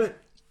 Yeah, but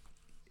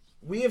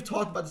we have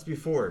talked about this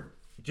before.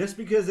 Just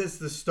because it's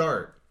the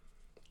start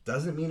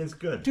doesn't mean it's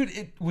good. Dude,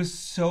 it was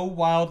so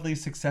wildly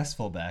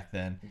successful back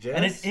then. Just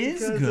and it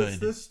is good. It's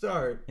the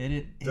start.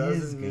 It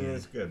doesn't mean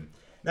it's good.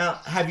 Now,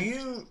 have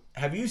you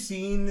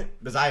seen,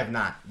 because I have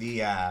not,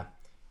 the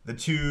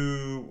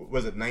two,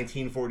 was it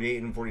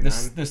 1948 and 49?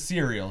 The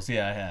serials,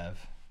 yeah, I have.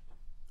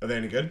 Are they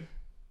any good?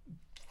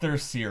 They're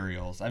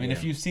serials. I mean,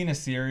 if you've seen a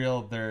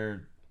serial,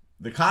 they're...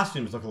 The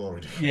costumes look a little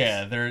ridiculous.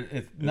 Yeah,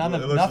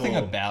 nothing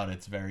about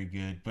it's very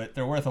good, but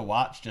they're worth a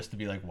watch just to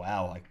be like,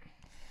 wow, like,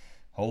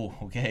 oh,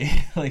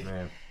 okay. Like,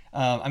 man.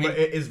 I mean, but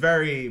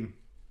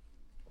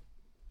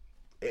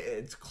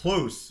it's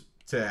close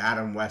to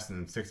Adam West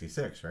in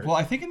 66, right? Well,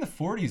 I think in the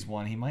 40s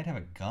one, he might have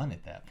a gun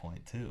at that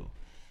point too.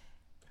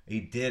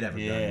 He did have a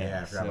gun. Yeah,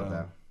 I forgot about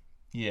that.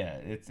 Yeah,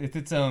 it's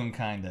its own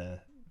kind of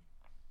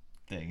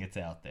thing. It's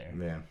out there.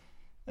 Yeah.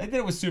 They did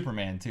it with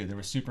Superman too. There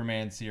were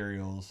Superman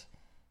serials.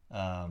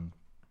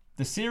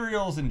 The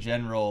serials in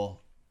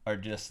general are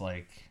just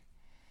like,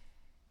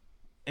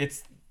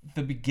 it's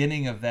the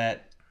beginning of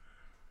that.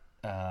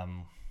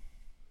 Trying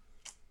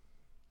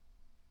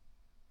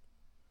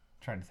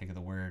to think of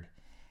the word.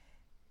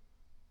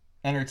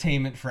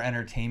 Entertainment for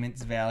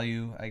entertainment's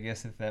value, I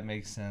guess, if that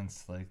makes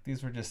sense. Like,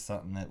 these were just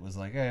something that was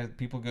like,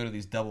 people go to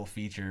these double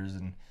features,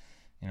 and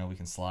we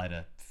can slide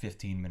a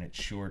 15-minute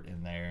short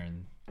in there,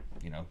 and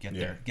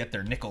get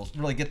their nickels,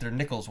 really get their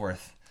nickels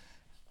worth.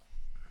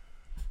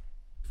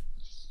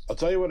 I'll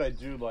tell you what I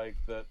do like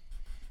that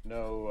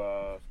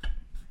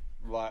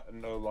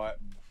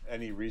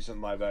any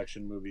recent live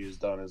action movie has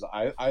done is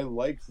I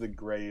like the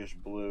grayish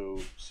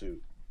blue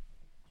suit.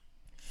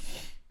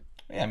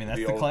 Yeah, I mean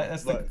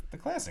that's the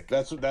classic.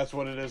 That's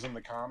what it is in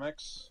the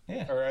comics.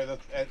 Yeah.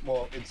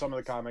 Well, in some of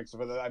the comics,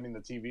 but I mean the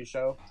TV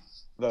show,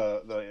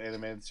 the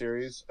animated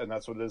series, and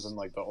that's what it is in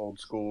like the old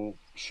school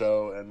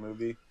show and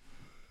movie.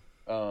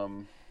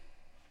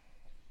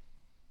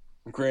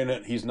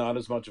 Granted, he's not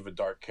as much of a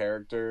dark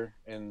character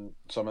in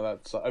some of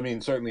that stuff. I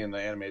mean, certainly in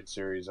the animated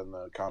series and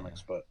the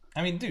comics, but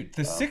I mean, dude,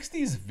 the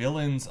 '60s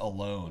villains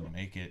alone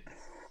make it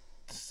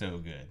so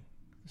good.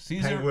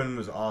 Penguin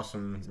was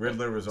awesome.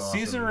 Riddler was awesome.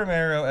 Cesar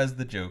Romero as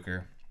the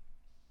Joker.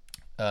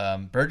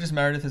 Burgess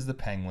Meredith as the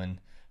Penguin.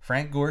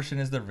 Frank Gorshin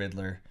as the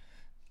Riddler.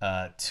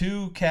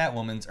 2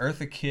 Catwomans,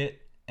 Eartha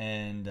Kitt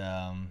and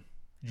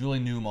Julie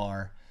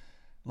Newmar.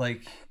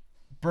 Like,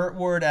 Burt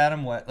Ward,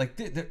 Adam West. Like,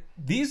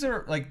 these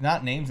are like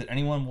not names that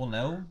anyone will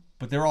know,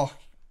 but they're all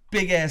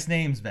big ass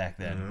names back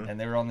then, and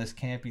they were on this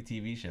campy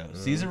TV show.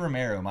 Cesar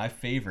Romero, my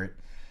favorite.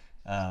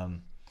 I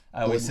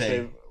always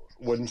say.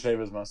 Wouldn't shave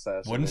his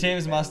mustache. Wouldn't shave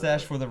his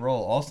mustache for the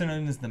role. Also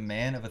known as the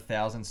man of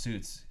 1,000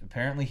 suits.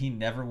 Apparently, he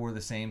never wore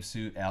the same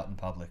suit out in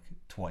public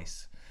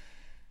twice.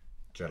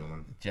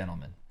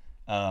 Gentleman.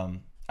 I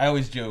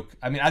always joke.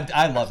 I mean,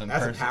 I love him.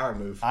 That's a power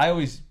move. I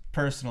always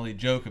personally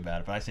joke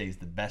about it, but I say he's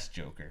the best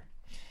Joker.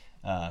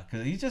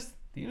 Because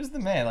He was the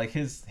man. Like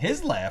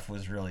his laugh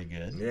was really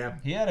good. Yeah.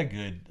 He had a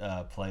good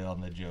play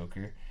on the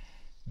Joker.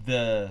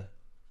 The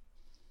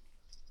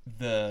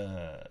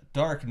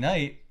Dark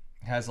Knight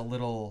has a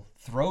little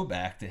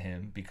throwback to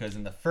him because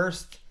in the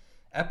first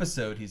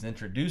episode he's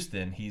introduced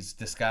in, he's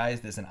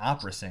disguised as an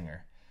opera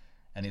singer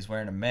and he's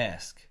wearing a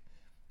mask.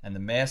 And the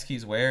mask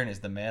he's wearing is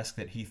the mask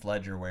that Heath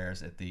Ledger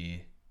wears at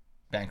the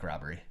bank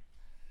robbery.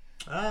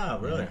 Ah,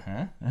 really?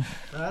 Uh-huh. Oh,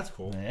 that's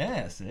cool.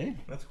 Yeah, see?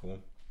 That's cool.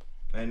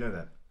 I didn't know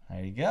that.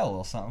 There you go. A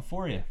little something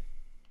for you.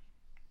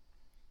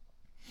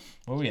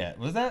 What we at?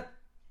 Was that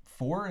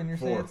 4 and you're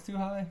saying 4. it's too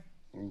high?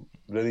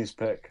 Vinny's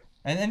pick.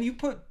 And then you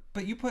put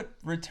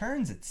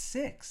Returns at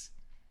 6.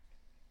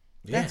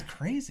 Yeah. That's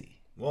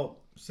crazy. Well,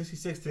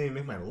 66 didn't even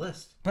make my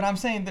list. But I'm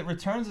saying that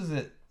Returns is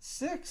at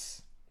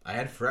 6. I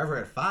had Forever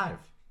at 5.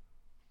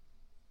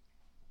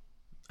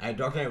 I had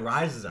Dark Knight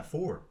Rises at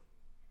 4.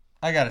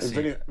 I gotta see.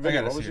 Vinny, I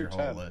gotta what see was your your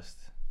whole 10? list.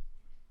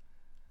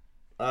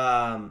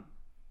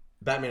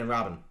 Batman and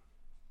Robin.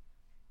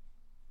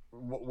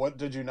 What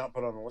did you not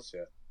put on the list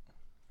yet?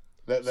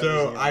 That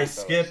So wasn't I even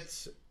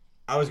skipped.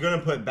 I was going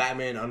to put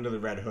Batman Under the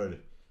Red Hood,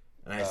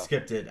 and I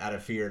skipped it out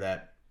of fear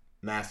that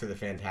Mask of the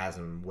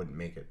Phantasm wouldn't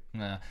make it.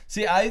 No.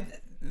 See, I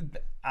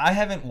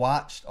haven't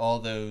watched all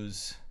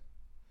those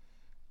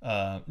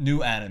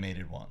new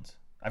animated ones.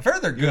 I've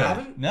heard they're good.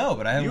 haven't? No,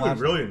 but I haven't You watched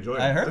would really them. enjoy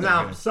it. I heard they're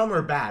now good. some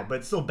are bad, but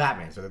it's still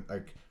Batman. So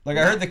Like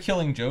I heard the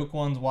Killing Joke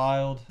one's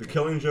wild. the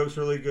Killing Joke's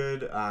really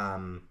good. I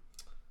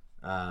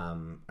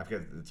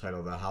forget the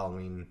title. The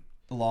Halloween.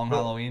 The Long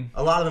Halloween.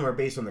 A lot of them are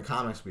based on the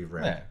comics we've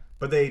read, Yeah.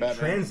 but they Batman.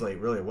 translate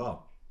really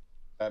well.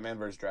 Batman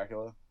vs.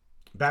 Dracula.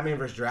 Batman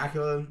vs.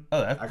 Dracula.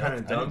 Oh, I kind of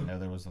I dug. didn't know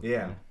there was.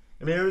 Yeah,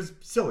 I mean it was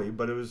silly,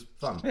 but it was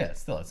fun. Yeah,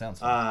 still it sounds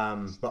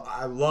fun. But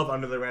I love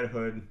Under the Red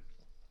Hood.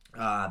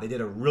 They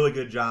did a really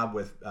good job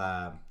with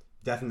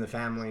Death in the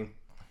Family.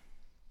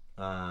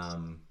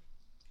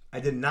 I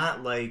did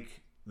not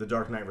like the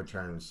Dark Knight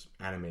Returns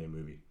animated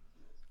movie.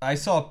 I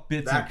saw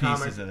bits That and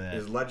comic pieces of that.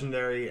 is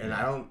legendary, and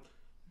I don't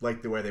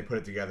like the way they put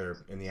it together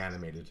in the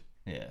animated.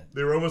 Yeah.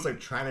 They were almost like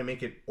trying to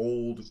make it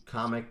old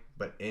comic,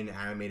 but in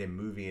animated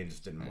movie, and it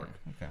just didn't work.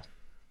 Okay.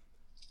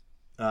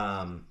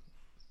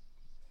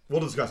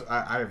 We'll discuss.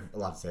 I have a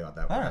lot to say about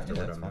that. All right, after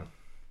yeah, we're that's done. fine.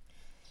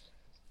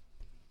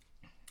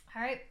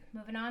 All right,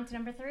 moving on to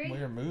number 3.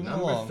 We're moving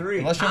Number along. 3,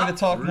 Unless you want me to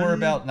talk top more 3.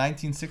 about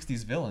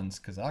 1960s villains,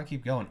 because I'll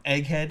keep going.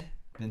 Egghead,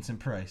 Vincent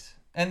Price.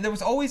 And there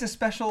was always a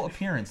special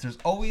appearance. There's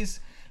always,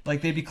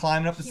 like, they'd be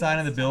climbing up the side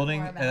of the wants to talk building,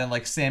 more and about then,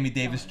 like, Sammy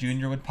Davis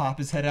Jr. would pop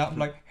his head out and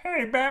be like,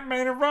 hey,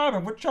 Batman and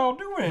Robin, what y'all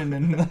doing?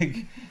 And,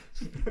 like...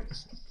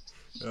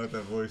 I like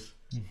that voice.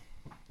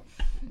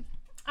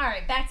 All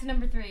right, back to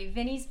number 3.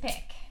 Vinny's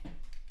pick.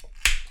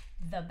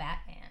 The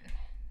Batman.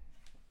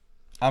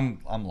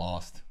 I'm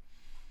lost.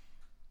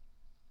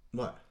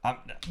 What?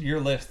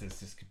 Your list is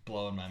just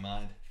blowing my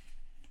mind.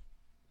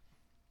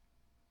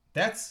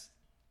 That's...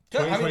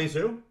 I mean,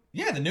 2022?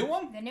 yeah, the new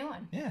one? The new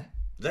one. Yeah.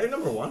 Is that your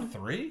number 1?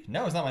 3?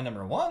 No, it's not my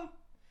number 1.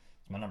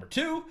 It's my number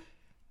 2.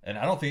 And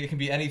I don't think it can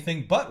be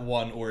anything but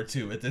 1 or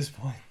 2 at this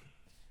point.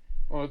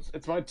 Well,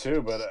 it's my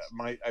 2, but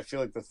I feel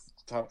like the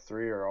top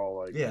 3 are all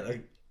like Yeah,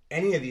 like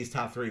any of these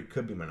top 3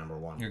 could be my number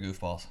 1. You're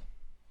goofballs.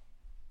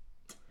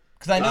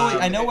 Because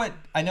I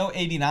know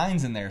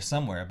 89's in there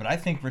somewhere, but I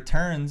think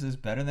Returns is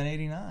better than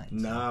 89.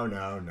 No.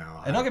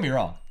 And don't get me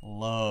wrong,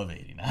 love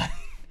 89.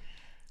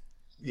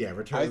 Yeah,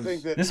 Returns. I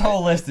think that This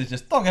whole list is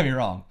just, don't get me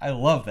wrong, I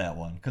love that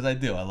one because I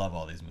do. I love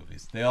all these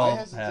movies. They all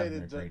have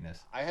their greatness.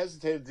 I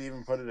hesitated to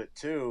even put it at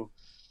 2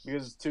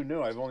 because it's too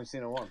new. I've only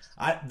seen it once.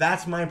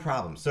 That's my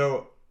problem.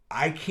 So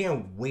I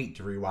can't wait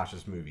to rewatch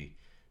this movie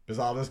because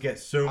I'll just get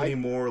so many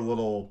more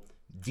little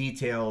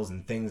details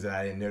and things that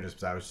I didn't notice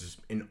because I was just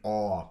in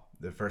awe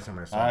the first time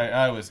I saw it.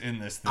 I was in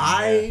this thing.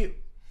 I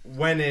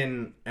went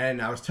in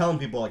and I was telling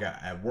people like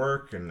at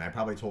work, and I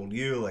probably told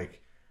you,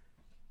 like,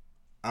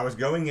 I was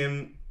going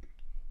in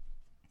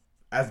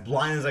as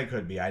blind as I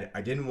could be.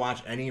 I didn't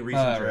watch any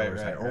recent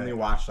trailers. I only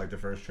watched like the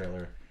first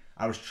trailer.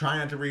 I was trying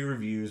not to read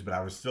reviews, but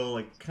I was still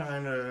like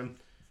kind of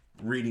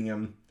reading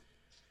them.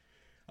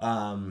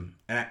 And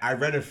I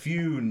read a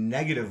few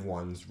negative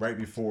ones right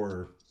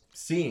before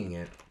seeing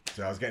it,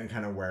 so I was getting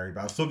kind of worried.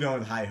 But I was still going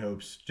with high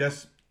hopes,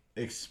 just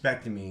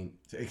expecting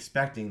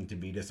to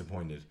be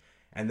disappointed,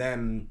 and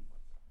then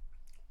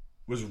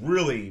was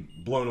really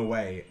blown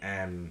away,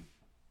 and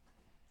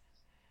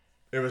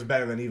it was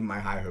better than even my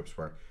high hopes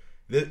were.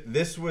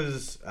 This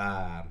was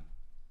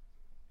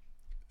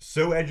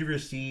so edge of your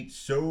seat,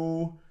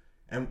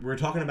 and we're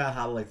talking about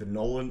how like the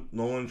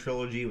Nolan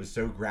trilogy was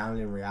so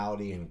grounded in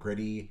reality and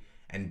gritty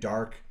and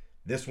dark.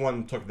 This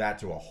one took that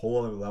to a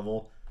whole other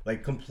level,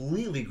 like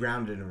completely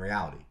grounded in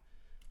reality.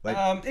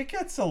 Like it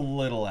gets a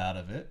little out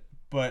of it,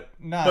 but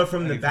not. But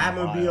from the anything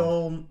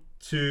Batmobile wild.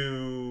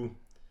 to,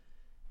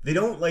 they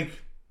don't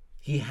like.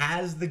 He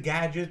has the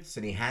gadgets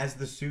and he has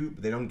the suit,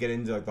 but they don't get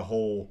into like the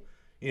whole,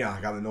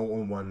 like on the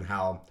Nolan one,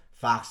 how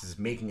Fox is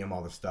making him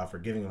all the stuff or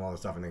giving him all the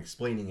stuff and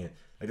explaining it.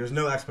 Like there's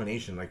no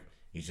explanation. Like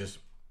he's just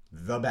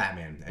the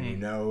Batman, and you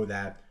know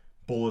that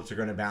bullets are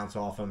going to bounce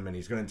off him, and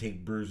he's going to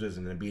take bruises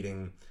and a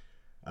beating.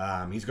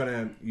 He's going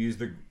to use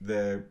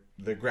the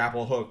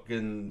grapple hook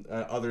and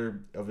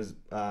other of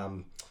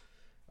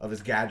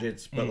his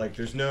gadgets, but like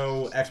there's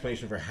no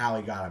explanation for how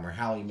he got them or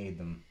how he made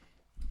them.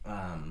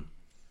 And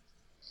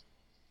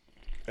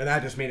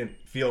that just made it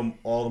feel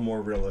all the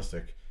more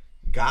realistic.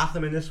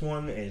 Gotham in this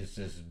one is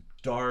just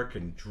dark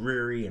and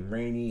dreary and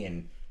rainy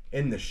and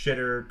in the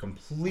shitter,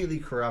 completely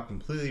corrupt,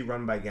 completely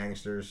run by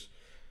gangsters.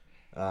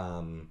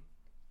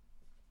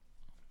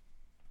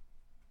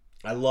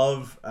 I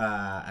love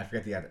I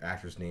forget the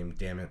actor's name,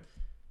 damn it.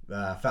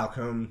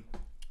 Falcone.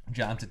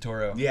 John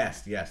Turturro.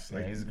 Yes.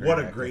 Like, he's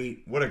a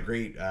great what a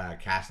great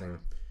casting.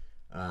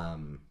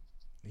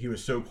 He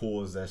was so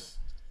cool as this.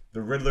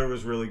 The Riddler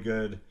was really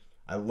good.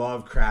 I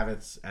love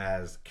Kravitz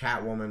as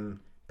Catwoman.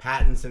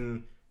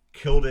 Pattinson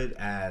killed it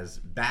as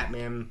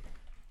Batman.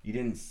 You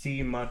didn't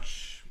see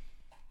much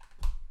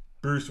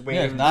Bruce Wayne.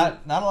 Yeah,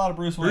 not a lot of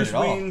Bruce Wayne at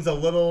all. Bruce Wayne's a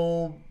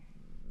little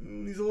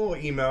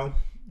emo,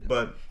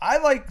 but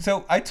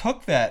I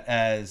took that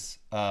as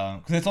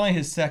because it's only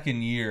his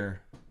second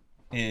year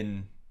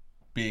in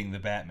being the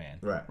Batman.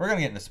 Right. We're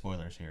gonna get into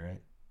spoilers here,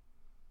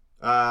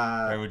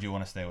 right? Or would you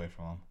want to stay away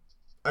from them?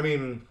 I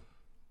mean,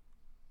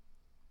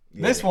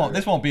 yeah, this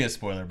won't be a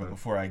spoiler, but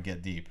before I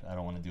get deep, I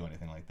don't want to do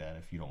anything like that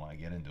if you don't want to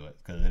get into it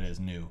because it is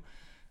new.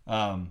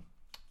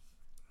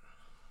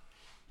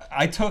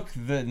 I took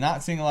the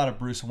not seeing a lot of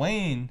Bruce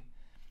Wayne,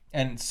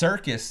 and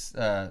Serkis,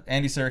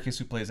 Andy Serkis,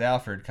 who plays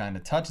Alfred, kind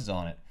of touches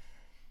on it.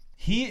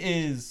 He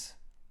is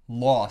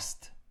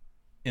lost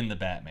in the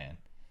Batman.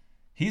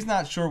 He's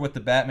not sure what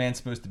the Batman's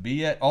supposed to be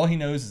yet. All he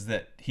knows is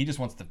that he just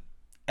wants to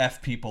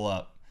F people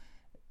up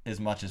as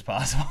much as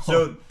possible.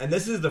 So, and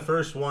this is the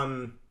first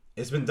one,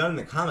 it's been done in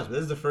the comics, but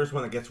this is the first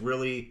one that gets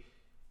really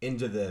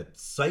into the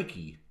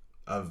psyche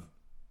of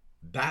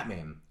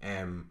Batman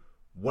and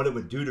what it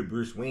would do to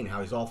Bruce Wayne, how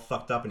he's all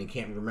fucked up and he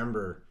can't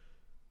remember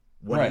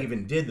what he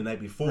even did the night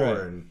before. Right.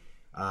 And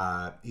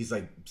he's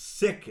like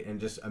sick and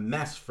just a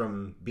mess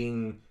from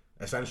being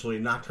essentially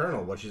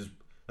nocturnal, which is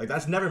like,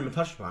 that's never been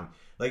touched upon.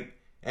 Like,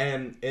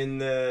 and in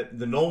the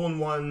Nolan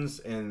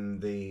ones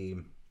and the,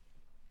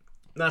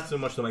 not so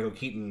much the Michael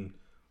Keaton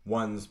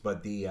ones,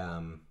 but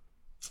in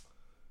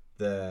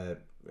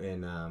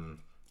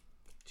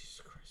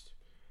Jesus Christ,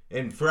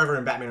 in Forever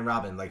and Batman and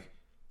Robin, like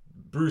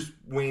Bruce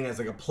Wayne as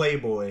like a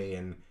playboy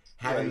and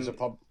having he's a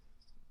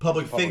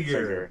public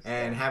figure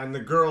and having the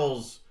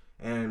girls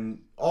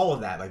and all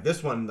of that. Like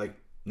this one, like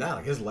now,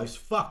 like his life's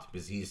fucked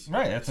because he's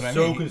that's what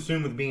so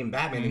consumed with being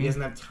Batman that he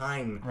doesn't have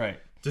time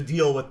to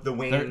deal with the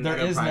Wayne there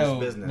is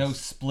business. No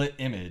split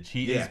image.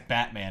 He is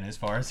Batman as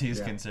far as he's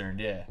concerned.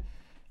 Yeah.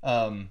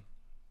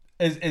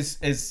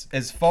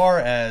 As far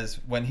as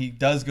when he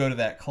does go to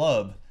that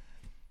club,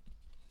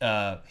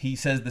 he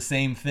says the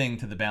same thing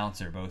to the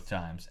bouncer both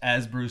times,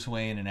 as Bruce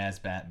Wayne and as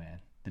Batman.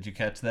 Did you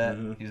catch that?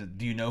 Mm-hmm. He said,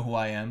 "Do you know who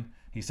I am?"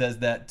 He says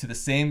that to the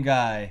same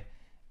guy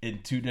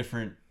in two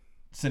different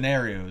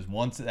scenarios,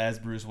 once as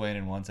Bruce Wayne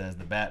and once as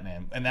the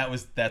Batman. And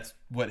that's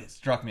what it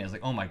struck me. I was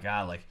like, oh my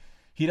God, like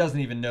he doesn't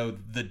even know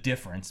the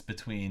difference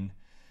between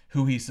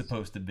who he's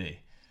supposed to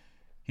be.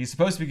 He's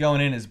supposed to be going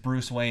in as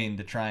Bruce Wayne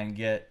to try and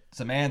get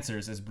some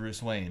answers as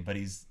Bruce Wayne, but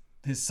his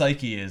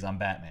psyche is I'm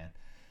Batman.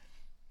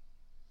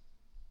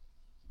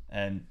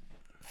 And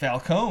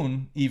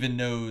Falcone even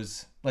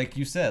knows, like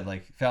you said,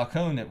 like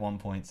Falcone at one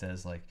point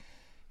says, like,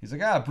 he's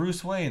like,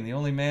 Bruce Wayne, the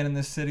only man in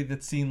this city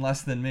that's seen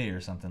less than me,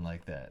 or something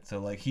like that. So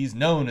like he's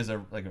known as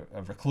a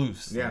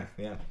recluse. Yeah,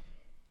 yeah.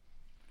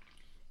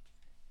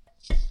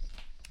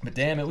 But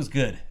damn, it was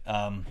good.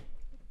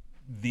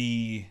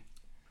 The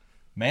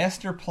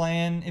master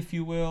plan, if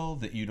you will,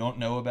 that you don't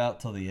know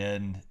about till the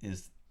end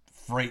is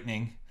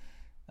frightening,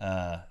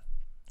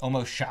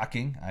 almost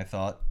shocking, I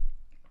thought,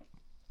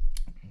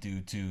 due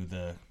to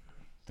the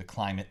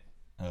climate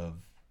of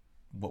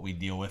what we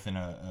deal with in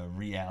a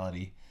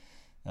reality,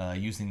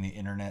 using the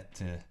internet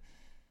to.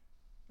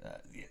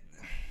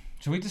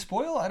 Should we just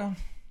spoil? I don't.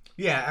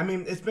 Yeah, I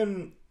mean, it's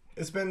been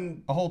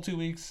a whole 2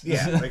 weeks.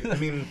 Yeah, like I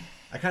mean,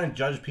 I kind of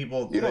judge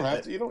people. You don't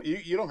have to.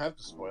 You don't have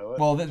to spoil it.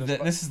 Well,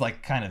 this is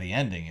like kind of the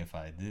ending. If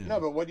I do. No,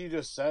 but what you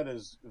just said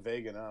is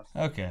vague enough.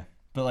 Okay,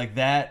 but like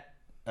that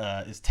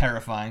is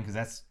terrifying because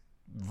that's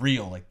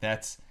real. Like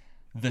that's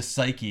the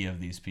psyche of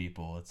these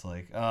people. It's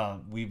like,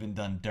 we've been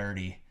done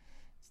dirty.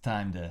 It's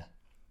time to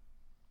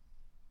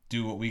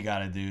do what we got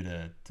to do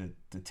to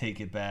take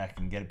it back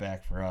and get it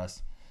back for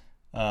us.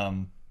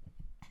 The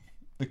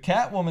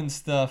Catwoman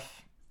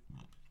stuff.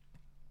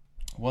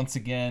 Once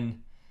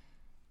again,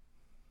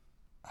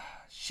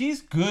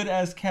 she's good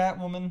as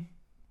Catwoman.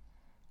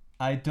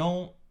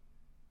 I'm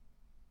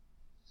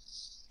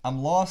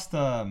lost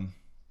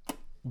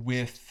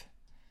with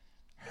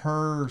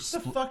her. What the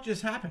fuck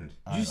just happened?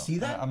 Did you see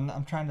that?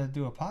 I'm trying to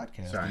do a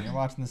podcast. Sorry. And you're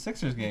watching the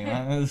Sixers game.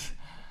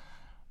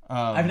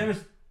 I've never.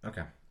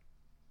 Okay.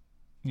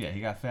 Yeah,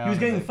 he got fouled. He was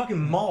getting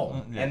fucking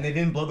mauled, yeah. and they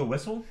didn't blow the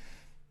whistle.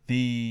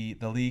 The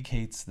league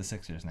hates the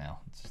Sixers now.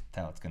 It's just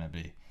how it's gonna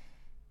be.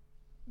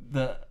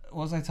 What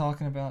was I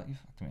talking about? You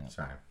fucked me up.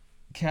 Sorry.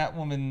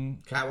 Catwoman.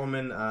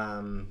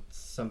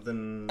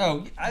 Something.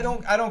 Oh, I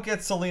don't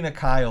get Selena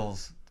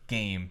Kyle's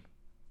game.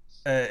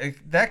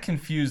 That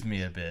confused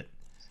me a bit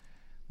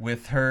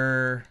with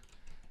her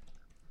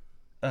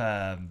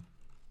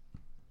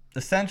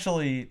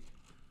essentially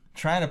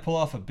trying to pull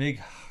off a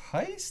big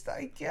heist,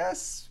 I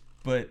guess.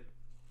 But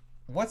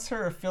what's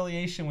her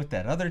affiliation with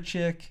that other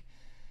chick?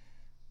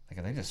 Like,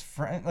 are they just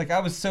friends? Like, I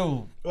was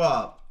so...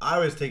 Well, I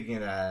was taking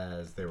it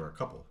as they were a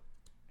couple.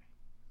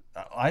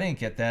 I didn't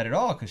get that at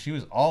all, because she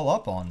was all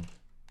up on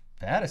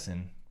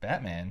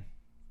Batman.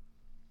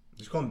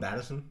 Just call him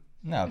Battison?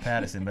 No,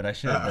 Pattinson, but I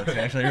should. That's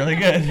actually really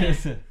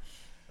good.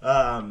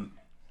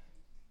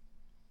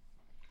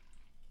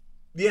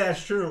 Yeah,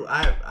 it's true.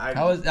 I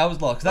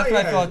was lost. 'Cause that's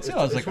what I thought too.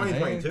 I was like, are they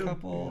a 2022.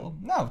 couple?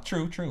 No,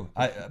 true.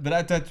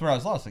 That's where I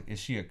was lost. Like, is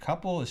she a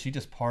couple? Is she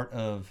just part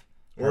of?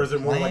 Or is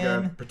it more like a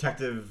plan?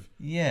 protective?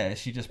 Yeah, is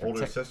she just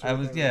older sister? I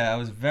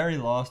was very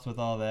lost with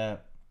all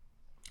that.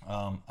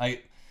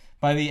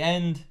 By the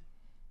end,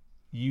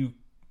 you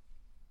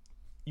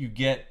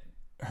get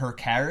her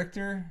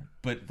character,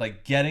 but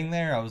like getting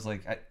there, I was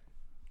like,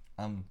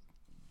 I'm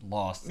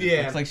lost.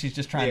 Yeah, It's like she's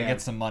just trying to get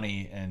some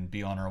money and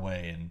be on her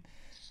way. And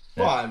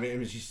Well, I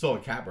mean, she's still a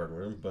cat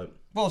burglar, but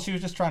she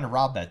was just trying to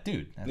rob that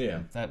dude.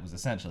 Yeah. That was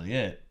essentially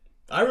it.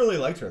 I really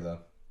liked her though.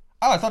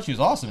 Oh, I thought she was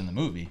awesome in the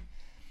movie.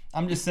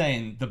 I'm just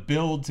saying the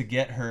build to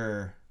get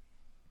her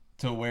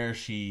to where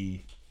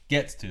she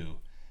gets to,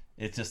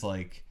 it's just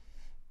like,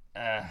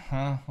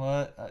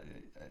 what?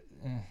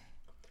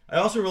 I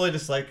also really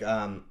dislike.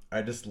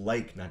 What's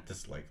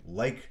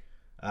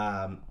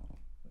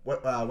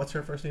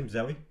her first name?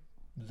 Zoe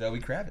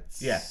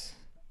Kravitz. Yeah.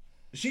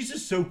 She's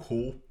just so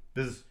cool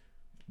because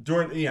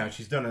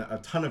she's done a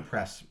ton of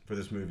press for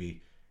this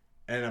movie,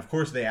 and of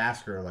course they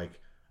ask her like,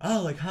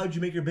 oh, like how'd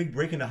you make your big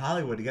break into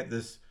Hollywood to get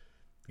this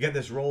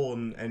role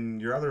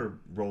and your other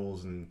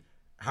roles, and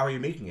how are you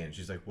making it? And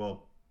she's like,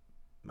 well,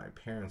 my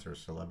parents are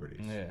celebrities.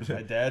 Yeah,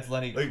 my dad's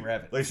Lenny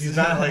Kravitz. Like she's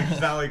not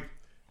like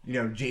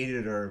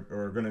jaded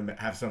or gonna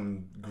have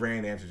some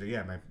grand answer to,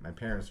 yeah, my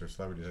parents are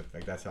celebrities.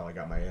 Like that's how I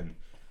got my in.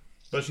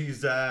 But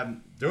she's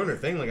doing her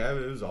thing. Like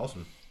it was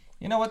awesome.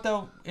 You know what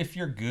though? If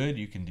you're good,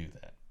 you can do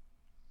that.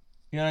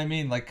 You know what I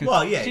mean? Like, 'cause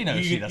well, yeah, she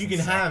knows she doesn't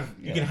suck.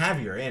 You can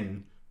have your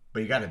in,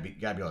 but you gotta be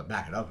able to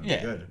back it up and be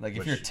good. Like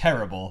if you're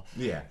terrible.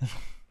 Yeah.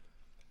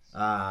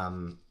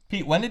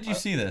 Pete, when did you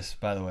see this?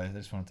 By the way, I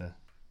just wanted to.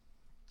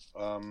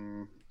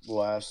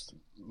 Last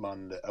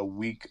Monday, a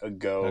week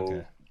ago.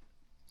 Okay.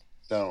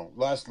 No,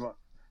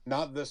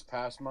 not this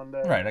past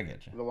Monday. Right, I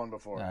get you. The one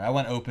before. I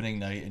went opening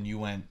night, and you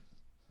went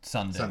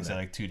Sunday. So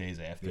like 2 days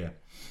after. Yeah.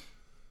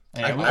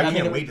 I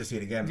can't wait to see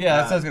it again. Yeah,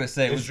 that's what I was gonna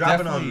say. It was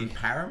dropping definitely... on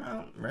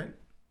Paramount, right?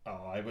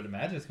 Oh, I would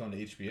imagine it's going to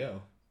HBO.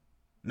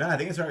 No, I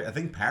think it's already. I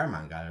think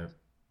Paramount got it.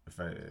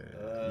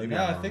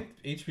 I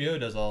think HBO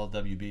does all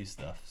WB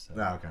stuff. So.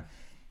 Oh, okay.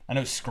 I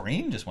know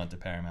Scream just went to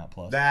Paramount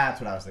Plus.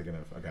 That's what I was thinking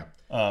of. Okay.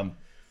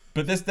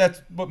 But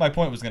that's what my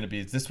point was going to be.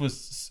 Is this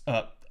was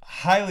a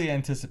highly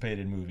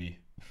anticipated movie,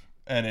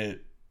 and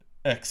it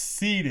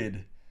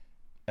exceeded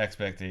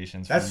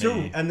expectations. That's for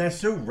me. that's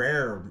so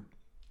rare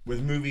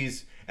with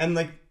movies, and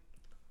like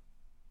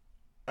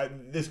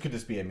this could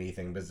just be a me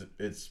thing, but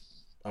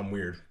I'm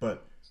weird.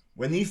 But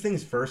when these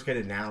things first get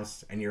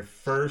announced, and you're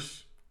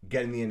first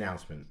getting the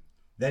announcement,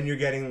 then you're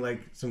getting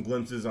like some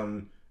glimpses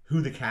on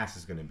who the cast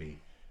is going to be.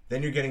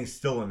 Then you're getting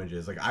still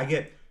images. Like I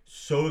get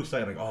so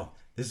excited, like, oh,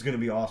 this is going to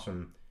be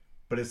awesome.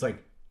 But it's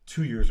like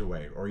 2 years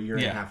away or a year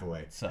and a half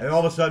away. And all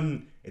of a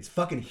sudden, it's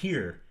fucking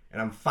here.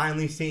 And I'm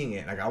finally seeing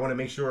it. Like I want to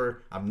make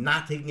sure I'm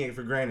not taking it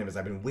for granted because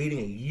I've been waiting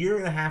a year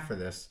and a half for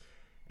this.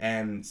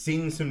 And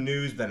seeing some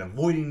news, then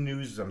avoiding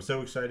news. I'm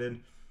so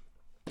excited.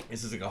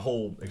 This is like a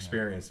whole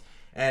experience.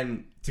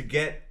 And to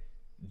get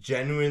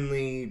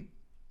genuinely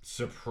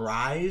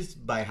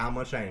surprised by how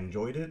much I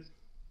enjoyed it,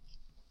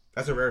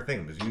 that's a rare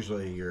thing. Because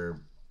usually you're,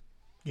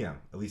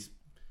 at least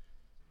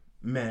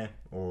meh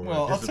or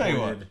disappointed. I'll tell you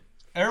what.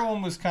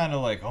 Everyone was kind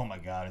of like, oh my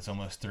God, it's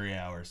almost 3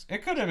 hours.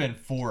 It could have been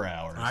 4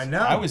 hours. I know.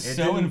 I was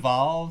so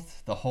involved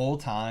the whole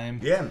time.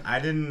 Yeah, I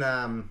didn't,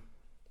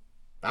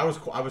 I was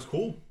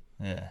cool.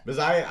 Yeah. Because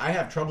I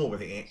have trouble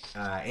with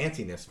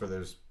antsiness for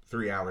those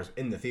 3 hours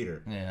in the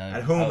theater. Yeah.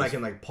 At home, I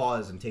can like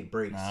pause and take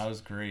breaks. That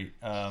was great.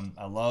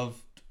 I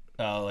love,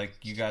 like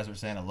you guys were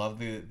saying, I love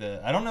the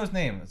I don't know his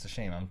name. It's a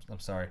shame. I'm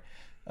sorry.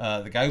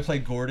 The guy who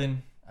played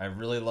Gordon, I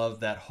really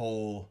love that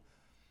whole...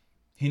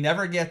 He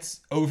never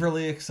gets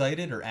overly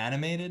excited or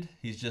animated.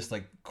 He's just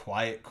like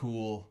quiet,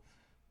 cool,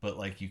 but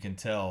like you can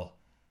tell,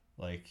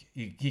 like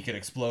he could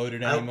explode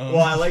at any moment.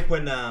 Well, I like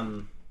when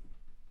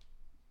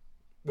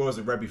what was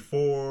it, right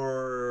before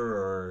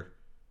or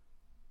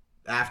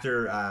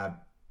after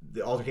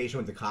the altercation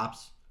with the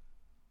cops,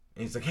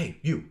 and he's like, "Hey,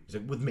 you," he's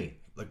like, "with me,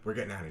 like we're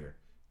getting out of here.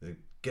 He's like,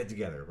 get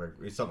together,"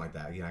 or something like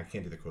that. I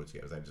can't do the quotes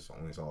yet because I just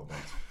only saw it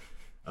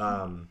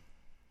once.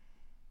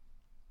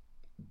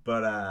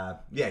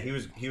 But yeah, he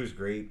was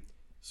great.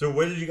 So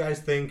what did you guys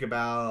think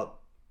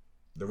about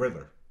the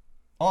Riddler?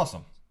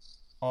 Awesome.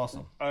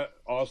 Awesome,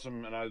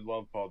 and I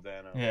love Paul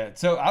Dano. Yeah,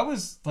 so I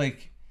was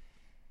like,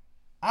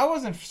 I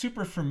wasn't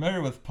super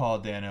familiar with Paul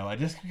Dano. I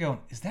just kept going,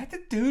 is that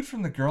the dude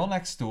from The Girl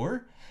Next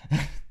Door?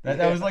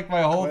 that was like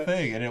my whole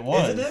thing, and it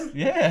was. Is it him?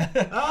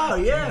 Yeah. Oh,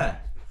 yeah.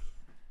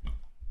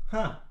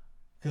 Huh.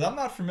 Because I'm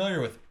not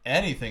familiar with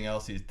anything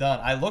else he's done.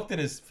 I looked at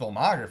his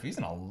filmography. He's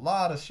in a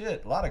lot of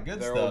shit, a lot of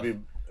good stuff.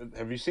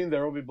 Have you seen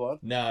There Will Be Blood?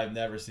 No, I've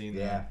never seen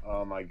that.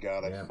 Oh my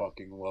god, Yeah. I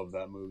fucking love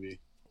that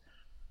movie.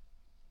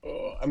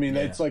 I mean,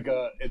 it's like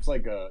a it's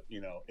a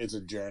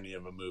journey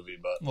of a movie,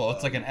 but Well,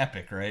 it's like an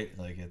epic, right?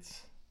 Like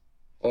it's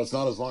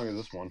not as long as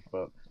this one,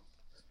 but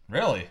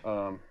really.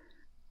 no.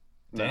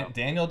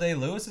 Daniel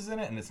Day-Lewis is in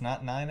it, and it's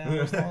not 9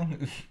 hours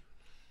long.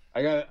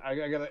 I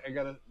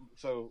gotta.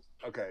 So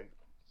okay,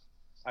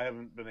 I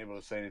haven't been able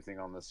to say anything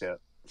on this yet.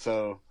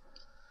 So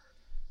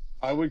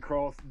I would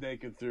crawl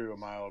naked through a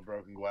mile of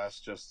broken glass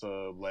just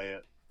to lay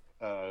at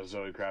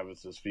Zoe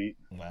Kravitz's feet.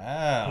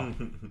 Wow.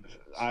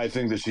 I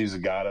think that she's a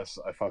goddess.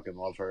 I fucking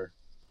love her.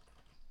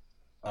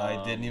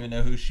 I didn't even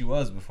know who she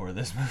was before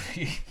this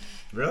movie.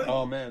 Really?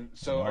 Oh man!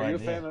 So No are you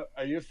idea.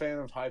 a fan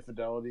of High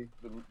Fidelity,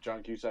 the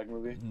John Cusack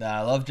movie? Nah,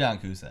 I love John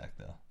Cusack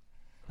though.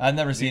 I've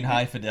never seen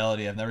High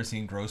Fidelity. I've never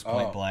seen Gross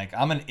Point Blank.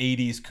 I'm an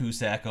 '80s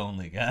Cusack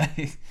only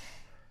guy.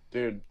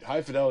 Dude,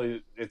 High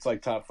Fidelity, it's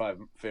like top 5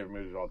 favorite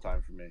movies of all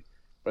time for me.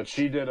 But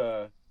she did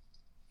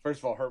first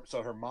of all,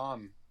 her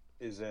mom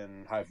is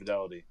in High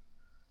Fidelity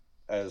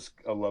as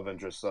a love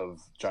interest of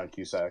John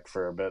Cusack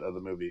for a bit of the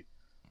movie.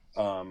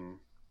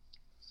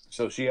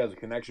 So she has a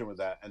connection with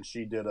that, and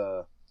she did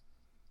a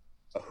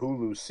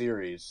Hulu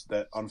series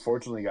that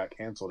unfortunately got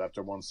canceled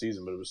after one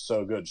season, but it was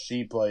so good.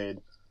 She played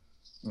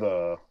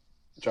the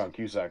John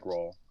Cusack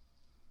role.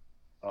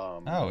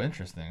 Oh,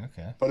 interesting.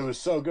 Okay. But it was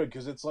so good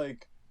because it's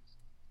like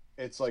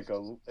a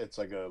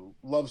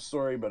love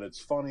story, but it's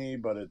funny,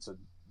 but it's a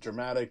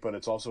dramatic, but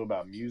it's also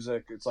about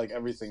music. It's like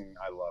everything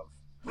I love.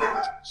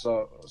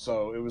 So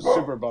it was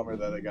super bummer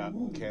that it got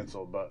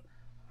canceled. But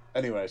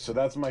anyway, so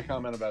that's my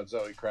comment about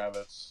Zoe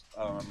Kravitz.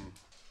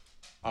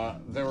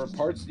 There were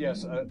parts,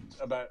 yes,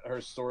 about her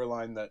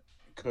storyline that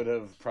could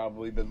have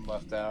probably been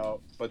left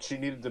out, but she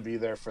needed to be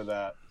there for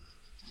that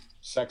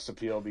sex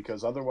appeal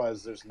because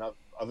otherwise there's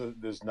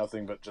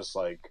nothing but just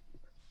like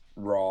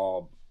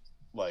raw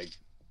like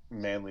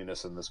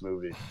manliness in this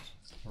movie.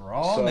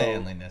 Raw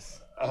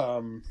manliness.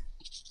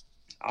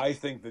 I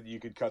think that you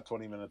could cut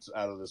 20 minutes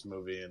out of this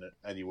movie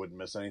and you wouldn't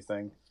miss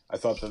anything. I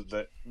thought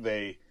that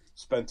they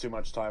spent too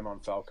much time on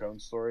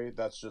Falcone's story.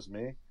 That's just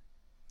me.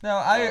 No,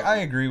 I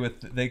agree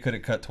with. They could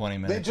have cut 20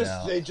 minutes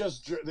out. They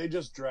just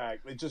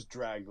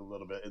dragged a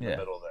little bit in the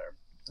middle there.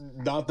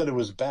 Not that it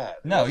was bad.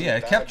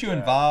 It kept you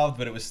involved,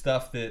 but it was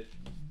stuff that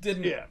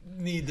didn't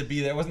need to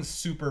be there. It wasn't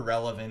super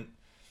relevant.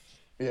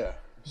 Yeah.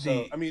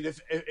 So I mean,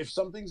 if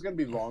something's gonna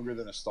be longer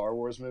than a Star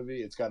Wars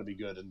movie, it's got to be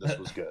good, and this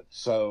was good.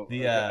 So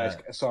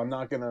so I'm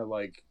not gonna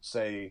like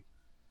say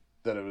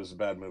that it was a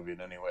bad movie in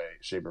any way,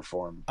 shape, or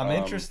form. I'm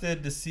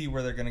interested to see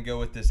where they're gonna go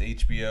with this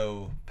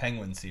HBO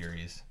Penguin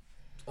series.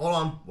 Hold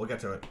on, we'll get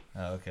to it.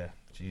 Oh, okay.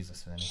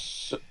 Jesus, Vinny.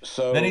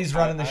 So then he's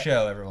running the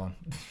show, everyone.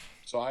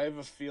 So I have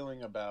a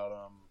feeling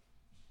about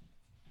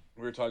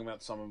we were talking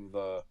about some of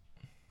the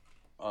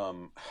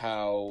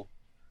how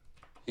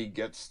he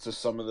gets to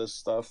some of this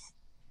stuff.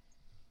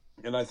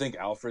 And I think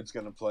Alfred's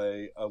going to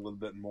play a little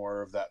bit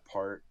more of that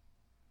part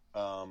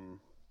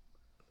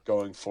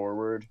going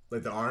forward.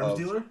 Like the arms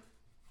dealer?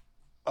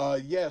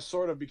 Yeah,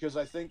 sort of, because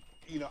I think,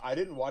 I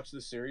didn't watch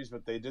this series,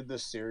 but they did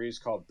this series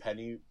called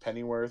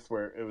Pennyworth,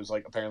 where it was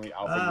like apparently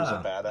Alfred was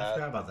a badass. I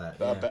forgot about that.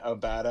 Yeah. A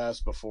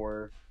badass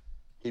before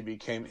he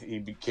became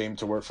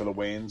to work for the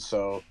Waynes.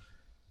 So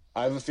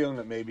I have a feeling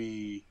that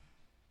maybe...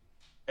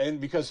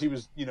 And because he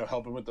was,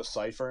 helping with the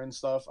cipher and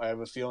stuff, I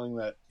have a feeling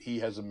that he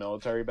has a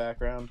military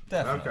background.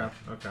 Definitely.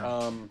 Okay.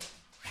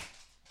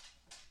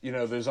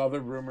 There's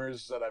other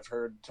rumors that I've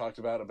heard talked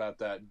about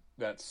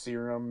that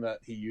serum that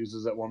he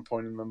uses at one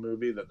point in the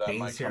movie that Pain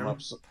might serum? come up.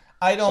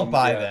 I don't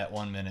buy that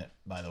 1 minute,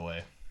 by the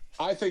way.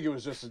 I think it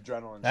was just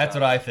adrenaline. That's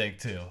what I think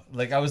too.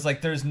 Like I was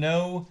like, there's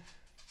nothing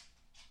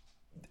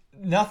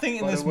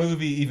in this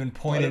movie even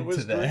pointed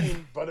to that.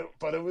 Green, but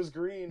it was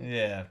green.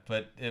 Yeah,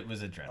 but it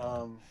was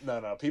adrenaline.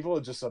 No. People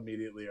just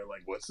immediately are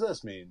like, "What's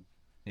this mean?"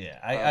 Yeah,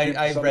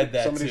 I read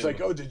that. Somebody's too. like,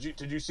 "Oh,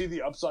 did you see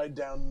the upside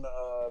down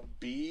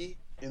B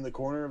in the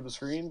corner of the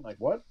screen?" Like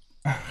what?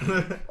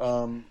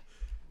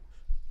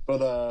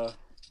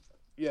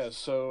 Yeah.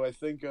 So I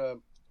think.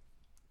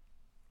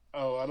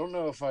 I don't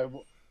know if I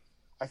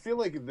feel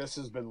like this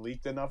has been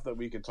leaked enough that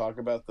we could talk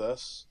about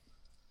this.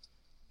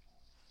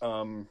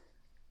 I'm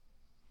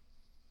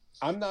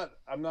not.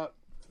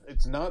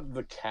 It's not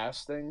the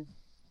casting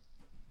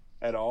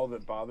at all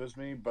that bothers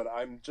me, but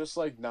I'm just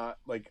like not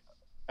like.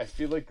 I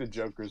feel like the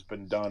Joker's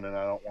been done, and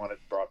I don't want it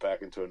brought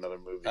back into another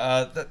movie.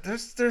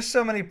 There's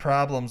so many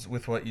problems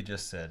with what you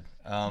just said.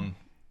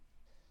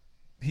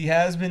 He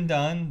has been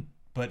done,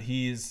 but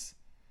he's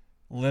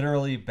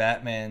literally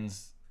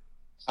Batman's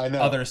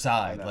other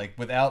side. Like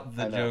without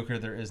the Joker,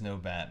 there is no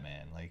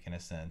Batman. Like in a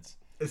sense,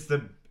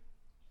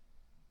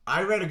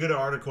 I read a good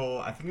article.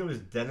 I think it was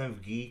Den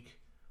of Geek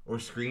or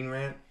Screen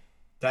Rant.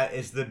 That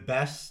is the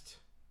best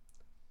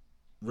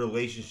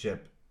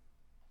relationship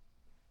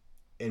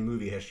in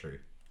movie history.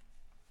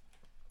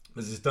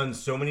 Because it's done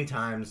so many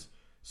times,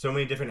 so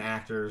many different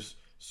actors,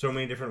 so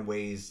many different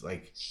ways.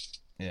 Like,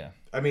 Yeah.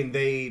 I mean,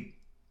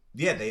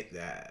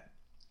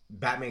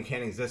 Batman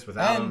can't exist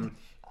without him.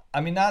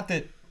 I mean, not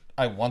that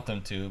I want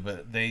them to,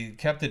 but they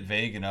kept it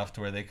vague enough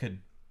to where they could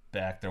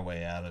back their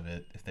way out of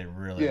it if they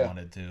really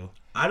wanted to.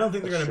 I don't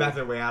think they're going to back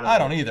their way out of it. I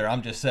don't either.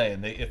 I'm just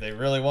saying, if they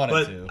really wanted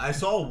But to. I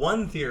saw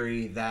one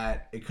theory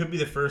that it could be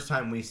the first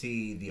time we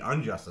see the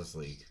Unjustice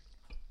League,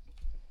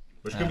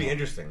 which could be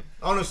interesting.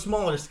 On a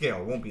smaller scale,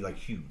 it won't be like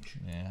huge.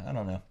 Yeah, I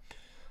don't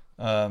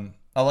know.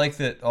 I like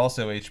that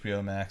also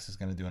HBO Max is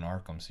going to do an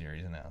Arkham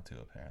series now too,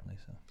 apparently.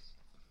 So.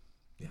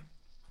 Yeah,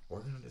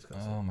 we're going to discuss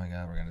it. Oh my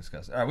God, we're going to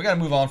discuss it. All right, we got to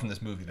move on from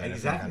this movie. Then,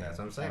 Exactly, that's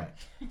what I'm saying.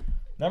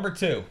 Number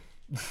 2.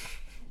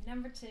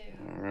 Number 2.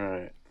 All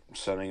right, I'm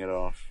setting it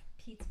off.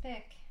 Pete's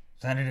pick.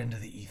 Send it into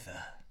the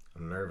ether.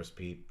 I'm nervous,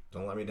 Pete.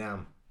 Don't let me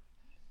down.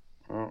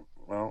 Oh,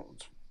 well,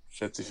 it's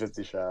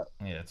 50-50 shot.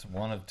 Yeah, it's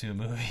one of 2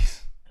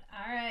 movies.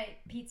 All right,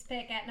 Pete's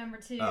pick at number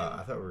 2.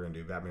 I thought we were going to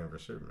do Batman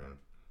vs. Superman.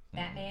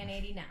 Batman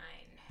 89.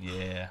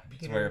 Yeah,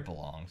 it's where it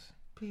belongs.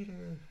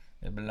 Peter.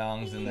 It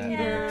belongs in that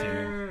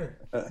number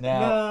 2. Now,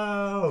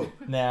 No!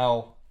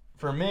 now,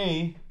 for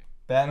me,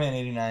 Batman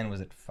 89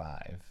 was at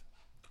 5.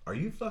 Are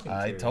you fucking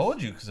I serious?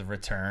 told you because of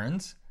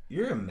Returns.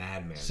 You're a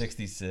madman.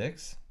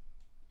 66.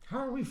 How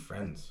are we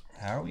friends?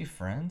 How are we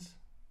friends?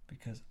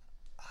 Because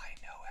I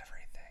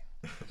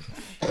know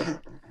everything.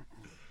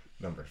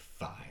 Number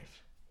 5.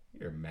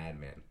 You're a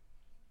madman.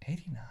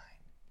 89.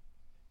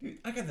 Dude,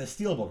 I got the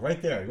Steelbook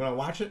right there. You want to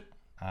watch it?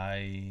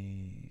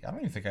 I don't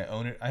even think I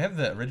own it. I have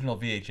the original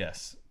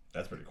VHS.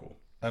 That's pretty cool.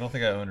 I don't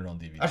think I own it on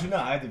DVD. Actually, no,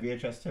 I have the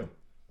VHS too.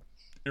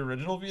 The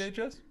original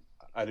VHS?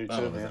 I do I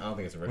too, don't man.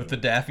 think it's original. With the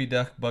Daffy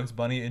Duck Bugs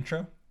Bunny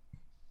intro?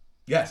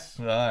 Yes.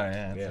 Oh,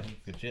 yeah. Yeah.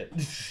 Good shit.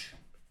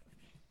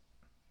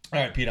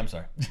 All right, Pete, I'm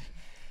sorry.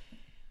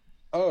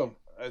 Oh,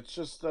 it's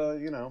just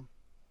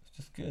It's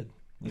just good.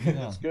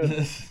 It's good.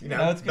 You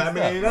know, it's good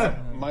Batman stuff.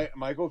 89.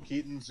 Michael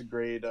Keaton's a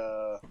great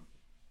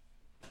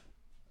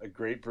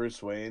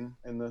Bruce Wayne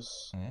in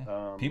this.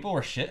 Yeah. People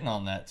were shitting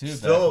on that too.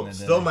 Still, back in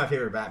the still day. my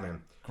favorite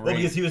Batman. Well, Great.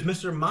 because he was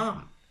Mr.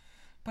 Mom.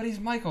 But he's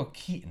Michael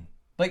Keaton.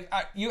 Like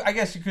I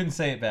guess you couldn't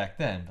say it back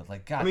then, but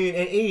like God, I mean,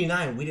 in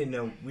 '89, we didn't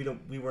know.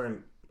 We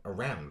weren't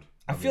around.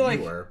 I feel mean, like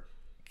you were.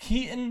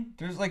 Keaton.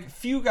 There's like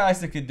few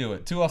guys that could do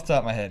it. 2 off the top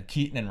of my head: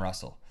 Keaton and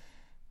Russell.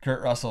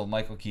 Kurt Russell,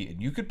 Michael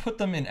Keaton. You could put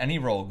them in any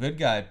role: good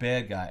guy,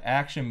 bad guy,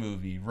 action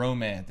movie,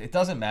 romance. It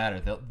doesn't matter.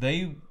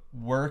 They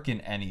work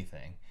in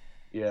anything.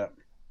 Yeah.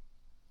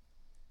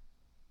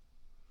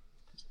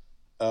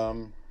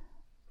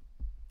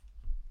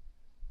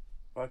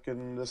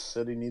 Fucking this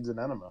city needs an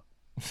enema.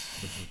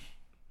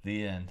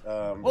 The end.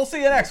 Um, We'll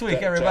see you next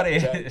week, everybody.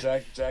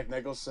 Jack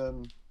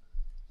Nicholson,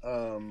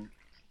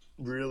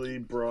 really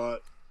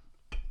brought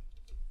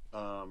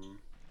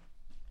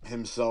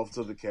himself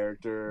to the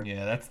character.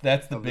 Yeah,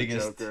 that's the of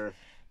biggest. Joker.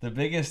 The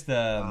biggest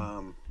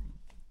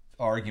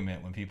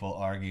argument when people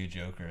argue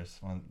Jokers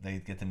when they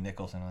get to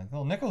Nicholson, like,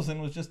 well,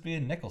 Nicholson was just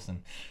being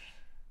Nicholson.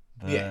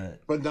 But, Yeah.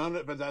 But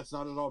that's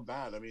not at all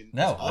bad. I mean,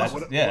 No, it's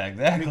that's- yeah,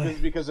 exactly.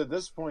 Because at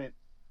this point,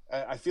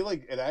 I feel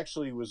like it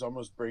actually was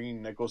almost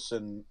bringing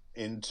Nicholson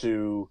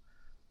into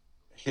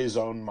his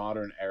own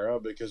modern era.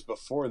 Because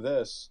before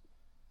this,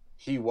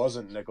 he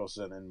wasn't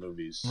Nicholson in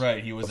movies.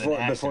 Right, he was an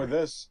actor. Before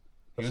this,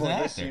 He was an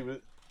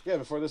actor.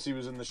 Before this, he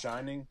was in The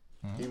Shining.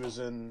 He was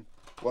in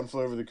One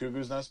Flew Over the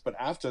Cuckoo's Nest. But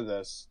after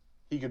this,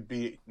 he could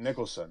be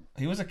Nicholson.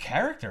 He was a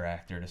character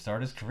actor to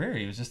start his career.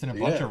 He was just in a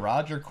bunch Yeah. of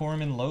Roger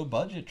Corman low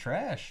budget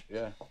trash.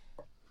 Yeah,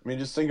 I mean,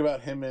 just think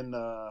about him in,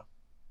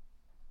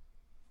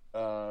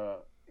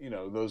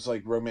 those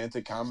like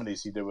romantic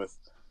comedies he did with,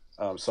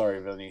 sorry,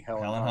 Vinny,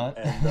 Helen Hunt.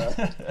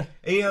 and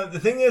And, you know, the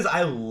thing is,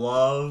 I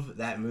love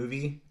that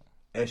movie,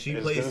 and she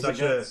as plays good as such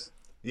it a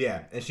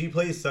gets. and she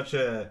plays such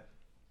a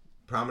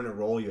prominent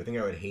role. You would think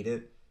I would hate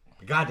it.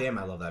 But goddamn,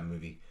 I love that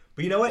movie.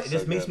 But you know what? It So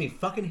just makes good. me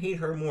fucking hate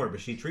her more. But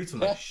she treats him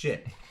like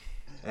shit.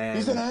 And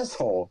He's an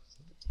asshole.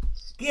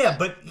 yeah,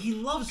 but he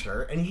loves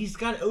her, and he's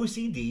got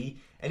OCD,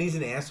 and he's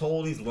an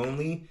asshole. He's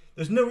lonely.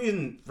 There's no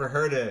reason for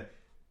her to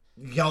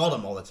yell at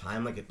him all the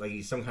time, like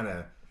he's some kind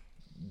of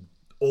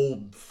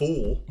old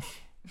fool.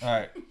 All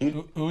right,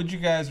 who would you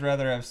guys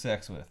rather have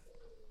sex with,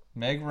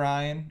 Meg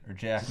Ryan or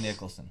Jack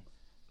Nicholson?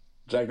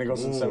 Jack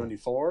Nicholson Ooh.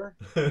 74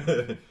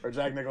 or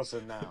Jack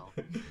Nicholson now.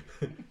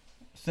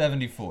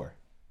 74.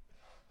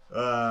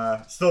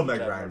 Still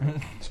Meg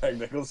Ryan. Jack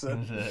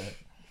Nicholson.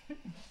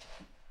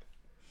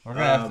 We're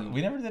gonna have to,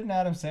 we never did an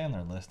Adam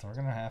Sandler list. We're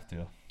gonna have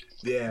to.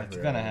 Yeah, It's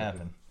gonna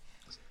happen.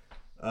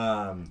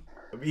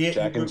 Yeah,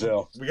 Jack and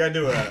Jill. We gotta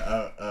do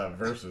a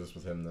versus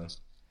with him though.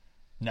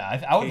 No,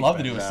 I would love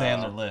to do a No.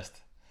 Sandler list.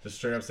 Just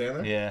straight up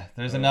Sandler. Yeah,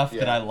 there's enough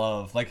that Yeah. I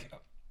love. Like,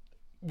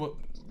 well,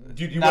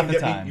 Dude, you not wouldn't the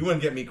get time. me. You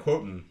wouldn't get me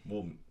quoting.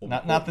 We'll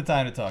not the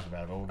time to talk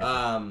about it. But we'll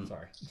get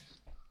Sorry.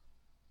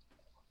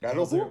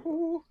 Gotta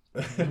do.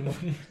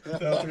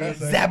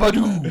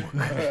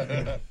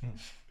 Zabadoo.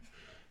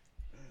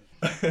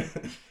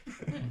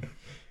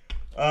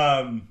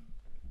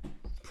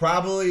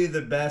 Probably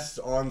the best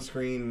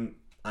on-screen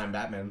I'm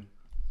Batman.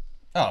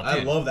 Oh, I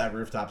dude. love that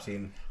rooftop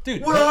scene.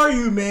 Dude, Where are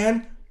you,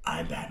 man?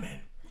 I'm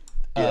Batman.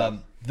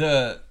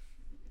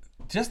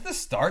 Just the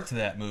start to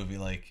that movie,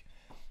 like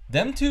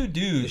them two The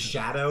dudes.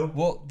 shadow.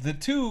 Well, the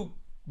two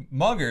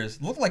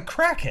muggers look like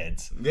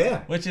crackheads,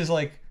 Yeah. which is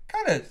like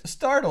kind of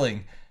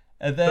startling.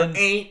 And then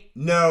Ain't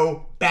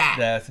no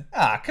bat.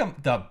 come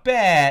the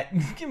bat.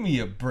 Give me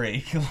a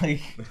break.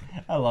 Like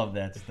I love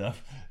that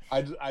stuff.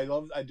 I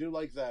do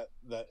like that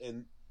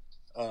in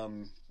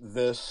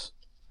this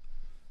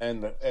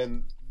and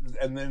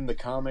then the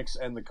comics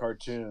and the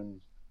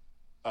cartoon,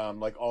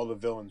 like all the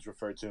villains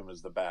refer to him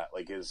as the Bat,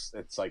 like it's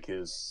like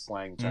his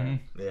slang term.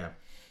 Yeah.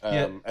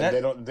 And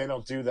they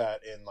don't do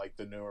that in like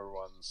the newer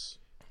ones.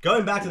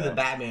 Going back to the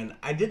Batman,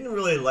 I didn't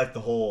really like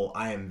the whole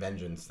 "I am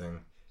vengeance" thing.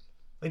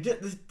 Like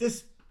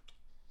this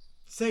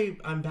say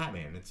I'm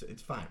Batman.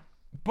 It's fine.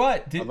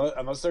 But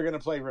Unless they're gonna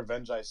play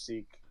 "Revenge I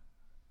Seek"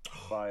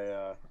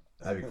 by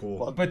That'd be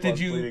cool. But did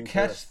you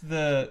catch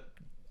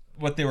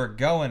what they were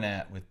going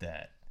at with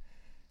that?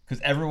 Because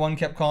everyone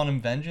kept calling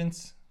him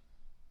Vengeance.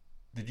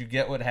 Did you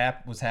get what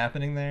was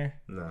happening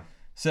there? No.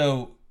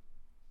 So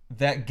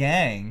that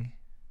gang,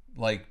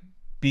 like,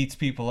 beats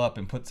people up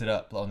and puts it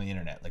up on the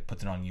internet, like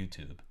puts it on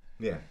YouTube.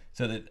 Yeah.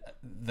 So that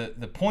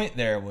the point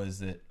there was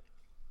that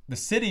the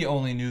city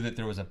only knew that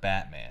there was a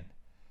Batman,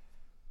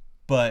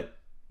 but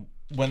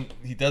when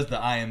he does the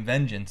 "I am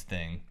vengeance"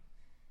 thing,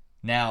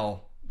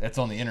 now that's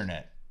on the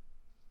internet,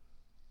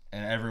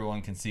 and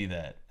everyone can see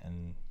that,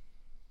 and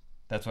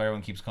that's why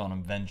everyone keeps calling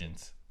him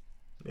Vengeance.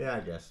 Yeah, I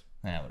guess.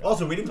 Whatever.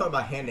 Also, we didn't talk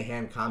about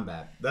hand-to-hand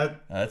combat.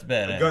 That's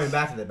badass. Going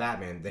back to the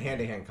Batman, the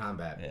hand-to-hand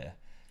combat. Yeah.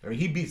 I mean,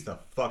 he beats the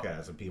fuck out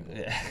of some people.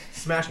 Yeah.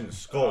 Smashing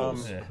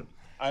skulls. Yeah.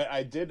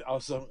 I did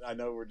also. I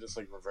know we're just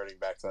like reverting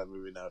back to that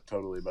movie now,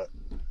 totally. But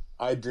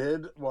I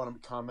did want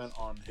to comment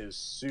on his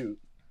suit.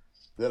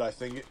 That I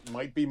think it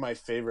might be my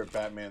favorite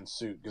Batman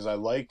suit because I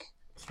like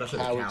Especially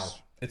how the cow.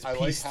 It's I like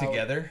pieced how-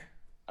 together.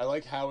 I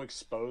like how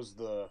exposed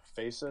the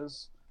face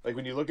is. Like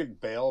when you look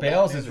at Bale.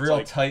 Bale's Batman, is it's real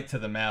like tight to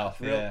the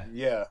mouth.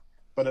 Yeah.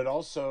 But it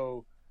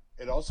also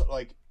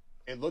like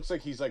it looks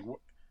like he's like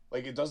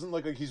it doesn't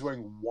look like he's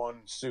wearing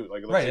one suit. Like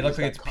it looks Right. It looks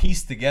he's like got it's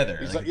pieced together.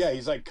 He's like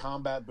he's like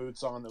combat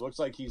boots on. It looks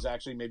like he's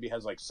actually maybe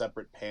has like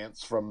separate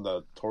pants from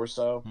the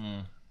torso.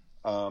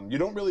 You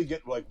don't really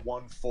get like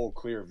one full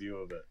clear view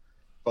of it,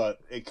 but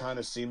it kind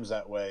of seems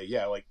that way.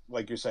 Yeah,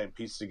 like you're saying,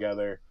 pieced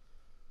together,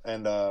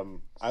 and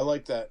I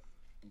like that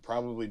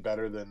probably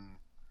better than,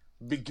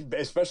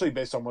 especially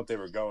based on what they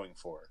were going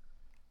for.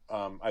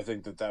 I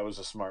think that was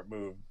a smart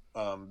move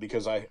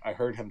because I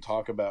heard him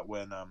talk about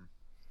when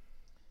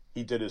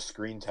he did his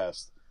screen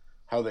test,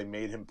 how they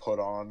made him put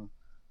on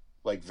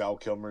like Val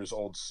Kilmer's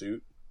old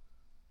suit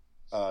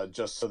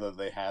just so that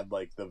they had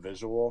like the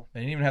visual. They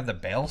didn't even have the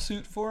Bale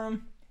suit for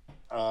him.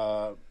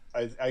 I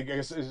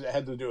guess it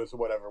had to do with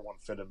whatever one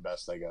fit him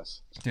best, I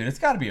guess. Dude, it's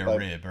got to be a Like,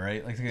 rib,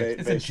 right? Like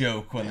it's they- a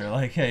joke when they're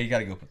like, "Hey, you got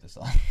to go put this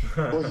on."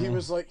 Well, he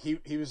was like,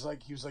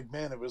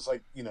 man, it was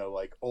like,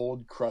 like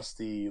old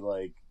crusty,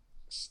 like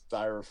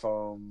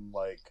styrofoam,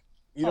 like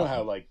you know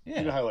how like yeah.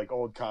 you know how like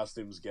old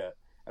costumes get,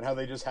 and how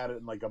they just had it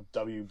in like a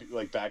WB,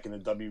 like back in the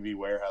WB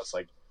warehouse,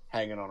 like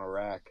hanging on a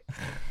rack.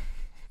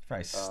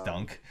 Probably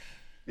stunk.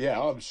 Yeah,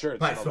 I'm sure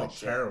it Might smelled smell like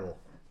shit. terrible.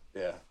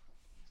 Yeah.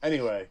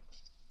 Anyway,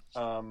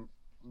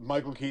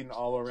 Michael Keaton,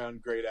 all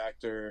around great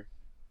actor.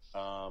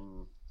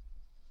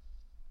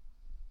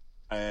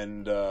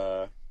 And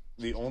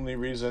the only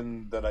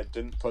reason that I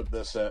didn't put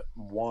this at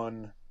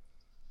 1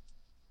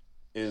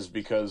 is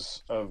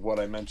because of what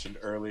I mentioned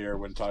earlier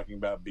when talking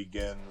about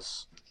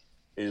Begins,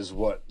 is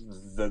what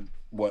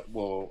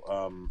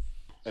will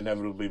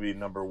inevitably be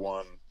number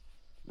 1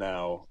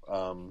 now.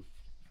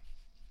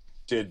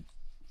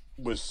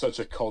 Was such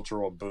a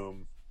cultural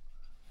boom.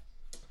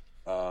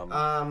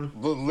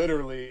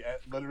 Literally,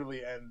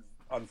 and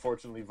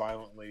unfortunately,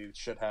 violently,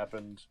 shit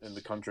happened in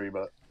the country.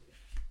 But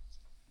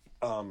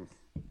I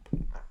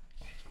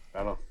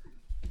don't know.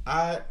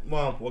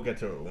 Well, we'll get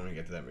to it when we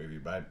get to that movie,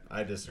 but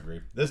I disagree.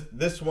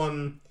 This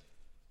one,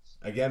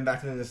 again,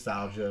 back to the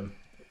nostalgia.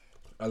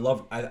 I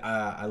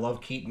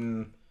love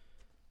Keaton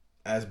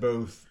as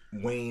both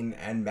Wayne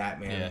and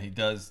Batman. Yeah, he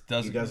does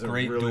He does a it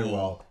great really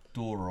well.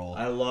 dual role.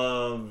 I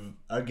love,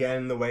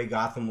 again, the way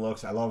Gotham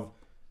looks. I love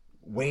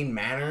Wayne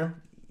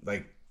Manor,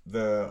 like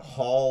the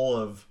hall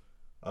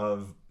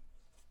of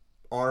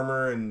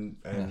armor and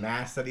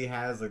mask that he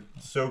has. Like,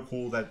 so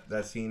cool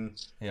that scene.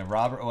 Yeah,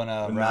 Robert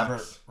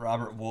Knox.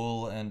 Robert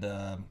Wool and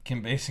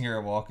Kim Basinger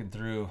are walking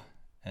through,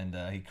 and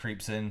he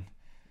creeps in,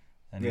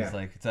 and he's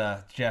like,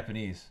 "It's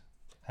Japanese."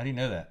 How do you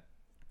know that?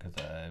 Because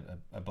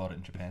I bought it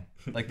in Japan.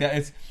 Like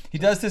that, he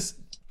does this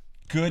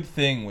good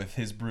thing with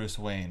his Bruce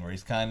Wayne, where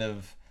he's kind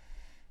of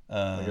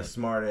Like a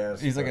smart ass.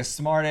 he's like a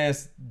smart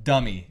ass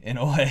dummy in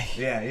a way.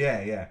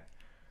 Yeah.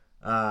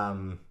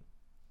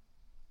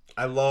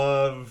 I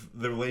love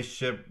the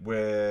relationship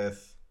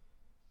with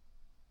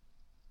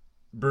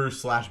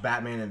Bruce /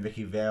 Batman and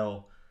Vicky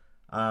Vale.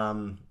 I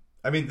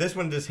mean, this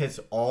one just hits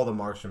all the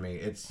marks for me.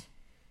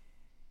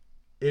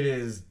 it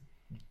is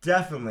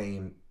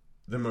definitely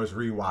the most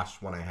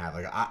rewatched one I have.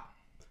 Like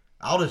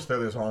I'll just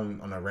throw this on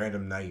a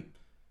random night,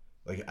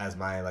 like as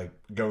my like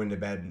going to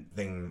bed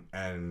thing,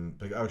 and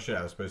like, oh shit,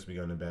 I was supposed to be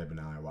going to bed, but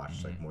now I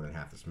watched like more than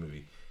half this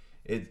movie.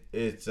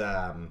 It's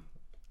I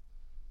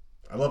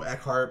love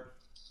Eckhart.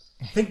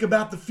 Think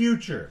about the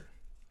future.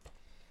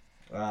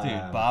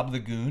 Dude, Bob the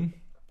Goon.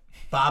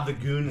 Bob the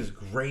Goon is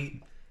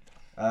great.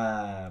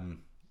 They're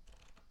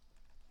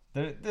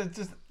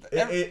just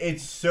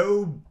It's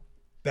so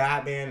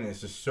Batman, and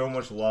it's just so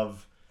much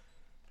love.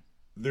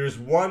 There's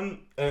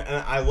one, and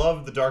I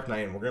love The Dark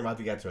Knight, and we're about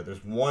to get to it.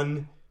 There's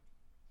one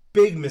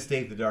big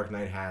mistake The Dark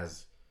Knight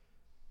has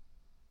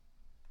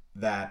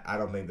that I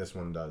don't think this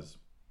one does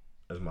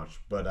as much,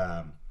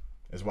 but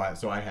is why.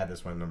 So I had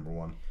this one number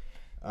one.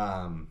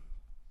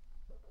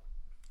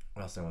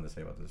 What else do I want to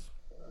say about this?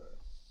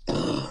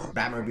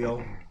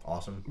 Batmobile,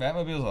 awesome.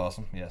 Batmobile's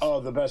awesome. Yes.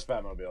 Oh, the best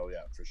Batmobile,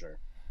 yeah, for sure.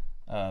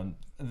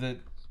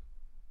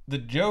 The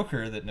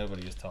Joker that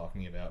nobody is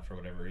talking about for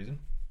whatever reason.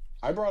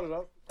 I brought it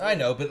up. I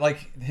know, but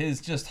like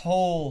his just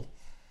whole,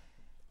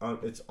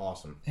 It's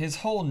awesome. his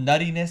whole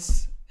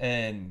nuttiness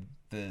and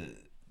the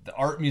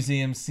art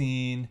museum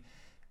scene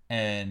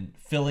and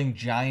filling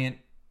giant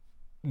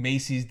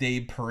Macy's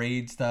Day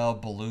Parade style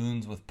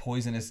balloons with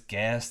poisonous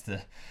gas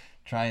to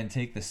try and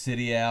take the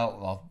city out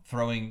while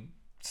throwing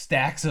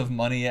stacks of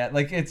money at,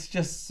 like, it's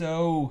just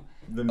so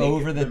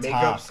over the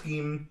makeup top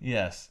scheme.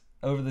 Yes,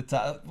 over the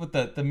top with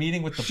the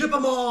meeting with the Ship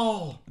them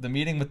all. the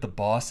meeting with the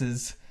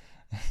bosses.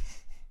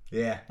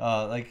 Yeah.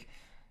 Like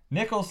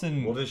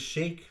Nicholson. We'll just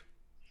shake.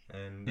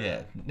 And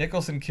Yeah,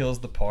 Nicholson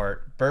kills the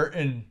part.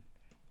 Burton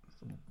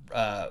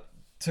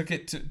took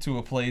it to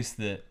a place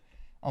that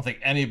I don't think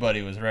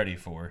anybody was ready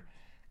for.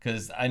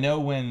 Because I know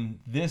when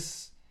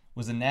this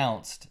was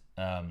announced,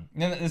 and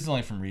this is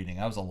only from reading.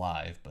 I was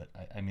alive, but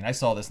I mean, I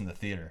saw this in the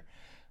theater.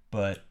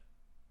 But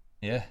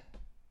yeah,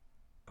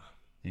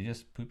 you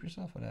just poop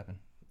yourself. What happened?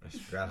 I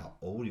just forgot how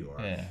old you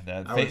are.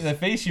 Yeah, was- the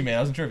face you made. I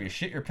wasn't sure if you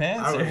shit your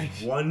pants. I or...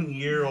 was 1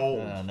 year old.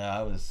 No,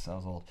 I was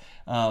old.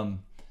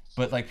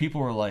 But like people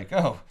were like,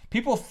 oh,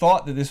 people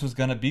thought that this was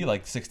gonna be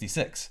like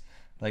 66.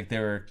 Like they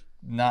were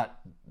not,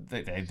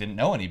 they didn't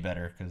know any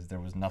better because there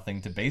was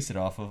nothing to base it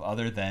off of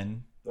other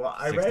than Well,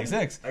 I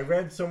 66.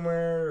 read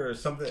somewhere or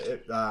something.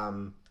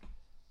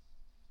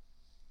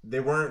 They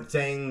weren't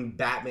saying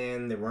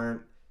Batman. They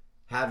weren't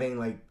having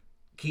like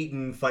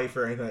Keaton,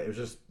 Pfeiffer, or anything. It was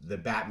just the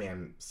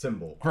Batman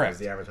symbol. Correct. Was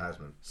the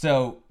advertisement.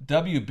 So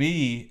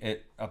WB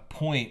at a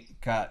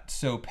point got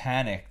so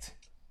panicked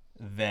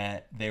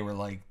that they were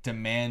like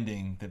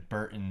demanding that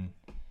Burton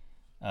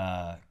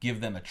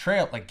give them a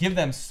trail, like give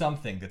them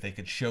something that they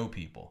could show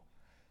people.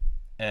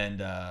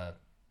 And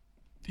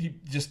he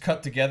just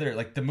cut together,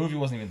 like the movie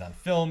wasn't even done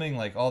filming,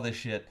 like all this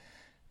shit.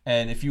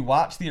 And if you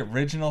watch the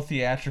original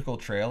theatrical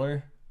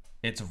trailer,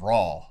 it's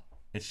raw.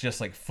 It's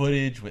just like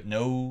footage with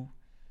no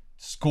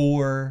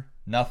score,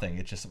 nothing.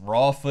 It's just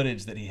raw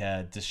footage that he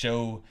had to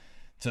show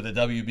so the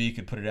WB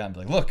could put it out and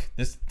be like, look,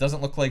 this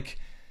doesn't look like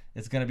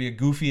it's going to be a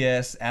goofy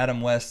ass Adam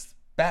West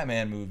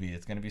Batman movie.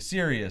 It's going to be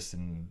serious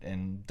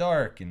and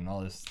dark and all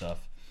this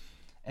stuff.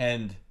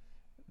 And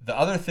the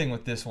other thing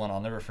with this one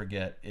I'll never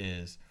forget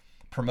is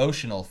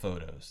promotional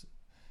photos.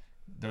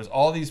 There was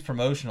all these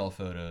promotional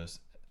photos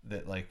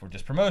that like were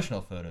just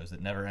promotional photos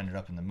that never ended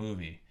up in the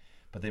movie,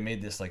 but they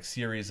made this like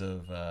series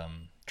of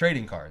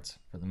trading cards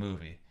for the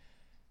movie,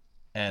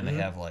 and they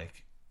have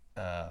like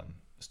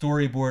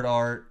storyboard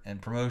art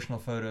and promotional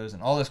photos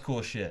and all this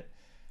cool shit.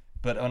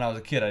 But when I was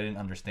a kid, I didn't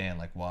understand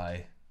like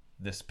why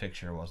this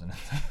picture wasn't in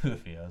the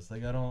movie. I was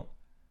like, I don't.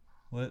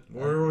 What?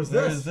 Where was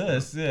Where this? is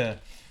this? Yeah,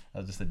 I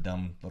was just a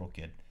dumb little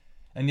kid.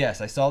 And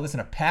yes, I saw this in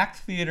a packed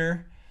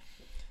theater.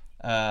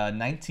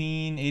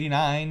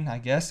 1989, I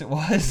guess it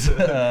was.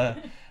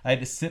 I had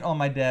to sit on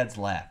my dad's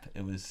lap.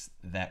 It was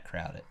that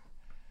crowded.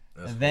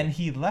 And then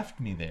he left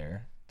me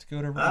there to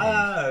go to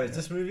reading. Is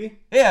this movie?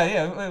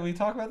 Yeah. We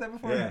talked about that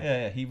before? Yeah.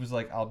 Yeah. He was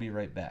like, I'll be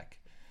right back.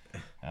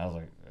 And I was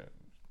like,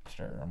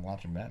 sure, I'm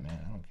watching Batman.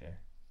 I don't care.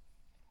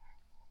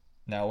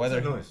 Now, What's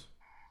whether... that noise?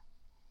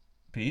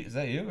 Pete, is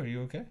that you? Are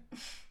you okay?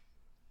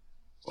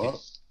 What?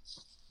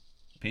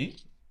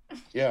 Pete?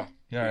 Yeah.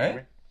 You all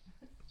right?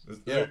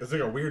 There's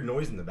like a weird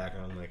noise in the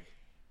background. Like,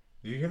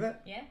 did you hear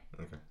that? Yeah.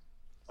 Okay.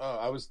 Oh,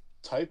 I was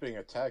typing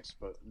a text,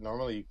 but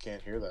normally you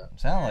can't hear that.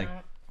 Sound like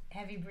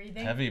Heavy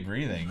breathing. heavy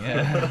breathing,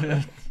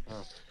 yeah.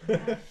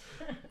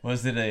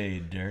 Was it a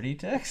dirty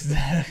text?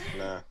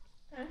 Nah.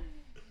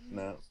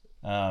 No.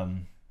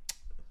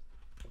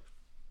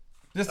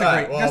 Just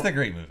a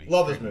great movie.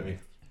 Love this movie.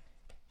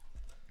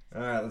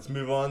 All right, let's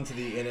move on to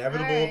the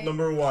inevitable All right.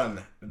 number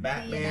one,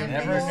 Batman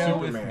Never v go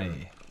with Superman.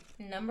 me.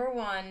 Number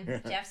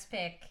one, Jeff's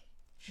pick,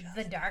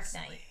 The Dark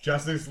Knight.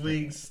 Justice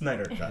League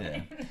Snyder Cut.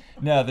 Yeah.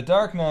 No, The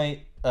Dark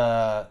Knight,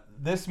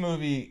 this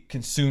movie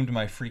consumed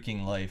my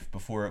freaking life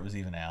before it was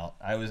even out.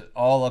 I was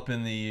all up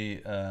in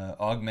the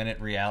augmented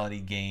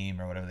reality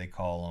game or whatever they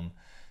call them.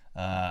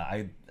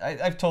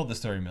 I've told this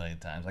story a million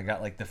times. I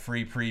got like the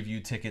free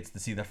preview tickets to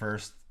see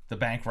the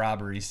bank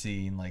robbery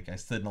scene. Like I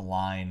stood in a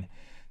line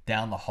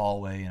down the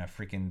hallway in a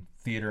freaking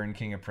theater in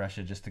King of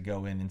Prussia just to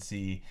go in and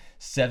see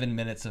 7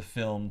 minutes of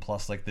film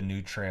plus like the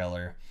new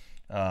trailer.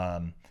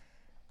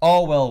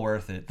 All well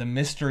worth it. The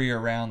mystery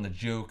around the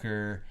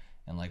Joker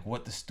and like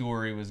what the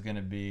story was going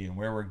to be and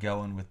where we're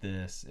going with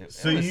this. It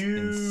was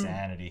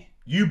insanity.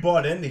 You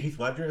bought into Heath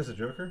Ledger as a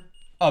Joker?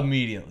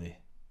 Immediately.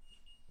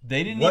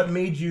 They didn't. What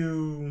made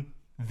you?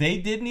 They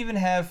didn't even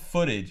have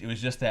footage. It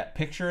was just that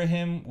picture of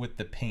him with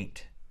the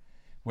paint,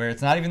 where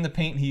it's not even the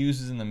paint he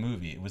uses in the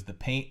movie. It was the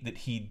paint that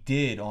he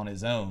did on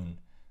his own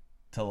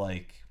to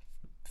like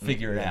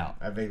figure it out.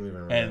 I vaguely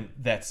remember. And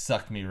that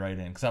sucked me right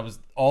in because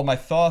all my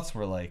thoughts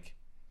were like,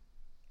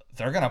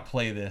 they're gonna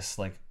play this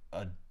like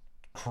a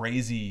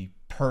crazy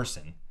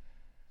person,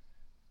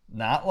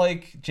 not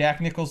like Jack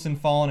Nicholson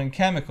falling in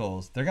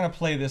chemicals. They're gonna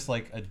play this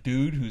like a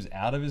dude who's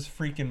out of his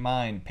freaking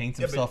mind, paints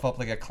himself up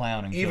like a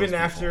clown, and even kills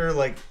after people.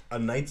 like A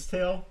Knight's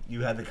Tale,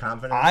 you had the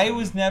confidence.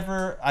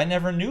 I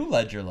never knew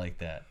Ledger like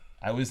that.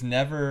 I had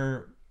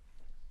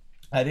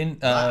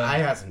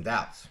some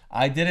doubts.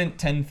 I didn't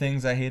 10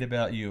 Things I Hate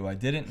About You. I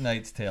didn't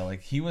Knight's Tale.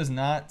 Like, he was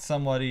not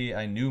somebody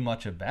I knew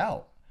much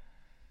about.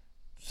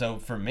 So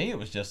for me, it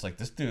was just like,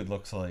 this dude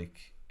looks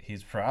like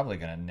he's probably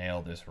going to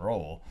nail this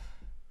role.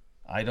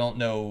 I don't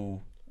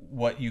know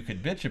what you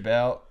could bitch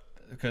about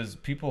because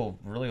people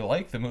really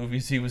like the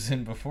movies he was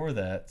in before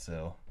that.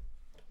 So,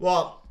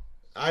 well,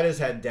 I just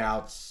had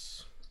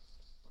doubts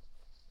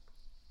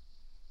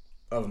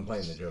of him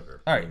playing the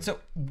Joker. All right, so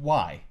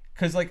why?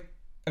 Because like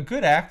a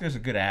good actor is a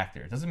good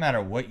actor. It doesn't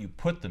matter what you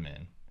put them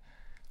in.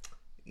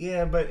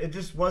 Yeah, but it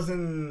just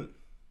wasn't.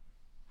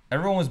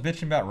 Everyone was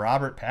bitching about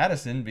Robert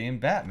Pattinson being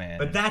Batman.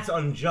 But that's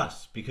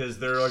unjust because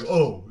they're like,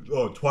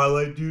 oh,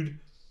 Twilight, dude.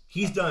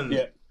 He's done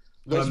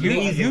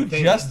amazing you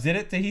things. just did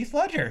it to Heath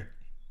Ledger.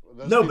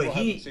 No, but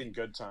he haven't seen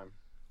Good Time.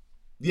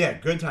 Yeah,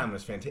 Good Time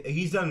was fantastic.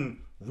 He's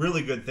done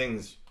really good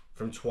things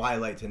from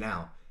Twilight to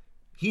now.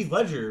 Heath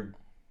Ledger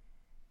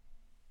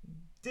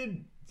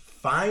did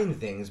fine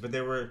things, but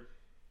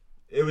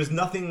it was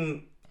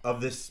nothing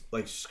of this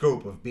like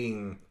scope of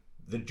being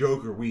the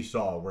Joker we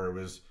saw, where it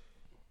was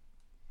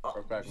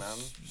Brokeback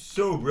Mountain.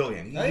 So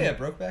brilliant.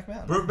 Brokeback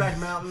Mountain. Brokeback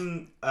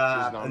Mountain.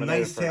 A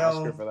Knight's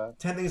Tale.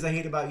 10 Things I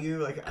Hate About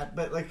You. I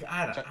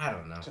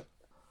don't know.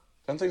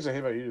 10 Things I Hate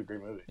About You is a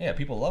great movie. Yeah,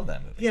 people love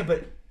that movie. Yeah,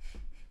 but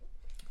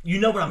you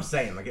know what I'm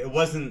saying. Like, it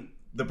wasn't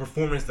the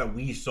performance that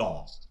we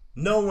saw.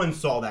 No one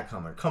saw that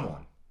coming. Come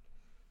on.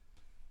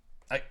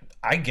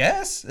 I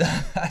guess.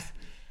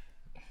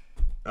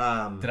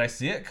 Did Did I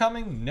see it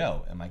coming?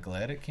 No. Am I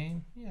glad it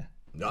came? Yeah.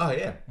 Oh,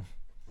 yeah.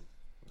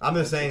 I'm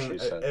just saying,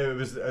 what she said. it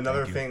was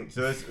another thing.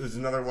 So this is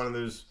another one of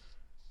those.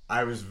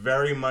 I was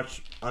very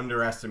much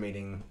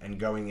underestimating and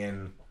going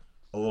in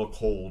a little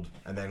cold,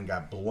 and then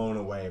got blown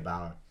away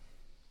by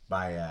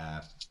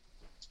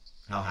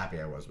how happy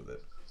I was with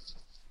it.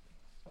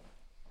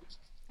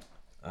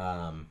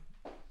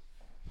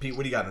 Pete,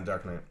 what do you got in The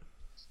Dark Knight?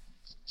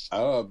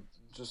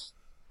 Just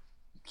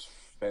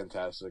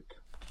fantastic.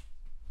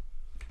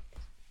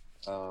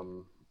 I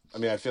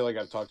mean, I feel like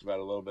I've talked about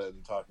it a little bit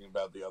in talking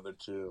about the other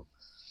two,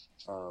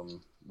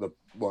 the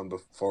one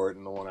before it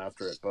and the one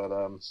after it. But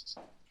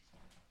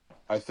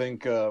I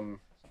think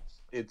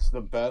it's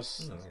the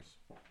best. Nice.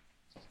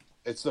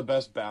 It's the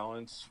best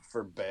balance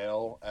for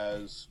Bale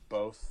as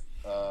both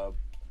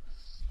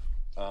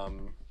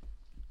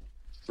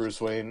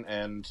Bruce Wayne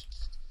and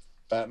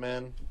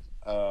Batman.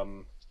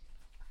 And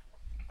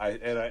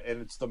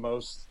it's the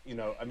most,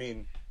 I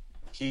mean,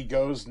 he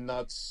goes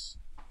nuts,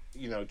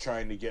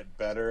 trying to get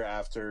better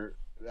after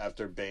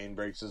Bane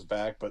breaks his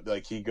back, but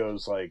like he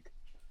goes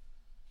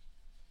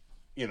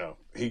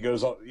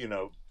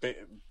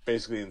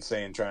basically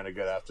insane trying to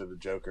get after the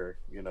Joker.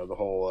 The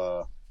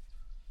whole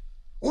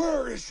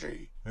where is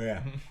she?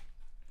 Yeah.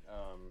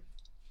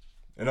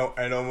 And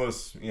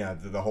almost,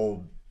 the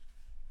whole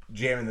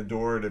jamming the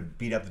door to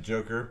beat up the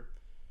Joker.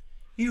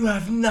 You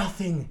have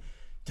nothing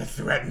to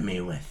threaten me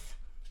with.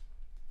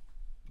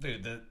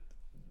 Dude,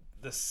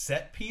 the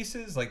set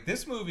pieces, like,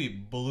 this movie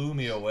blew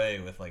me away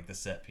with like the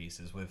set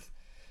pieces,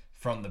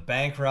 from the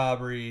bank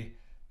robbery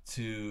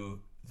to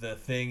the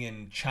thing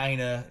in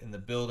China in the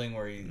building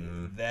where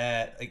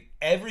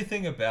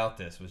everything about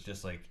this was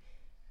just like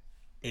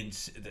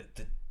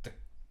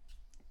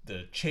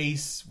the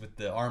chase with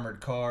the armored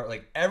car,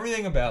 like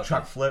everything about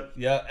truck flip.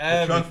 Yeah,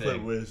 everything. The truck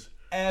flip was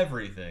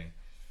everything.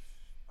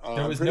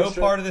 There was no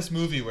part of this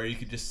movie where you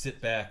could just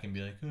sit back and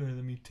be like, "Oh,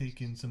 let me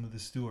take in some of the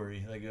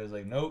story." Like, it was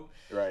like, nope.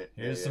 Right.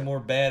 Here's some more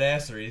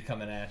badassery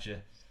coming at you,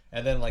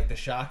 and then like the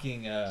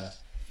shocking,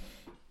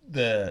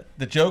 the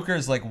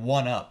Joker's like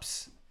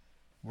one-ups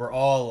were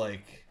all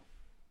like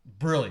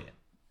brilliant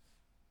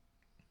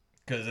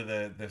because of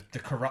the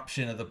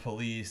corruption of the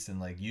police and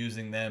like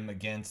using them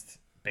against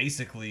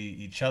basically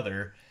each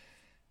other,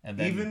 and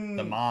then even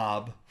the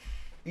mob.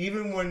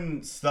 Even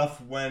when stuff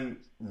went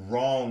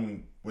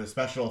wrong with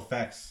special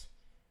effects,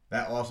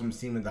 that awesome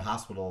scene with the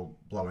hospital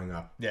blowing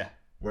up. Yeah.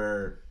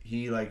 Where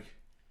he like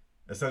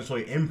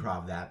essentially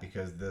improv that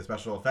because the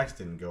special effects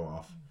didn't go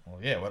off. Well,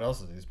 yeah. What else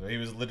is he? But he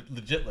was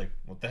legit like,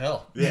 what the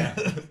hell? Yeah.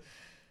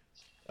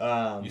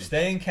 You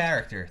stay in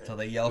character till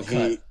they yell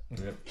cut.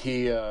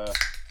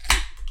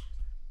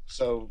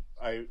 So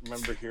I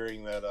remember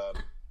hearing that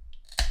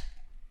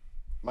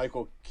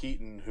Michael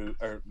Caine,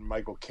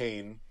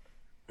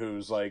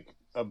 who's like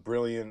a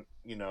brilliant,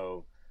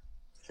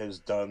 has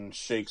done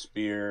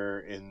Shakespeare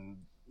in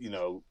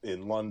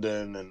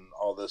London and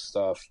all this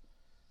stuff,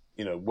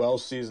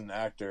 well-seasoned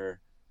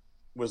actor,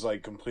 was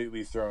like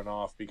completely thrown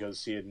off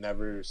because he had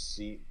never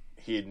seen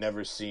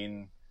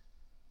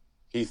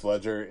Heath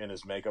Ledger in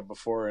his makeup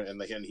before,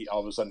 and he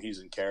all of a sudden he's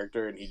in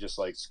character, and he just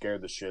like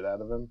scared the shit out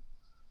of him,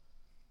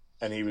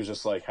 and he was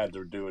just like had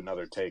to do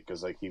another take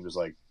because like he was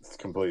like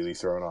completely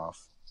thrown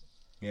off.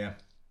 Yeah.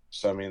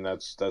 So I mean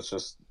that's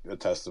just a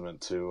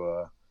testament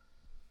to.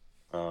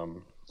 I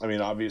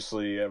mean,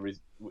 obviously there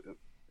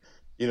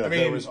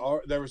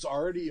was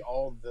already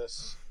all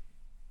this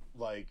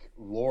like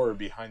lore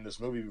behind this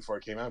movie before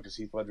it came out because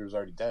Heath Ledger was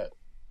already dead.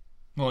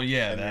 Well,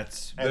 yeah,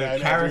 the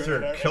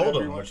character killed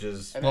him, which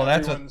is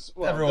that's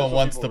what everyone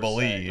wants to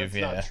believe.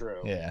 That's not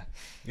true. Yeah.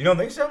 You don't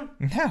think so?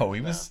 No,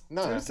 he was.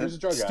 No, it was he was a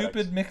drug stupid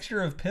addict.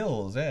 mixture of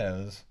pills. Yeah,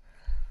 it was.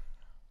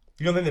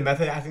 You don't think the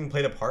method acting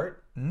played a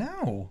part?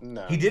 No.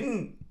 He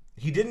didn't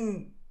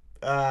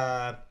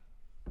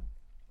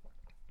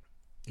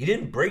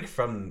break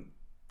from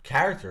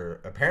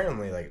character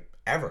apparently, like,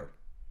 ever.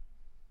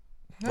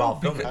 No,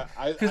 filming.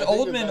 because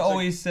Oldman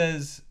always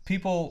says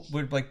people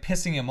were like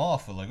pissing him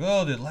off with like,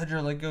 oh, did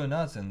Ledger like go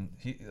nuts? And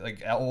he like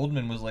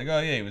Oldman was like, oh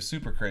yeah, he was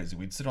super crazy.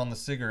 We'd sit on the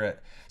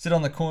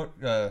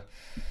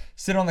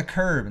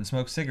curb and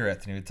smoke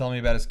cigarettes, and he would tell me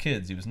about his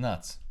kids. He was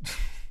nuts.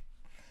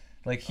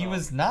 Like he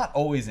was not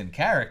always in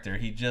character.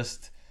 He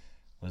just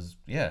was.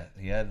 Yeah,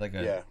 he had like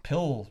a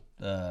pill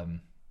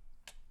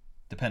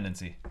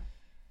dependency.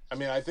 I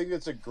mean, I think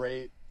it's a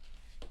great.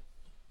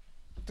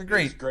 It's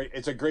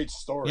a great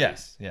story.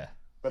 Yes. Yeah.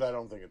 But I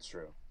don't think it's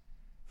true.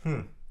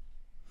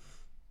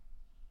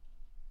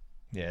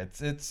 Yeah,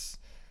 it's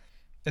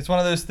one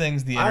of those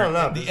things the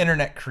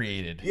internet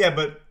created. Yeah,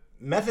 but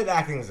method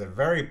acting is a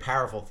very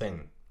powerful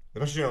thing,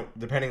 especially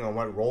depending on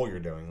what role you're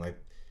doing. Like,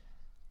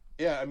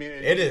 yeah, I mean,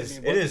 it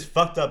is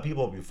fucked up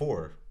people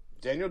before.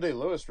 Daniel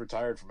Day-Lewis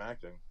retired from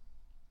acting.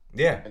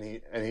 Yeah,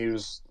 and he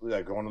was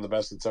like one of the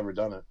best that's ever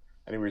done it,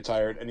 and he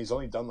retired, and he's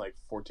only done like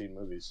 14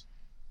 movies.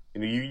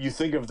 You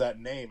think of that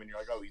name and you're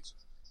like, oh,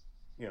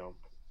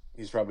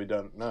 he's probably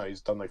done. No,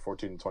 he's done like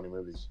 14 to 20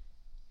 movies.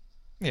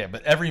 Yeah,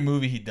 but every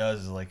movie he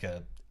does is like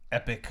a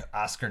epic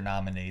Oscar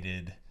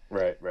nominated.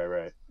 Right.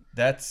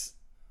 That's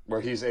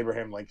where he's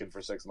Abraham Lincoln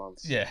for 6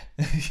 months. Yeah.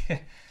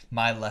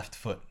 My left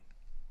foot.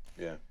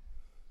 Yeah.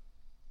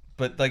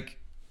 But like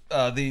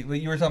what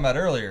you were talking about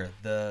earlier,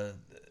 the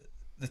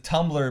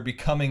tumbler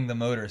becoming the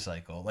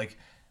motorcycle. Like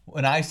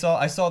when I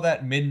saw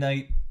that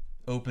midnight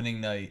opening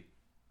night.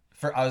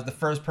 I was the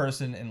first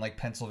person in like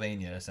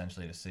Pennsylvania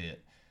essentially to see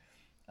it.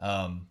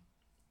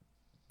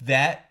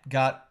 That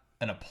got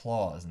an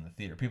applause in the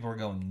theater. People were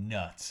going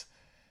nuts.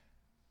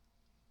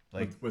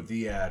 Like with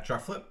the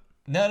truck flip?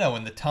 No,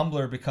 when the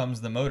tumbler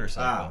becomes the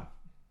motorcycle.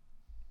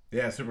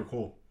 Yeah, super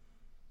cool.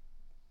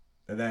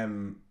 And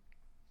then,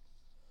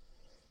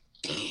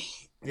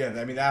 yeah,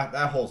 I mean that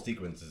whole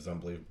sequence is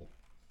unbelievable.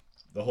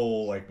 The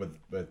whole like with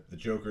the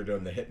Joker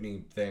doing the hit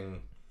me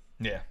thing.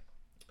 Yeah.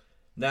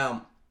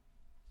 Now,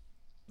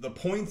 the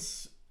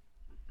points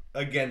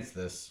against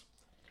this,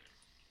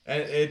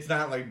 and it's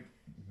not like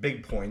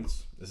big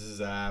points. This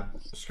is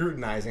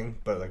scrutinizing,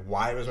 but like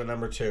why was our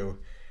number 2?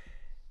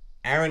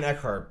 Aaron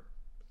Eckhart,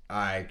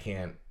 I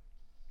can't.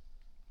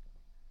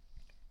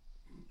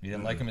 You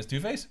didn't like him as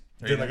Two-Face?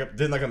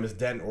 Didn't like him as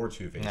Dent or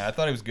Two-Face. Nah, I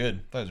thought he was good.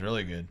 I thought he was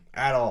really good.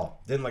 At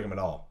all. Didn't like him at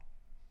all.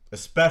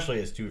 Especially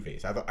as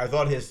Two-Face. I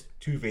thought his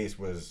Two-Face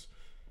was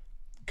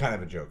kind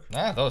of a joke.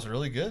 Nah, I thought it was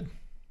really good.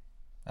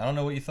 I don't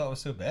know what you thought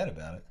was so bad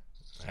about it.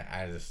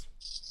 I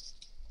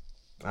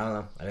don't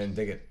know. I didn't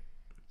dig it.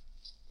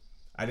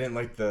 I didn't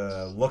like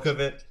the look of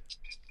it.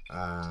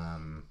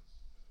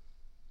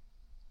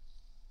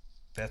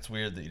 That's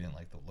weird that you didn't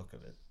like the look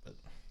of it, but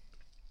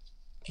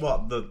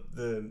well,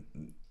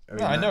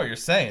 I know what you're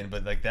saying,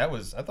 but like I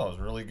thought it was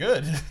really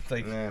good.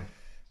 Like, yeah.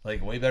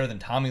 Like way better than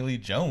Tommy Lee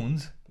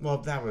Jones. Well,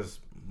 that was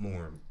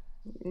more.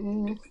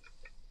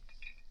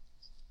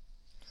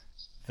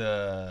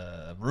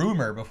 The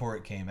rumor before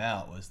it came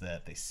out was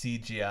that they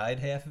CGI'd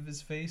half of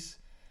his face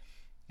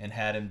and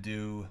had him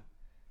do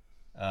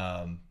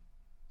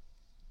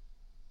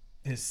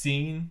his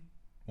scene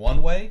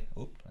one way.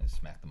 Oop, I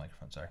smacked the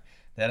microphone, sorry.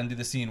 They had him do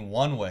the scene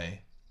one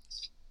way,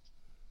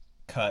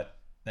 cut,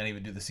 then he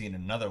would do the scene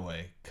another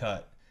way,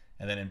 cut,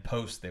 and then in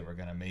post they were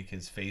going to make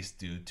his face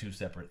do 2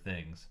 separate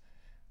things.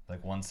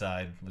 Like one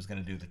side was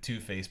going to do the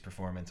Two-Face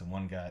performance and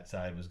one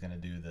side was going to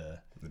do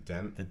the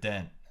dent. The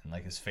dent. And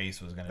like his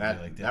face was going to be like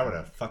different. That would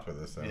have fucked with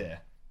us though. Yeah.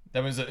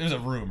 It was a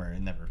rumor.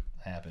 It never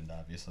happened,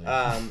 obviously.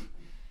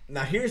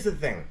 Now here's the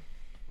thing.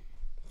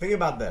 Think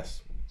about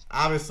this.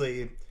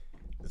 Obviously,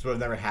 this would have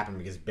never happened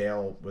because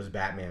Bale was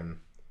Batman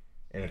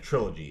in a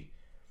trilogy.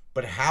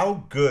 But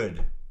how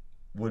good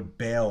would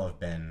Bale have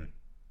been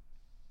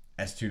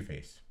as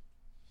Two-Face?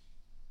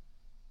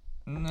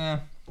 Nah.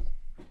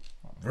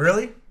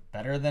 Really?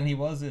 Better than he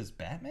was as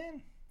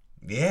Batman?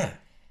 Yeah.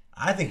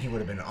 I think he would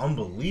have been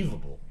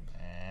unbelievable.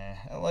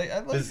 I like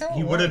how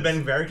He it would have was.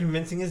 been very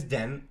convincing as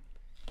Dent.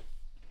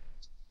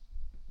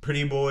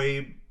 Pretty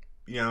boy,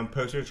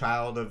 poster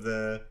child of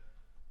the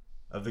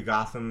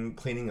Gotham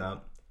cleaning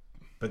up.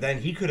 But then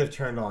he could have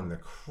turned on the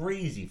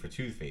crazy for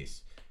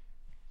Two-Face.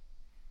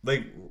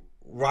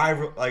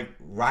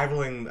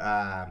 Rivaling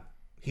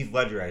Heath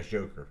Ledger as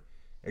Joker.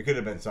 It could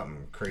have been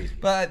something crazy.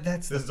 But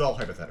This is all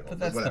hypothetical. But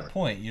that's whatever. the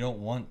point. You don't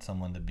want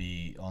someone to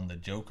be on the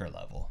Joker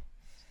level.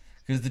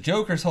 Because the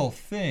Joker's whole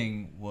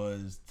thing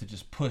was to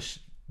just push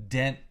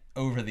Dent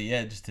over the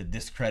edge to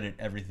discredit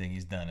everything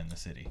he's done in the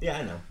city. Yeah,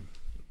 I know.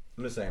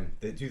 I'm just saying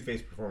the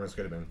Two-Face performance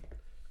could have been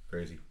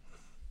crazy.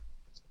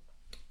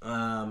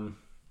 All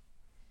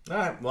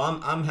right. Well,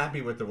 I'm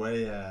happy with the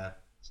way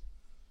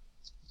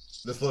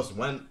this list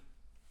went.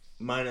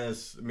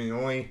 Minus, the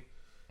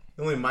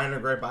only minor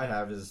gripe I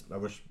have is I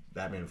wish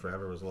Batman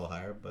Forever was a little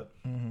higher, but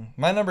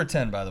My number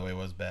 10, by the way,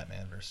 was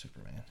Batman vs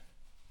Superman.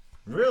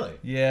 really,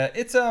 Yeah,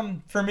 it's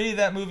for me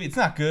that movie. It's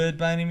not good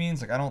by any means.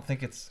 Like I don't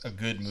think it's a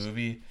good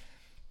movie,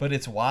 but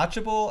it's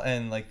watchable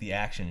and like the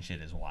action shit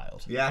is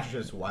wild. the action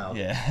is wild.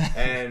 Yeah.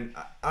 And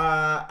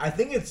I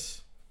think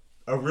it's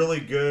a really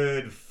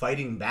good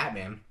fighting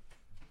Batman.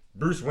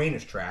 Bruce Wayne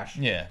is trash.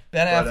 Yeah,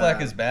 Ben But,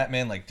 Affleck is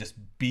Batman, like just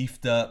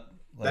beefed up.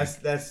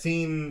 Like, That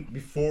scene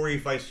before he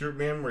fights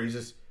Superman where he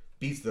just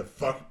beats the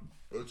fuck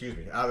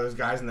out of those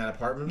guys in that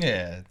apartment.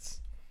 yeah, it's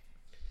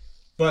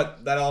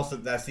But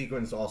that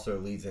sequence also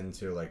leads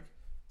into like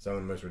some of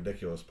the most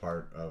ridiculous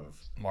part of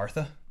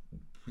Martha.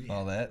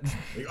 All that.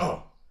 like,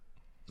 oh,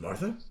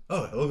 Martha?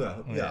 Oh,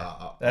 look,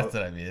 yeah. That's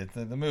what I mean.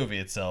 The movie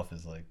itself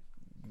is like.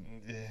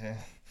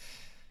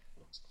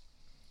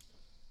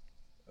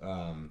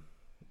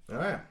 All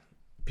right,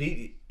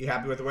 Pete, you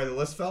happy with the way the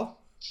list fell?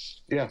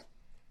 Yeah,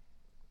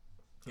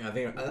 Yeah, I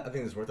think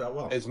this worked out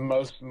well. it's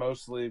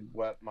mostly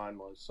what mine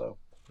was. So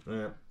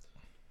Yeah.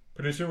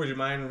 Producer, would you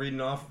mind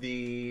reading off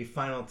the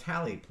final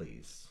tally,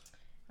 please?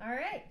 All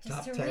right,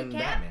 just Top to 10 recap.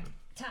 Batman.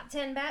 Top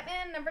 10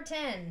 Batman. Number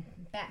 10,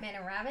 Batman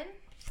and Robin.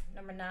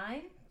 Number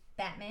 9,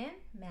 Batman,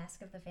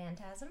 Mask of the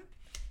Phantasm.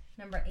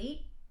 Number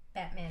 8,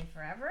 Batman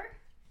Forever.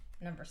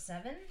 Number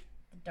 7,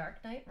 The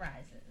Dark Knight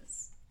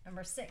Rises.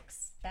 Number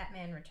 6,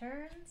 Batman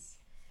Returns.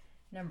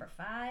 Number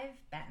 5,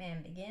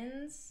 Batman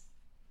Begins.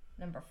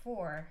 Number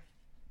 4,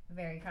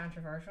 very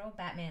controversial,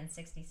 Batman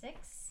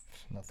 66.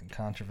 Nothing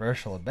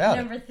controversial about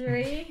Number it.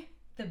 3,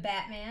 The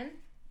Batman.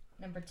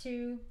 Number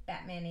 2,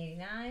 Batman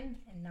 89.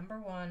 And number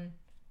 1,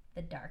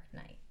 The Dark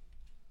Knight.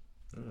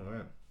 All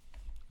right.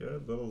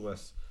 Good little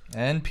list.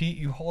 And Pete,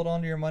 you hold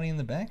on to your money in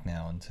the bank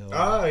now until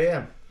Oh,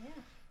 yeah.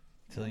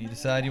 you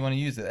decide you want to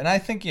use it. And I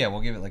think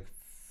we'll give it like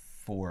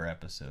 4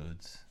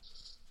 episodes.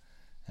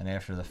 And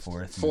after the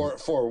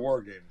 4th, for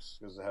war games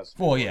because it has. To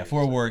be well, yeah,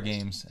 4 games. war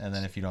games, and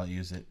then if you don't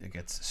use it, it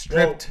gets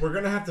Well, stripped. we're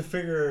going to have to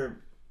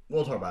figure...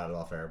 We'll talk about it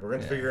off air. We're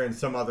going to figure in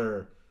some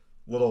other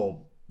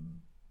little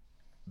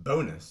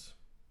bonus.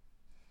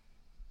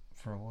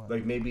 For what?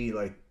 Like maybe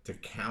like to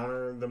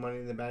counter the money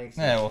in the bank.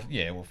 we'll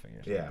figure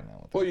something Yeah.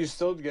 out. With Well, you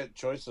still get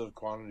choice of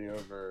quantity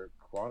over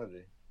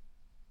quantity.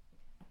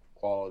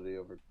 Quality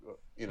over,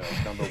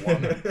 number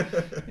one.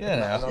 that.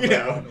 Yeah,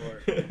 no.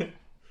 Number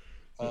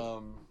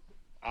one.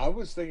 I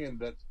was thinking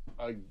that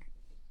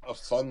a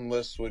fun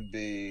list would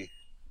be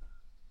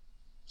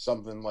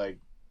something like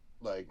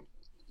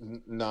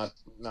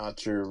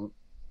not your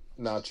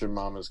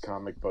mama's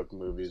comic book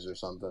movies or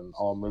something.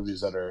 All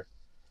movies that are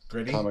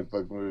Gritty. comic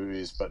book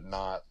movies, but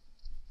not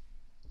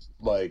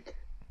like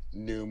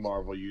new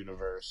Marvel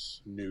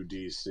Universe, new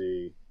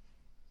DC.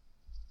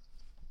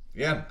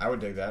 Yeah, I would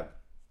dig that.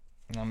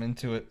 I'm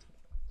into it.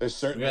 There's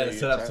certainly Yeah,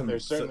 set up some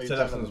there's certainly set 10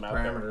 up of some them out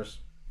there. parameters.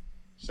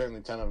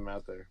 Certainly 10 of them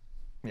out there.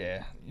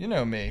 Yeah, you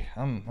know me.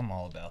 I'm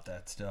all about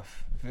that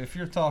stuff. If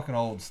you're talking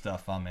old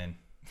stuff, I'm in.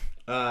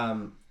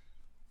 So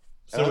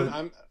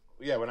And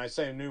when I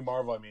say new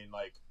Marvel, I mean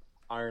like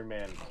Iron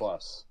Man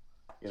plus.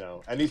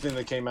 Anything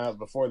that came out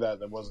before that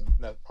wasn't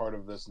that part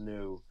of this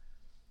new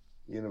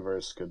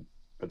universe could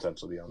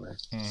potentially be on there.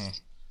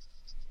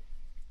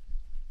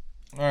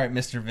 All right,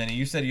 Mr. Vinny,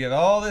 you said you have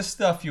all this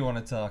stuff you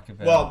want to talk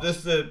about. well,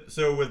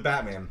 so with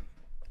Batman,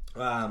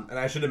 and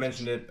I should have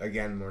mentioned it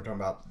again when we're talking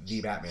about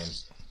the Batman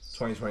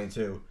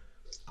 2022.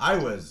 I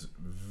was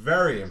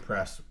very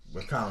impressed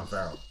with Colin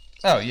Farrell,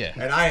 oh yeah,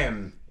 and I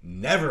am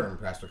never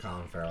impressed with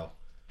Colin Farrell.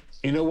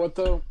 You know what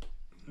though?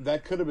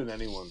 That could have been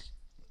anyone.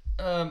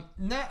 no,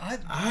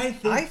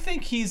 I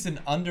think he's an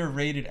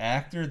underrated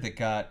actor that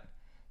got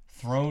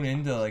thrown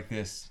into like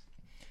this.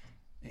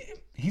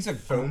 He's a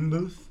phone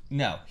booth.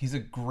 no, he's a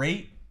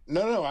great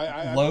No,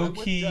 I low I'm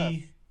with Jeff.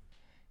 key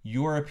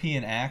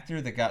European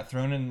actor that got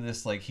thrown into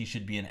this like he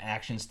should be an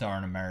action star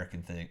in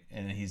American thing,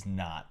 and he's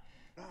not.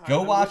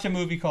 Go I'm watch with a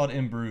movie called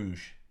In Bruges.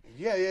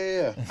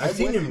 Yeah. I've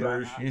seen with him, you.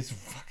 Bruges. He's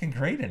fucking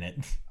great in it.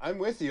 I'm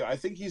with you. I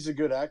think he's a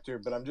good actor,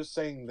 but I'm just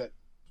saying that,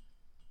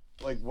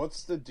 like,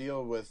 what's the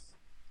deal with,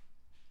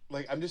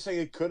 like, I'm just saying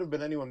it could have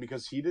been anyone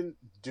because he didn't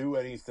do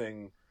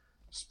anything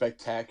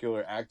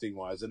spectacular acting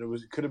wise, and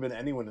it could have been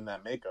anyone in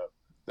that makeup.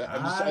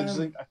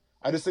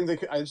 I just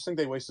think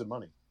they wasted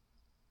money.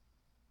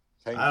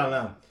 I don't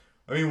know.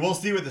 I mean, we'll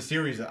see with the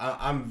series.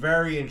 I'm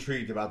very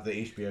intrigued about the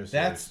HBO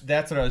series.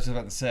 That's what I was just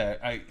about to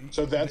say.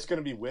 So that's going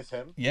to be with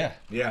him? Yeah.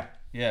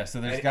 Yeah.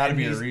 So there's got to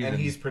be a reason. And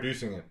he's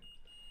producing it.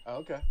 Oh,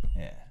 okay.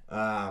 Yeah.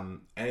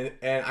 And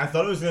I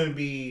thought it was going to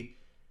be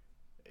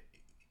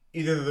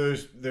either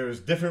there's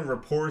different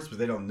reports, but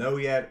they don't know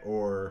yet,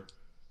 or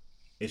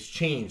it's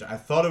changed. I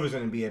thought it was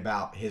going to be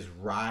about his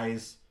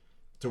rise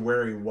to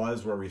where he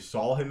was, where we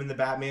saw him in the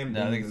Batman.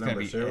 No, I think it's going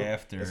to be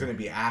after. It's going to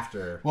be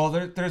after. Well,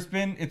 it's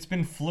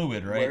been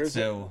fluid, right?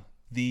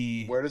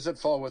 Where does it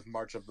fall with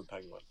March of the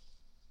Penguin?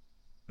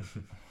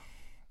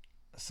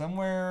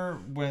 Somewhere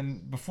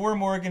before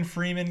Morgan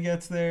Freeman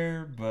gets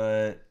there,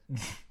 but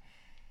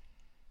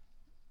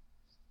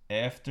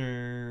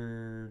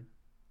after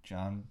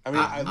John. I mean,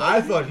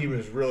 I thought he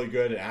was really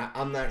good.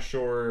 I'm not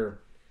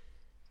sure.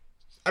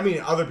 I mean,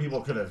 other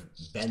people could have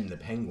been the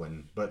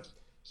Penguin, but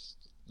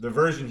the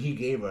version he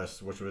gave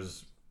us, which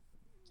was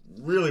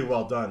really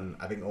well done,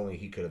 I think only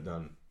he could have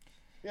done.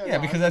 Yeah,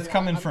 because that's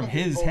coming from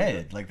his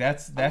head. Like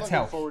that's I'm looking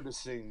how. Forward to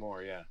seeing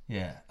more. Yeah.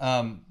 Yeah.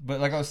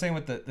 But like I was saying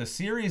with the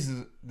series,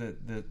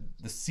 the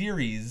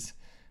series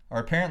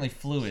are apparently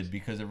fluid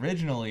because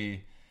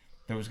originally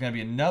there was going to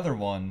be another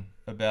one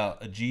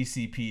about a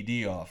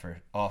GCPD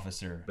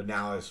officer. But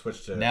now it's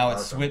switched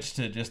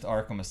to just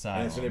Arkham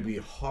Asylum. And it's going to be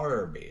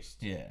horror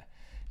based. Yeah.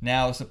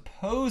 Now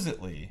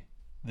supposedly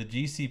the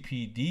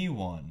GCPD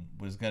one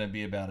was going to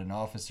be about an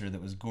officer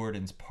that was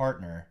Gordon's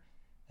partner,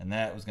 and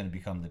that was going to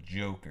become the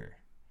Joker.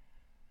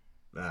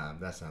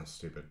 That sounds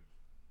stupid.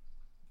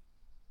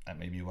 That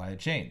may be why it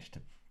changed.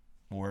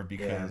 Or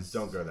because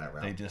don't go that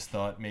route. They just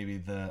thought maybe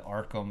the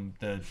Arkham,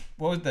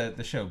 what was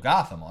the show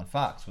Gotham on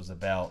Fox was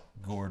about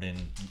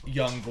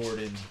young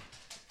Gordon.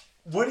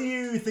 What do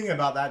you think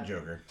about that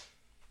Joker?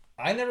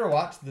 I never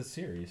watched the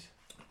series.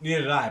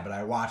 Neither did I, but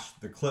I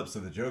watched the clips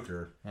of the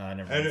Joker. I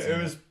never. And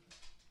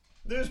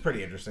it was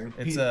pretty interesting.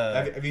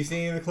 Have you seen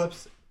any of the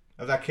clips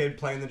of that kid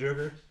playing the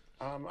Joker?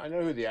 I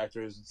know who the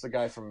actor is. It's the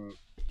guy from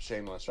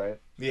Shameless, right?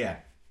 Yeah.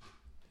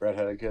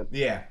 Redheaded kid.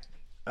 Yeah.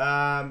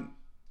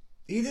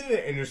 He did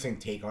an interesting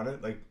take on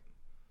it. Like,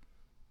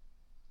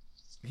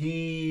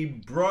 he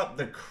brought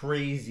the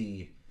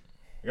crazy.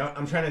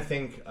 I'm trying to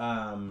think,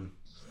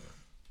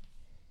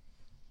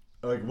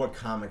 like what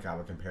comic I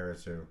would compare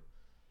it to.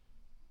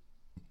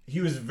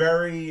 He was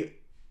very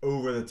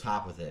over the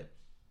top with it.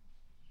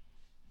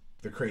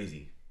 The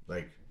crazy,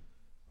 like,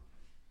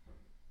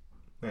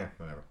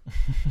 whatever.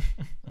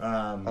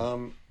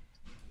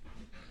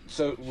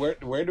 So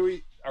where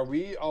do are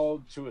we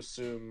all to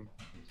assume,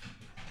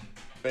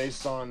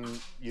 based on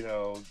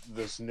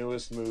this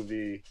newest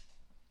movie,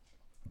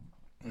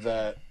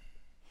 that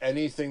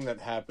anything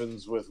that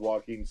happens with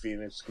Joaquin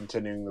Phoenix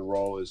continuing the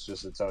role is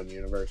just its own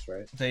universe,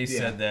 right? They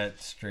said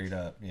that straight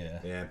up. Yeah.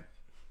 Yeah.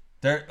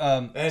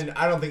 And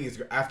I don't think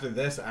after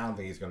this. I don't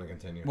think he's going to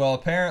continue. Well,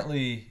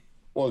 apparently.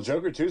 Well,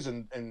 Joker 2's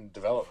in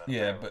development.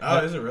 Yeah,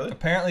 apparently. is it really?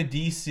 Apparently,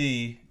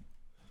 DC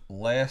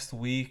last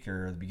week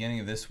or the beginning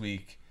of this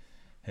week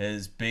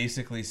has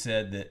basically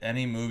said that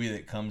any movie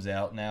that comes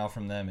out now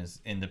from them is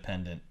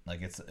independent.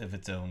 Like it's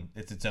its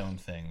own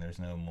thing. There's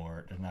no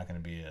more. There's not going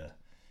to be a.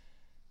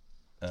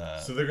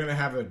 So they're going to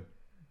have a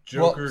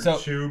Joker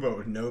 2, but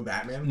with no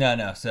Batman.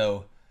 No.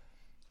 So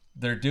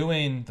they're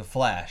doing the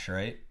Flash,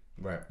 right?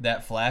 Right.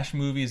 That Flash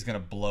movie is going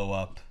to blow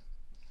up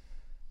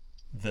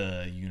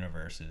the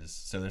universes,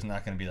 so there's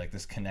not going to be like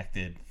this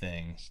connected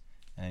thing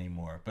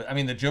anymore. But I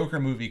mean, the Joker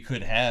movie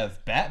could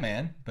have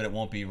Batman, but it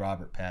won't be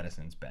Robert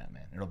Pattinson's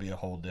Batman. It'll be a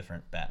whole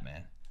different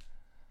Batman.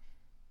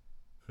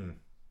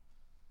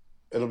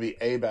 It'll be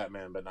a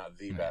Batman, but not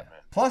the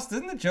Batman. Plus,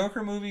 didn't the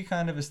Joker movie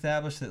kind of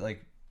establish that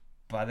like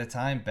by the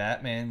time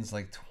Batman's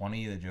like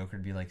 20, the Joker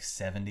would be like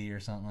 70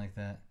 or something like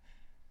that?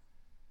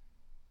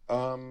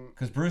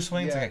 Because Bruce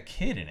Wayne's like a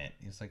kid in it.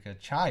 He's like a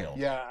child.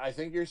 Yeah, I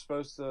think you're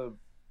supposed to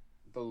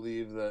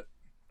believe that,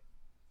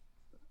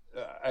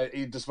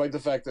 despite the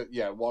fact that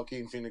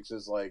Joaquin Phoenix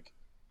is like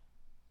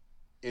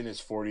in his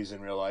 40s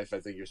in real life,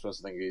 I think you're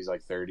supposed to think he's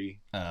like 30.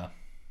 But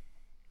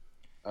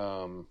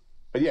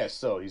yeah,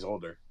 still he's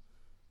older,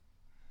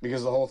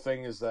 because the whole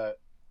thing is that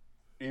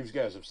you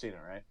guys have seen it,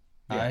 right?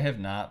 Yeah. I have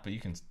not, but you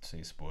can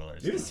say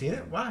spoilers. You haven't seen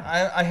it?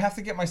 Why? I have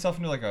to get myself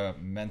into like a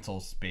mental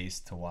space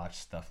to watch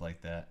stuff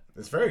like that.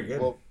 It's very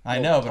good. I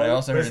know, but I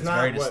also heard it's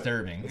very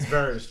disturbing. It's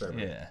very disturbing.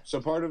 Yeah. So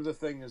part of the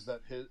thing is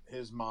that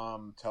his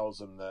mom tells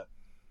him that.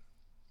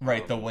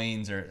 Right, the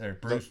Waynes are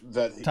Bruce.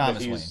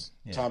 Thomas Wayne.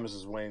 Yeah. Thomas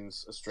is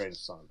Wayne's estranged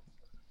son.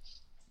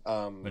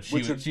 But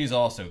she's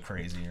also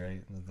crazy,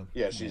 right?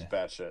 She's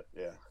batshit.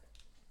 Yeah.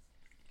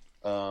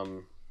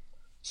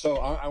 So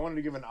I wanted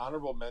to give an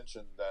honorable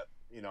mention that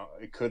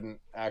it couldn't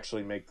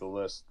actually make the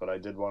list, but I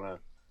did want to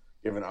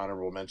give an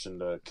honorable mention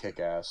to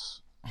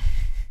Kick-Ass.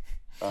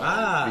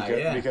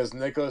 Because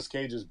Nicolas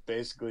Cage is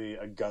basically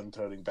a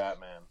gun-toting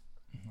Batman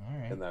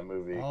in that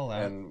movie,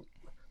 and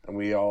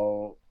we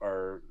all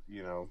are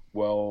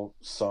well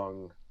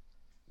sung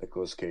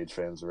Nicolas Cage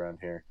fans around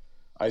here.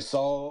 I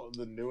saw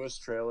the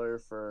newest trailer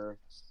for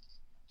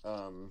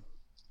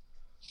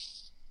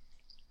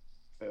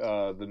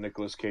the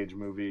Nicolas Cage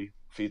movie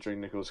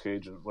featuring Nicolas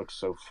Cage, and it looks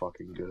so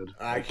fucking good.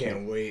 I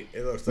can't wait.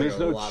 It looks like There's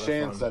a no lot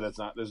chance of fun. that it's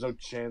not. There's no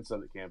chance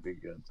that it can't be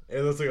good.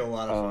 It looks like a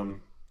lot of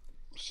fun.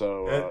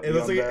 So It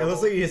looks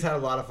like he just had a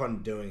lot of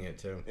fun doing it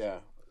too. yeah,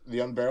 the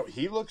Unbearable.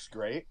 He looks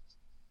great.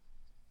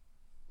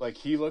 Like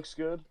he looks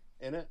good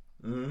in it.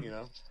 Mm-hmm. You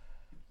know,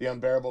 the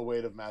Unbearable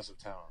Weight of Massive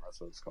Talent. That's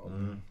what it's called.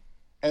 Mm-hmm.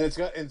 And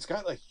it's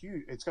got like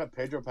huge. It's got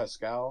Pedro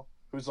Pascal,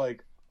 who's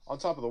like on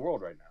top of the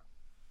world right now.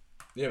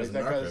 Yeah, Like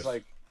that guy's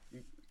like,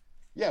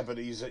 yeah, but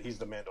he's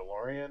the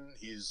Mandalorian.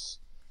 He's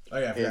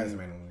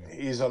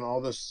he's on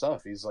all this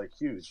stuff. He's like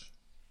huge.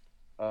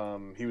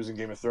 He was in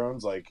Game of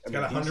Thrones. Like, It's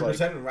got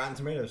 100% in Rotten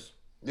Tomatoes.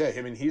 Yeah,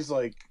 I mean he's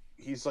like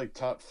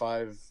top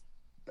 5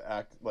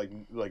 act like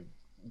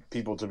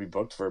people to be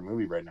booked for a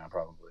movie right now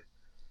probably.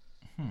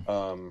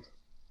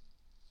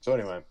 So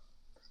anyway,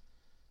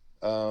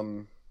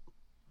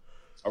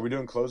 are we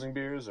doing closing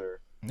beers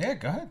or? Yeah,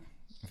 go ahead.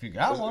 If you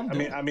got one,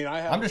 I mean, I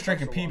have. I'm just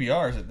drinking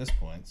PBRs at this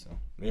point, so.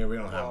 Yeah, we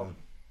don't have them.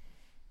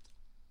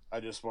 I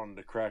just wanted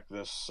to crack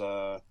this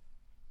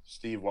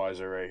Steve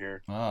Weiser right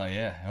here. Oh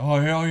yeah. Oh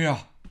hell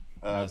yeah.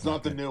 It's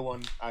not the new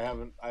one. I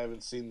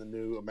haven't seen the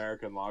new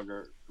American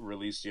Lager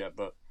released yet,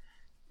 but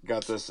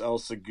got this El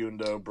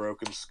Segundo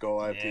Broken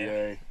Skull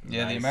IPA.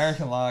 Yeah, the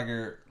American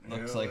Lager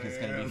looks like it's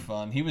gonna be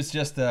fun. He was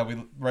just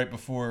right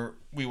before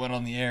we went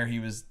on the air.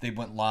 They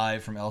went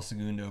live from El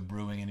Segundo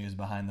Brewing, and he was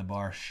behind the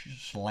bar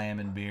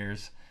slamming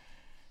beers.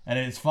 And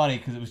it's funny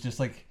because it was just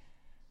like,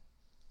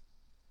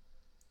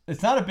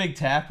 it's not a big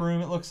tap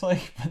room. It looks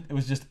like, but it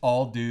was just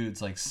all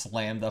dudes like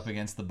slammed up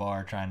against the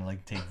bar trying to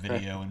like take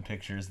video and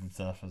pictures and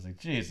stuff. I was like,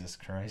 Jesus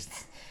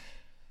Christ.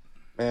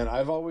 Man,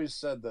 I've always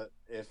said that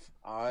if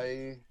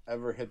I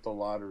ever hit the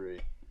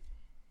lottery,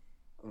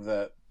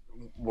 that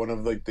one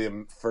of like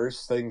the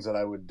first things that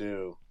I would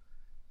do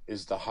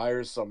is to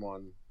hire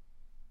someone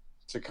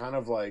to kind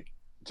of like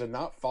to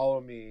not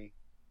follow me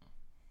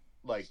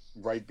like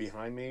right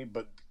behind me,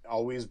 but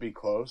always be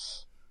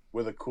close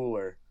with a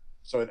cooler.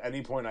 So at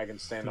any point I can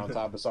stand on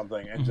top of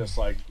something and just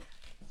like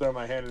throw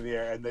my hand in the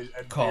air and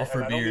call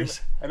for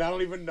beers. I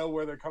don't even know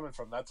where they're coming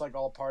from. That's like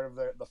all part of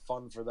the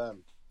fun for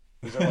them.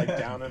 These are like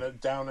down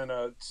in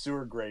a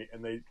sewer grate,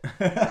 and they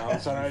all of a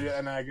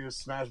sudden I can just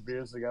smash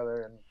beers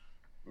together, and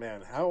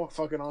man, how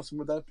fucking awesome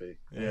would that be?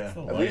 Yeah,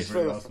 at least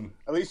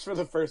for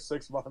the first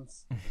 6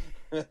 months.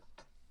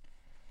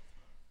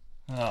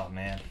 Oh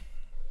man.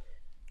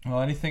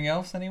 Well, anything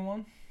else,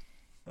 anyone?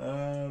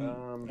 I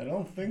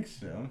don't think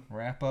so.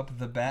 Wrap up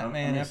the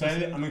Batman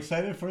episode. I'm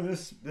excited for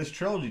this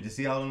trilogy to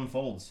see how it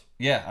unfolds.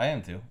 Yeah, I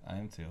am too.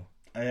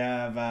 I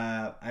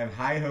have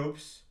high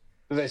hopes.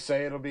 Do they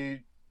say it'll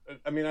be?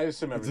 I mean, I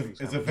assume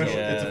everything's it's official.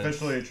 Yeah, it's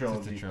officially a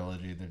trilogy. It's a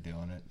trilogy. They're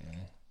doing it.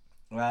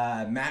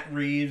 Yeah. Matt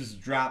Reeves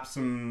dropped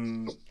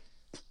some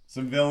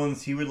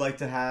villains he would like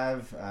to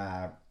have.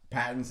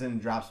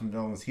 Pattinson dropped some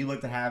villains he'd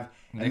like to have,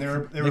 and they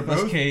were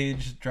Nicolas both.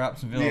 Cage dropped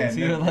some villains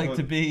he would like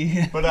to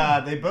be.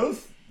 But they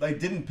both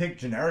didn't pick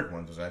generic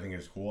ones, which I think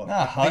is cool.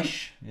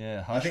 Hush.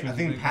 Hush. I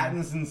think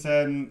Pattinson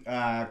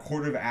said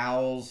Court of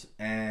Owls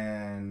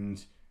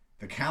and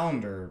the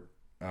Calendar.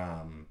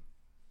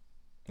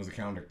 Was the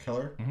Calendar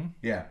Killer? Mm-hmm.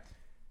 Yeah.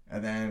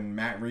 And then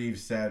Matt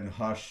Reeves said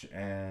Hush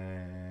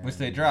and... Which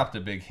they dropped a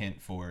big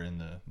hint for in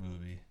the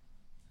movie.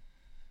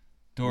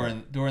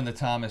 During the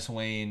Thomas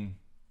Wayne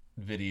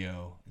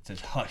video, it says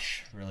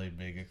Hush really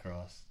big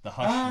across. The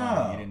Hush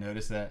money. You didn't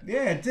notice that?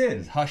 Yeah, it did.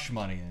 It's Hush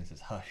money and it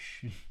says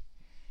Hush.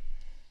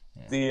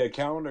 Yeah. The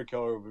Calendar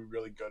Killer would be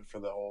really good for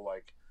the whole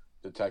like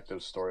detective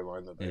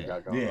storyline that they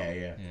got going on.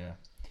 Yeah.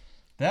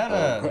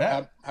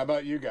 That how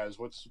about you guys?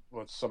 What's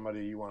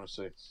somebody you want to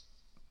see?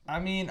 I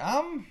mean,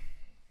 I'm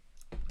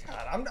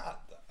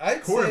not.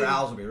 Court of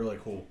Owls would be really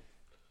cool.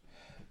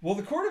 Well,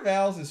 the Court of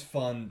Owls is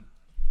fun,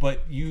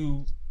 but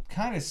you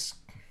kind of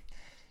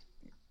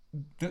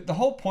the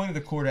whole point of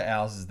the Court of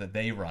Owls is that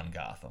they run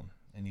Gotham,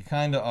 and you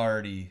kind of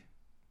already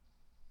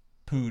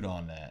pooed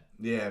on that.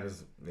 Yeah, it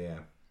is. Yeah.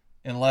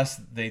 Unless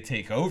they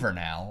take over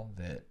now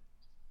that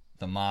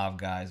the mob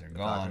guys are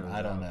gone,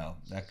 I don't know.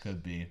 That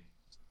could be.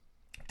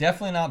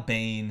 Definitely not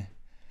Bane.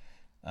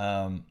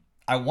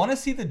 I want to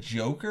see the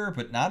Joker,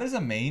 but not as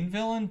a main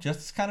villain, just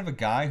as kind of a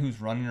guy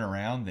who's running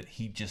around that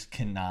he just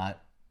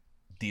cannot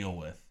deal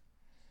with.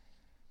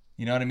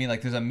 You know what I mean?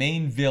 Like there's a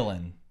main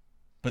villain,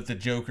 but the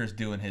Joker's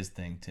doing his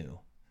thing too.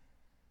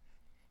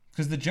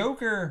 Because the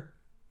Joker...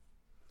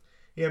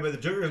 Yeah, but the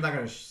Joker's not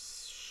going to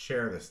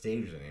share the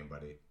stage with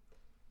anybody.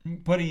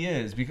 But he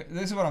is, because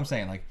this is what I'm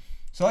saying. Like,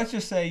 so let's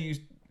just say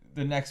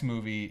the next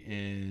movie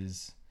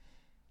is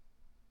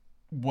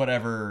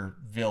whatever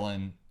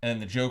villain,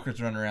 and the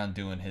Joker's running around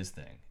doing his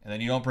thing, and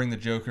then you don't bring the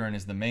Joker in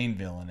as the main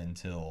villain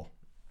until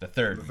the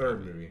third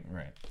movie.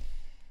 Right?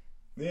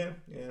 Yeah.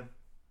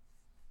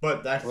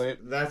 But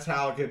that's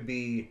how it could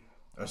be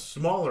a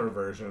smaller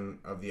version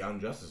of the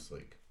Unjustice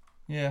League.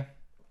 Yeah.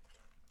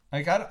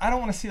 Like I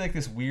don't want to see like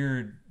this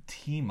weird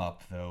team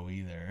up though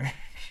either.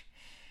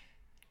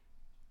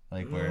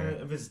 Like where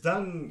if it's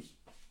done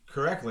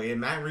correctly, and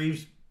Matt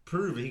Reeves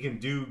proved he can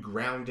do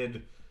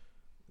grounded,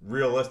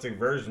 realistic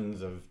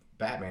versions of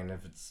Batman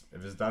if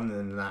it's done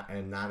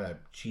in not a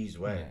cheese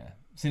way. yeah.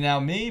 See, now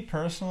me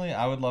personally,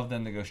 I would love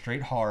them to go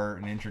straight horror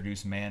and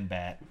introduce Man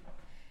Bat,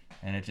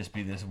 and it just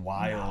be this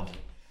wild,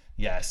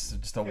 yes,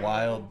 just a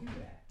wild,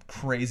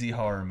 crazy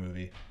horror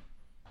movie.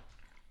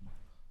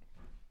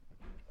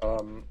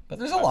 But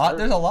there's a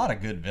lot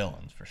of good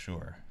villains for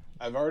sure.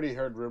 I've already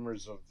heard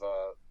rumors of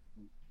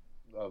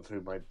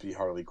who might be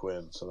Harley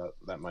Quinn, so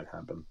that might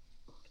happen.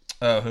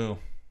 Oh, who?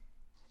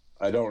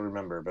 I don't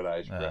remember, but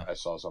I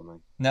saw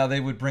something. Now they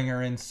would bring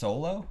her in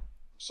solo,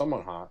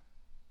 Someone hot,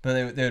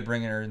 but they would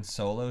bring her in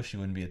solo. She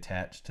wouldn't be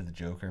attached to the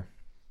Joker.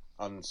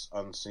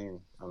 unseen.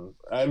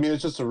 I mean,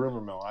 it's just a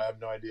rumor mill. I have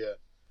no idea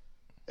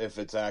if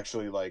it's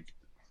actually like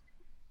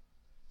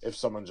if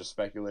someone's just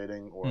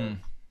speculating or.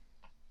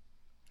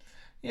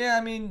 Yeah,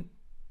 I mean,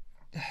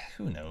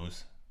 who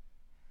knows?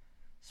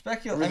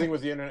 Everything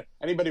with the internet,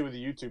 anybody with a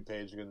YouTube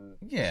page can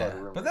start a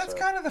rumor. But that's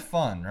kind of the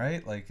fun,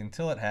 right? Like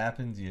until it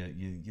happens,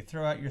 you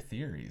throw out your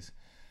theories.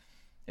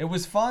 It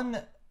was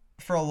fun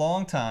for a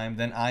long time.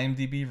 Then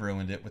IMDb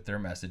ruined it with their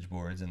message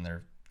boards and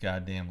their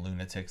goddamn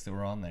lunatics that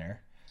were on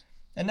there.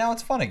 And now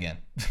it's fun again.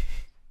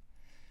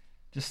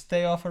 Just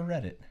stay off of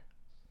Reddit.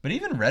 But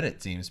even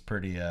Reddit seems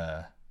pretty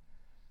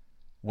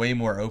way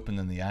more open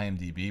than the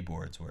IMDb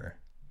boards were.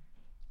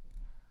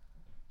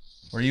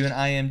 Were you an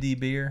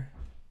IMDb'er?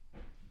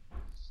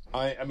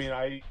 I'm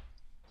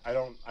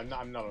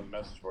not on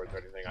message boards or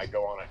anything. I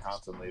go on it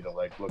constantly to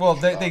like look. Well,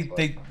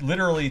 they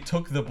literally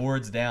took the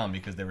boards down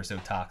because they were so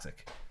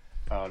toxic.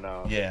 Oh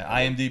no. Yeah,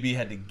 IMDb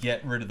had to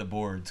get rid of the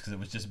boards because it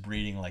was just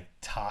breeding like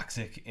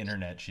toxic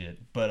internet shit.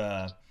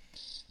 But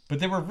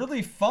they were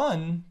really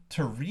fun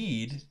to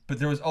read. But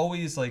there was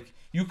always like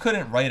you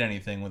couldn't write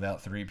anything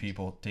without 3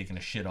 people taking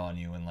a shit on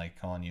you and like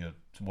calling you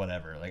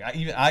whatever. Like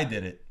I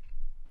did it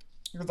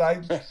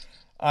because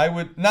I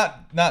would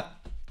not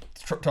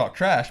talk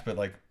trash, but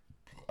like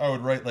I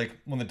would write like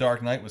when The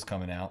Dark Knight was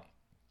coming out,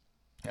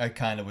 I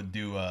kind of would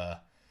do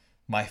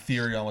my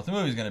theory on what the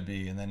movie's going to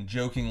be, and then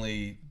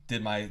jokingly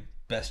did my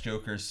best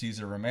Joker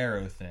Cesar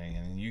Romero thing,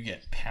 and you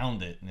get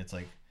pounded, and it's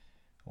like,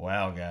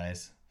 wow,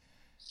 guys,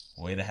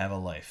 way to have a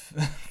life.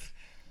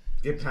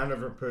 Get pounded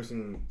for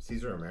posting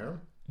Cesar Romero?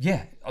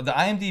 Yeah, the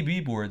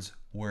IMDb boards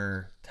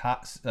were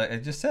toxic. I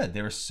just said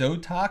they were so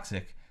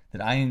toxic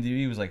that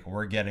IMDb was like,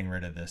 we're getting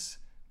rid of this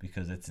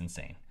because it's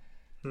insane.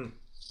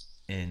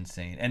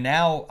 Insane. And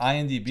now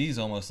IMDb is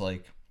almost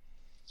like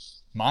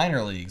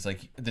minor leagues.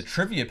 Like the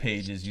trivia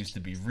pages used to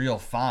be real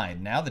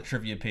fine. Now the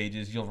trivia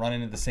pages, you'll run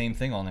into the same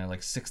thing on there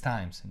like 6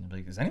 times, and you'll be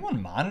like, is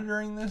anyone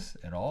monitoring this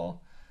at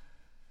all?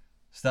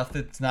 Stuff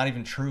that's not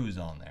even true is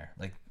on there.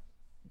 Like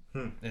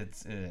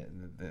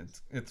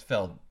it's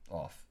fell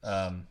off.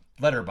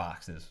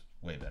 Letterboxd is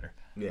way better.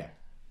 Yeah.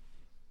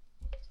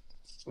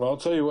 Well, I'll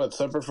tell you what.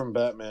 Separate from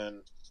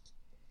Batman,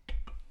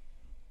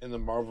 in the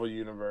Marvel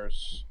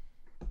universe,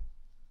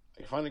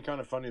 I find it kind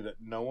of funny that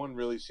no one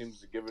really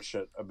seems to give a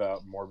shit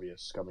about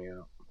Morbius coming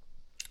out.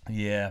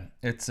 Yeah,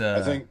 it's.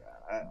 I think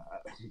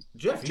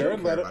Jeff, you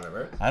Jared don't care Leto- about it,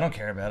 right? I don't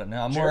care about it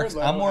now. I'm Jared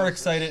Leto more has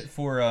excited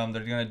for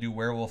they're gonna do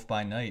Werewolf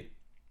by Night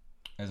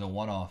as a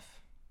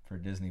one-off for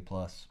Disney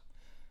Plus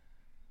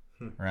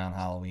around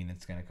Halloween.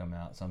 It's gonna come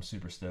out, so I'm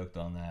super stoked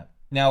on that.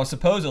 Now,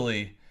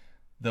 supposedly,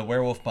 the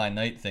Werewolf by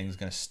Night thing is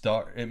gonna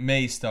start. It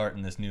may start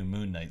in this new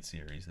Moon Knight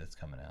series that's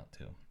coming out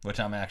too, which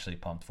I'm actually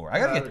pumped for.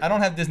 I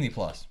don't have Disney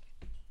Plus,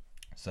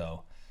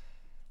 so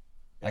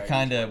Yeah, I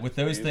kind of with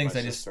those use things my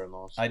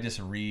I just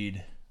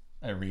read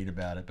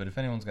about it. But if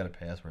anyone's got a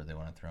password they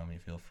want to throw me,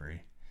 feel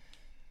free.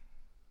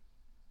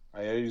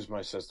 I use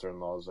my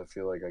sister-in-law's. I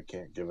feel like I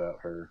can't give out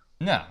her.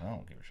 No, I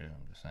don't give a shit.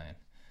 I'm just saying.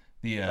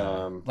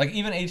 The like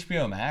even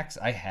HBO Max,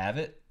 I have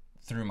it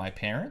through my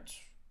parents.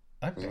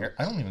 I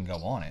don't even go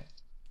on it,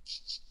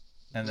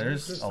 and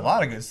there's a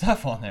lot of good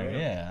stuff on there.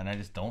 Yeah, and I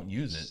just don't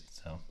use it.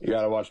 So You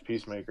gotta watch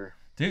Peacemaker.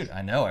 dude,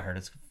 I know. I heard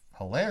it's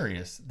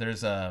hilarious.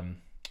 There's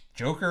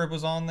Joker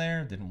was on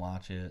there. Didn't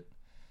watch it.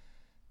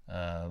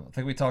 I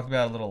think we talked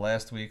about it a little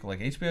last week. Like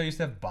HBO used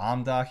to have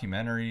bomb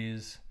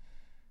documentaries.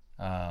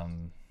 I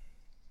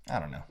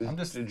don't know.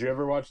 Did you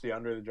ever watch the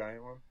Andre the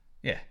Giant one?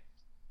 Yeah.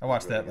 I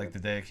watched Really that like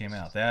good. the day it came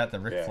out. That, the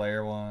Ric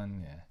Flair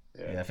one.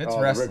 Yeah. If it's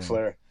the wrestling. Ric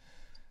Flair.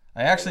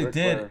 I actually Ric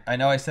did. Flair. I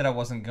know I said I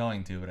wasn't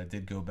going to, but I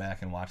did go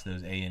back and watch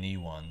those A&E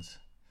ones.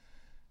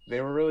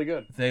 They were really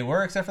good. They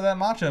were, except for that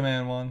Macho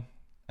Man one.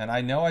 And I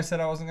know I said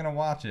I wasn't going to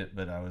watch it,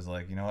 but I was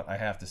like, you know what? I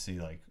have to see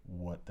like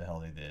what the hell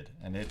they did.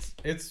 And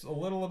it's a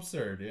little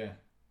absurd, yeah.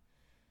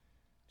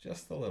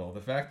 Just a little.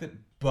 The fact that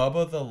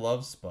Bubba the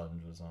Love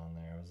Sponge was on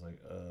there, I was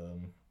like,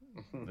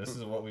 this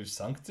is what we've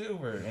sunk to?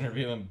 We're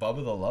interviewing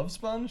Bubba the Love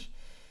Sponge?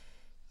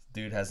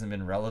 This dude hasn't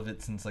been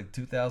relevant since like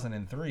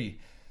 2003.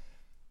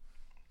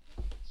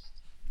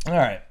 All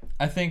right.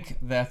 I think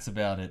that's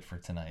about it for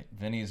tonight.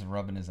 Vinny's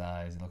rubbing his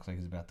eyes. He looks like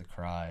he's about to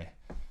cry.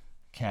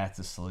 Cat's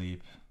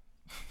asleep.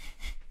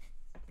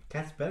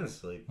 Cat's been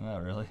asleep. Oh,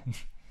 really?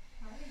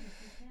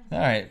 All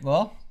right.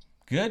 Well,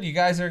 good. You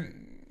guys are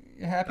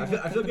You happy I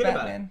feel with good the about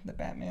Batman? The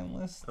Batman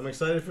list? I'm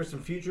excited for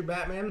some future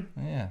Batman.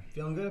 Yeah.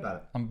 Feeling good about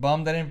it. I'm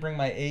bummed I didn't bring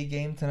my A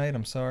game tonight.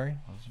 I'm sorry.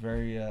 I was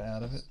very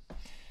out of it.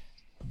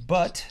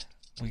 But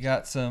we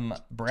got some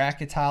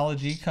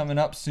bracketology coming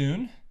up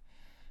soon.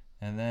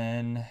 And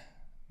then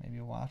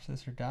maybe watch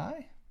this or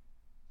die.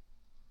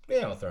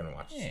 Yeah, we'll throw in a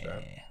watch. Yeah.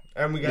 Stuff.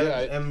 And we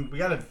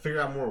got to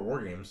figure out more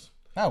war games.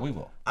 Oh, we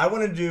will. I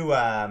want to do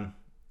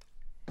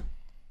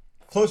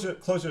closer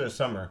to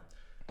summer.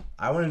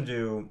 I want to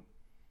do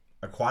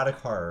Aquatic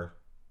Horror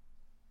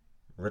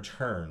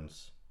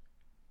returns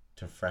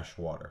to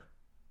freshwater.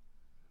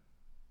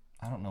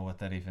 I don't know what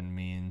that even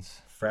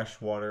means.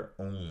 Freshwater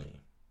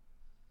only.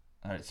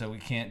 All right, so we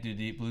can't do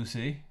Deep Blue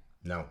Sea?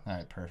 No. All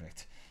right,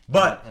 perfect.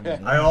 But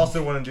I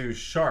also want to do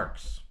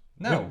sharks.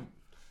 No.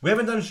 We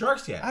haven't done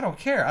sharks yet. I don't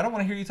care. I don't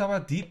want to hear you talk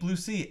about Deep Blue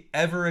Sea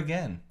ever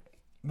again.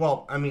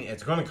 Well, I mean,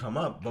 it's going to come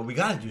up, but we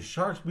got to do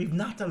sharks. We've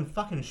not done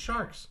fucking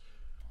sharks.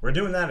 We're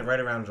doing that right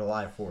around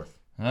July 4th.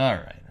 All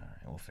right.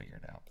 We'll figure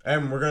it out.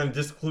 And we're going to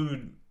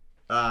disclude,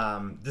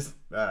 what's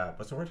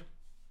the word?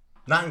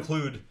 Not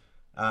include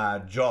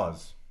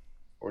Jaws.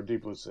 Or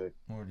Deep Blue Sea.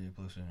 Or Deep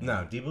Blue Sea.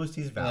 No, Deep Blue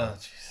Sea is valid. Oh,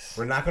 Jesus.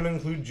 We're not going to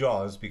include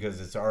Jaws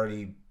because it's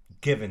already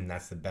given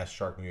that's the best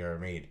shark movie ever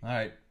made. All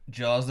right.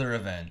 Jaws the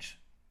Revenge.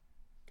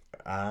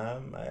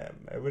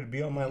 It would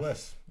be on my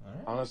list. All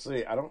right.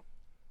 Honestly, I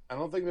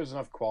don't think there's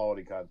enough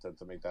quality content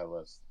to make that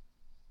list.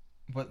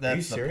 But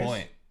that's the serious?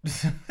 point.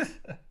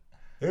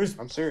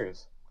 I'm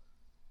serious.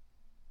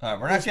 All right,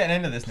 we're not getting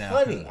into this now.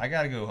 plenty. I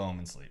got to go home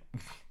and sleep.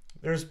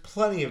 There's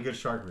plenty of good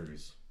shark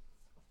movies.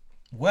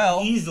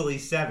 Well, Easily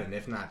 7,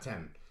 if not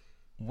 10.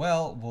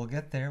 we'll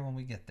get there when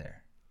we get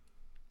there.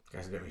 You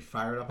guys are getting me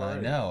fired up I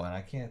already. know, and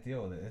I can't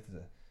deal with it.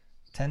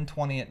 It's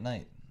 10:20 at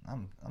night.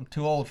 I'm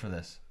too old for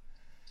this.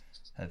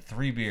 Had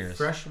 3 beers.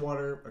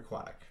 Freshwater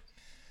aquatic.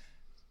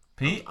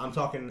 Pete? I'm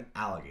talking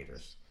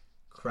alligators.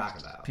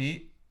 Crocodiles.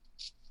 Pete?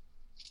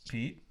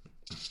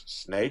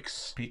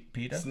 Snakes.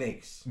 PETA?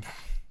 Snakes.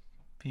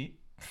 Pete?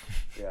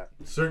 Yeah.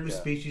 Certain Yeah.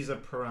 species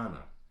of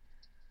piranha.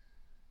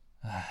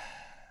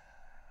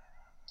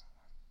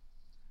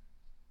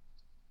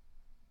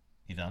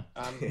 You done?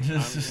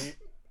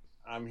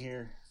 I'm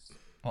here.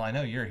 Well, I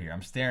know you're here.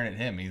 I'm staring at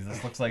him. He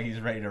just looks like he's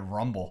ready to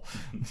rumble.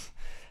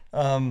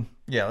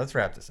 Yeah, let's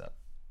wrap this up.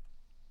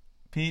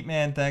 Pete,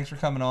 man, thanks for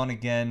coming on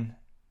again.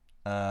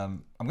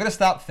 I'm gonna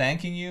stop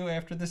thanking you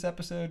after this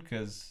episode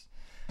because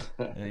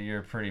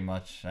you're pretty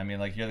much. I mean,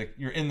 like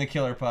you're in the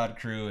Killer Pod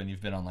crew and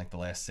you've been on like the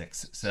last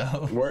 6.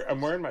 So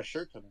I'm wearing my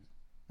shirt today.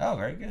 oh,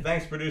 very good.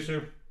 Thanks,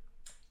 producer.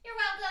 You're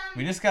welcome.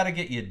 We just got to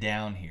get you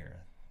down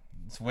here.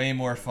 It's way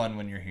more fun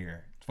when you're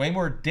here. It's way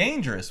more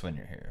dangerous when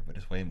you're here, but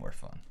it's way more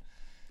fun.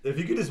 If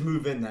you could just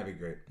move in, that'd be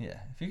great. Yeah,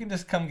 if you can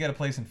just come get a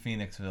place in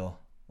Phoenixville,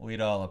 we'd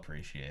all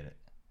appreciate it.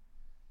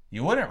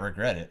 You wouldn't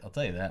regret it, I'll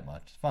tell you that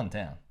much. It's a fun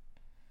town.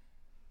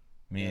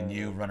 Me and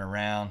you run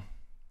around.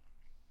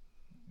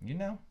 You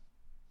know.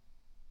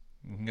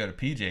 You can go to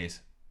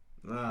PJ's.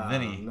 No,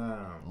 Vinny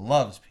no.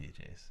 loves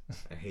PJ's.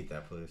 I hate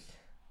that place.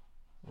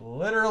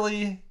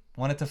 Literally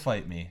wanted to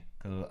fight me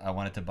because I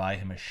wanted to buy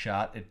him a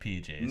shot at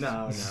PJ's.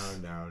 No.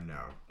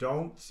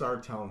 Don't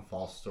start telling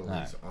false stories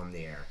Alright. on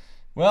the air.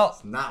 Well,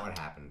 It's not what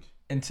happened.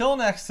 until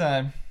next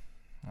time,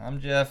 I'm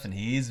Jeff and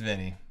he's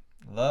Vinny.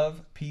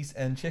 Love, peace,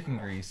 and chicken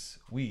grease.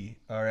 We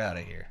are out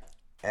of here.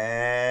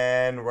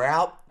 And we're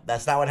out.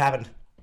 That's not what happened.